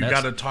terms. You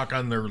got to talk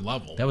on their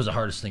level. That was the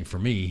hardest thing for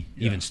me,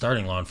 even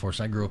starting law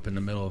enforcement. I grew up in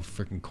the middle of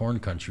freaking corn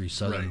country,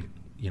 southern,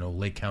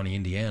 Lake County,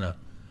 Indiana,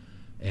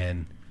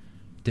 and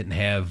didn't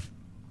have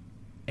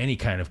any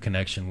kind of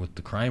connection with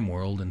the crime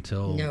world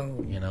until,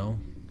 Well,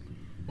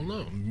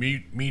 no,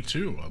 me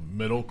too. A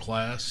middle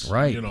class,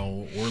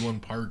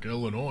 Orland Park,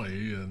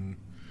 Illinois,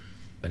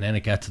 and then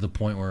it got to the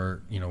point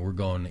where we're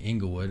going to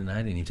Inglewood, and I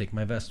didn't even take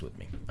my vest with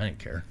me. I didn't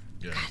care.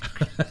 Yeah.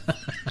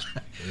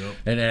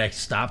 And then I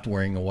stopped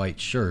wearing a white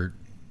shirt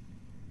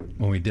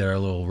when we did our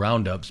little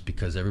roundups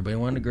because everybody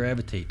wanted to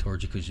gravitate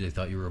towards you because they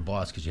thought you were a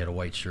boss because you had a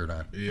white shirt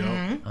on. Yep.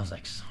 Mm-hmm. I was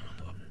like, son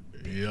of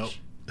a bitch.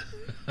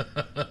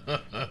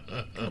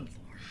 Yep.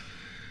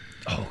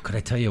 Oh, could I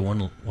tell you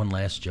one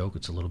last joke?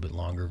 It's a little bit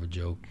longer of a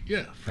joke.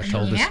 Yeah. I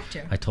told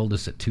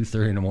this at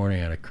 2:30 in the morning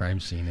at a crime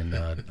scene in,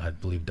 I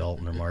believe,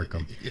 Dalton or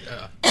Markham.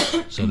 Yeah.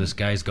 So this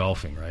guy's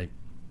golfing, right?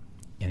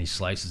 And he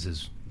slices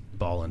his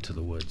ball into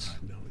the woods.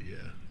 No, yeah.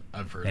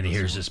 I've heard and he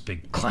hears this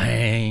big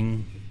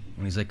clang.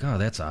 And he's like, oh,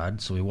 that's odd.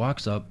 So he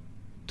walks up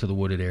to the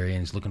wooded area,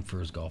 and he's looking for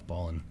his golf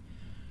ball. And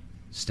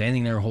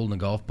standing there holding a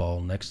golf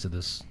ball next to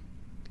this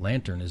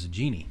lantern is a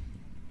genie.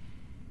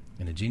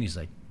 And the genie's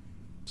like,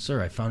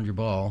 sir, I found your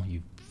ball.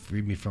 You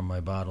freed me from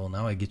my bottle.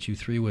 Now I get you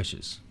 3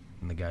 wishes.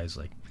 And the guy's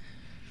like,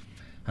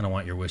 I don't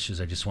want your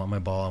wishes. I just want my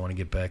ball. I want to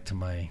get back to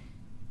my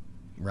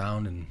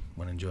round and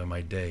want to enjoy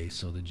my day.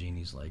 So the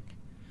genie's like,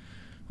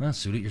 well,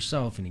 suit it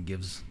yourself. And he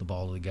gives the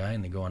ball to the guy,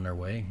 and they go on their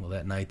way. Well,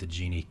 that night, the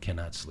genie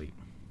cannot sleep,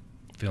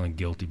 feeling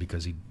guilty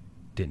because he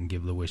didn't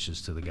give the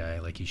wishes to the guy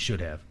like he should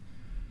have.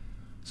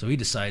 So he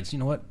decides, you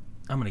know what?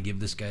 I'm going to give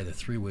this guy the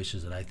 3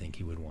 wishes that I think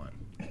he would want.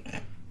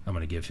 I'm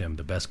going to give him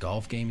the best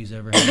golf game he's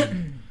ever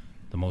had,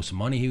 the most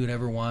money he would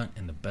ever want,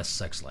 and the best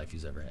sex life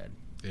he's ever had.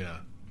 Yeah.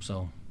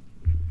 So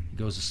he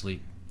goes to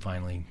sleep.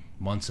 Finally,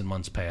 months and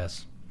months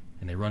pass,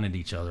 and they run into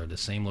each other at the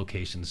same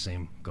location, the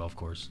same golf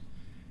course.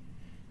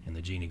 And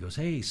the genie goes,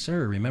 hey,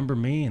 sir, remember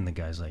me? And the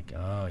guy's like,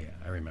 oh, yeah,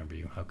 I remember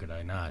you. How could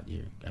I not?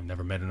 I've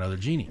never met another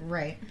genie.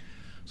 Right.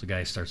 So the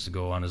guy starts to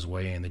go on his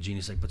way, and the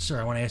genie's like, but, sir,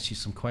 I want to ask you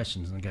some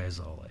questions. And the guy's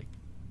all, like,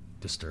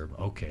 disturbed.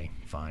 Okay,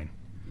 fine.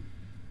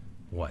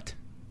 What?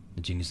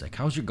 The genie's like,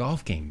 how's your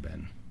golf game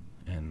been?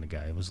 And the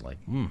guy was like,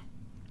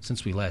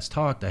 since we last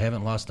talked, I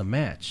haven't lost a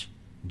match.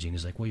 The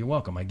genie's like, well, you're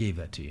welcome. I gave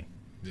that to you.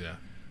 Yeah.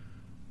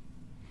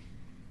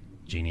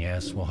 Genie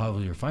asks, well, how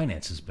have your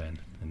finances been?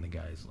 And the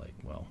guy's like,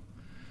 well,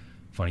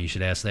 funny you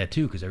should ask that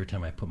too, because every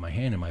time I put my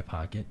hand in my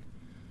pocket,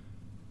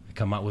 I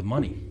come out with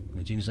money. And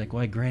the genie's like,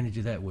 well, I granted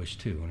you that wish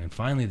too. And then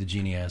finally the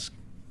genie asks,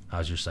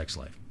 how's your sex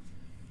life?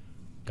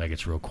 Guy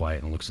gets real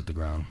quiet and looks at the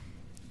ground.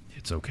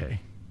 It's okay.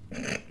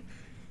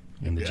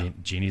 And the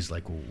genie's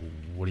like, well,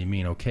 what do you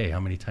mean, okay? How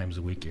many times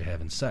a week you're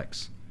having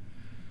sex?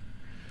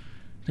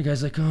 The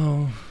guy's like,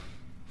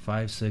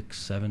 5,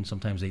 6, 7,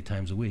 sometimes 8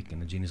 times a week.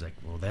 And the genie's like,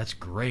 well, that's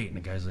great. And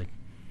the guy's like,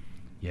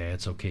 yeah,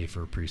 it's okay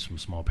for a priest from a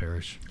small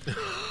parish.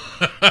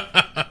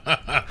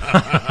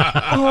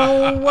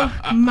 Oh,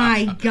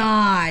 my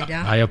God.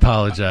 I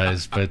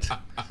apologize, but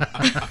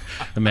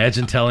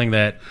imagine telling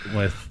that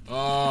with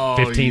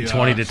 15,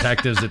 20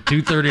 detectives at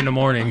 2:30 in the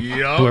morning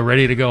who are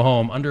ready to go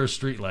home under a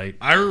streetlight.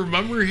 I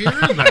remember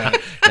hearing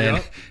that.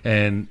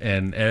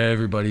 and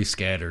everybody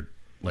scattered.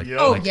 Like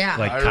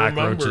I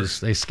cockroaches.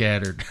 They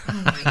scattered.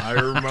 I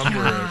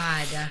remember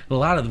it. A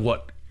lot of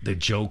what the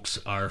jokes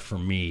are for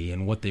me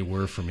and what they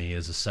were for me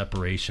is a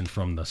separation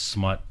from the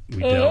smut we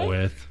dealt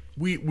with.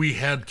 We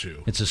had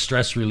to. It's a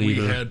stress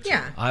reliever. We had to.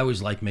 Yeah. I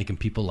always like making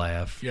people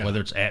laugh, whether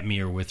it's at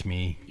me or with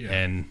me. Yeah.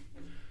 And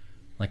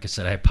like I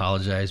said, I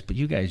apologize, but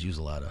you guys use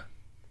a lot of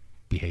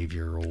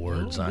behavioral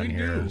words on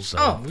here.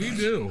 So we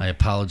do. I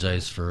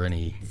apologize for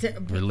any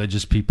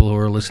religious people who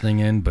are listening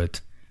in,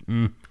 but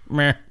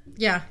meh.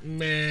 Yeah.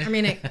 Meh. I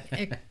mean,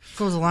 it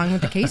goes along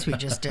with the case we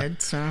just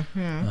did, so,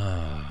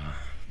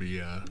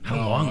 Yeah.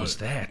 How long was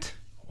that?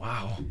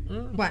 Wow.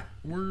 What?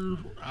 We're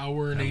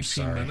hour and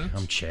 18 minutes.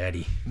 I'm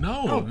chatty.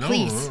 No,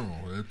 please.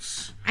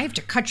 It's I have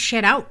to cut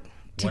shit out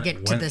to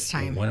get to this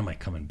time. When am I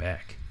coming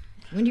back?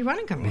 When do you want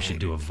to come back? We should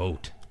do a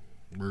vote.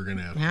 we're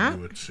gonna have to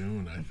do it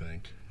soon, I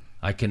think.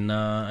 I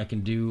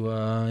can do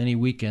any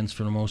weekends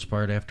for the most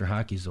part after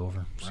hockey's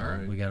over. So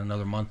right. we got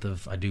another month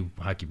of I do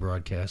hockey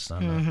broadcasts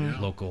on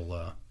a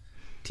local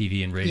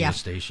TV and radio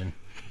station.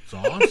 It's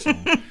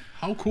awesome.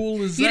 How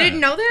cool is that? You didn't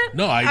know that?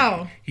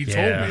 No, he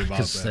told me about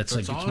that. That's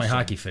like awesome. it's my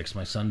hockey fix.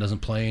 My son doesn't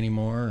play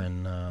anymore,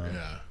 and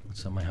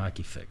it's on my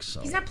hockey fix.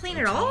 So He's not playing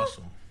at all?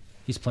 Awesome.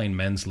 he's playing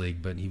men's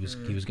league, but he was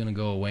going to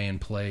go away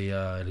and play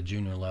at a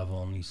junior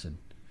level, and he said,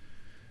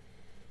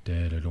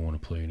 "Dad, I don't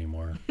want to play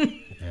anymore."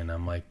 And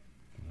I'm like,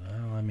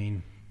 "Well, I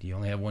mean, you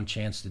only have one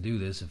chance to do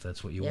this if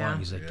that's what you want."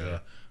 He's like, "Yeah,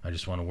 I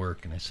just want to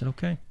work." And I said,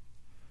 "Okay."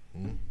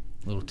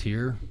 Little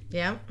tear.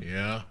 Yeah.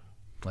 Yeah.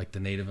 Like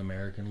the Native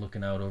American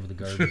looking out over the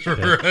garbage pit.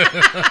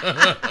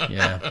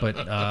 Yeah,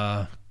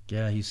 but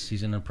yeah, he's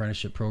in an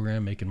apprenticeship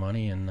program making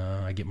money, and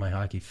I get my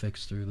hockey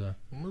fixed through the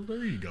Well,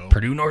 there you go.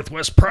 Purdue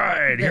Northwest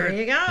Pride. There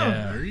you go.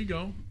 Yeah. There you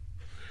go.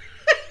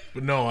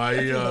 But no,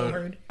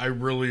 I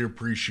really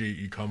appreciate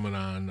you coming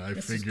on. I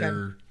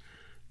figure,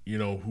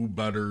 who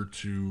better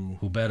to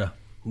Who better?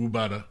 who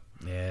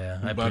Yeah,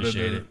 I better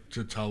appreciate it.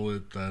 to tell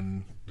it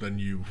than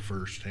you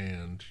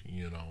firsthand,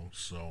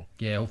 so.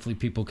 Yeah, hopefully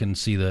people can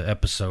see the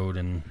episode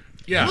and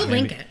Yeah. We'll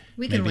link it.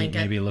 We can link it.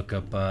 Maybe look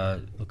up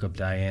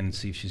Diane and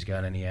see if she's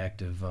got any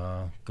active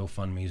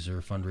GoFundMes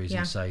or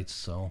fundraising sites.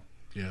 So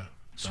Yeah.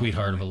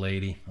 sweetheart of a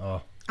lady.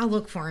 Oh, I'll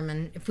look for him,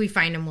 and if we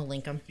find him, we'll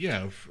link him.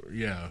 Yeah,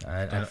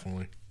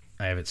 definitely.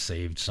 I have it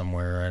saved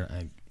somewhere.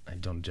 I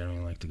don't generally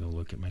like to go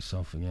look at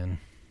myself again.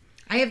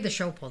 I have the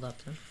show pulled up,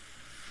 though.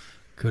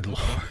 Good Lord.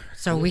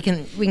 So we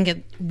can link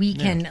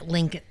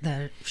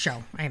the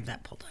show. I have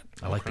that pulled up.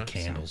 I like the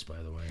candles,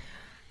 by the way.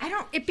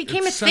 It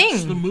became It a sets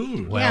thing. the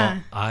mood. Well,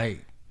 Yeah. I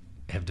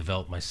have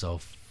developed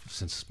myself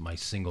since my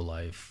single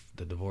life,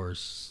 the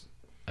divorce.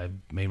 I've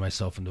made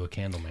myself into a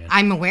candle man.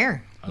 I'm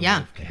aware. I Yeah.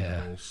 love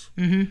candles.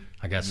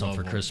 I got some Love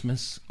for them.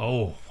 Christmas.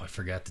 Oh, I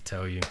forgot to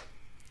tell you.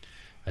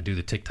 I do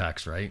the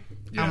TikToks, right?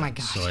 Oh my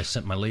gosh. So I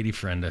sent my lady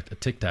friend a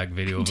TikTok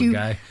video of Do a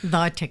guy. the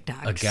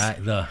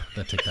TikToks. The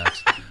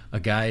TikToks. A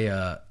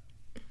guy,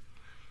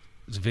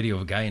 it's a video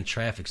of a guy in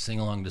traffic singing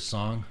along the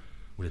song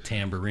with a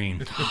tambourine.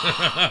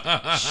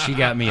 She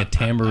got me a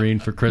tambourine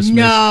for Christmas.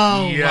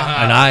 No.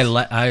 Yeah. And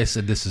I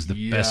said, this is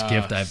the best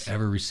gift I've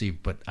ever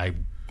received. But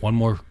one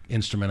more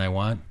instrument I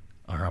want,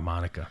 a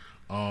harmonica.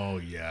 Oh,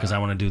 yeah. Because I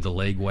want to do the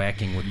leg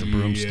whacking with the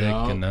broomstick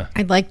and the.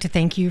 I'd like to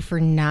thank you for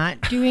not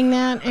doing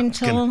that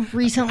until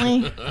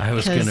recently. I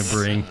was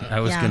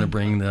gonna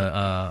bring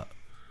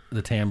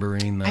the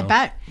tambourine. Though. I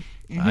bet.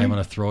 I'm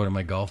gonna throw it in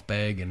my golf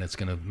bag, and it's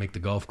gonna make the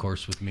golf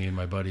course with me and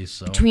my buddies.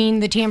 So Between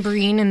the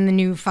tambourine and the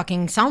new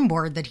fucking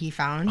soundboard that he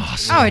found.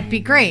 Awesome. Oh, it'd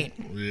be great.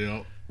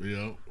 Yep.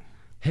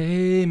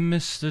 hey,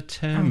 Mr.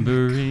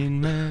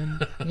 Tambourine Man,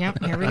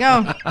 Yep, here we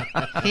go.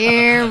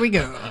 Here we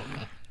go.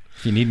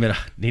 if you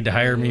need to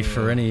hire me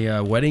for any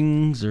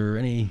weddings or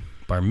any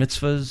bar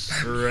mitzvahs,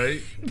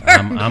 Right?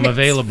 I'm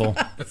available.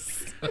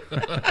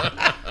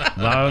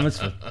 Bar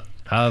mitzvah,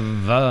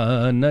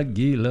 Havana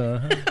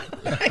Gila.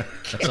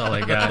 That's all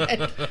I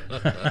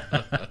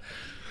got.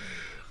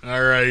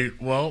 All right.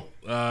 Well,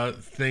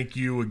 thank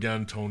you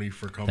again, Tony,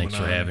 for coming Thanks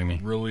for on. having me.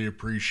 Really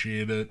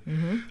appreciate it.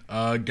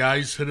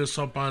 Guys, hit us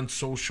up on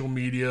social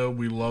media.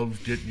 We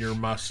love getting your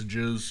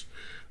messages.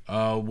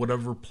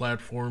 Whatever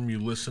platform you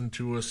listen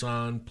to us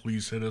on,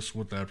 please hit us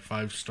with that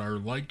 5-star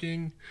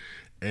liking.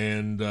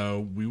 And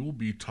we will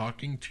be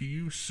talking to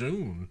you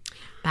soon.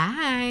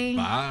 Bye.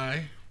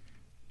 Bye.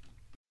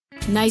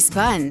 Nice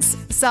buns,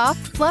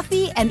 soft,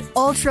 fluffy, and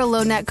ultra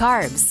low net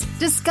carbs.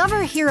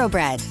 Discover Hero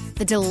Bread,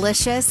 the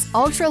delicious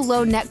ultra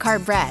low net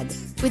carb bread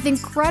with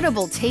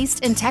incredible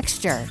taste and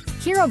texture.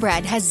 Hero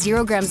Bread has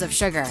 0 grams of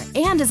sugar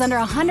and is under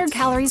 100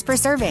 calories per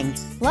serving.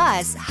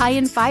 Plus, high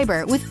in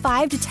fiber with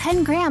 5 to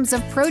 10 grams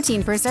of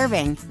protein per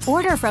serving.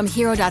 Order from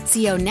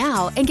hero.co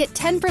now and get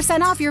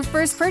 10% off your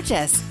first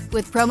purchase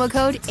with promo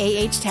code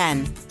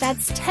AH10.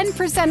 That's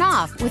 10%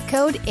 off with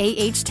code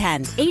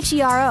AH10.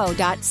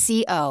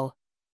 HERO.co.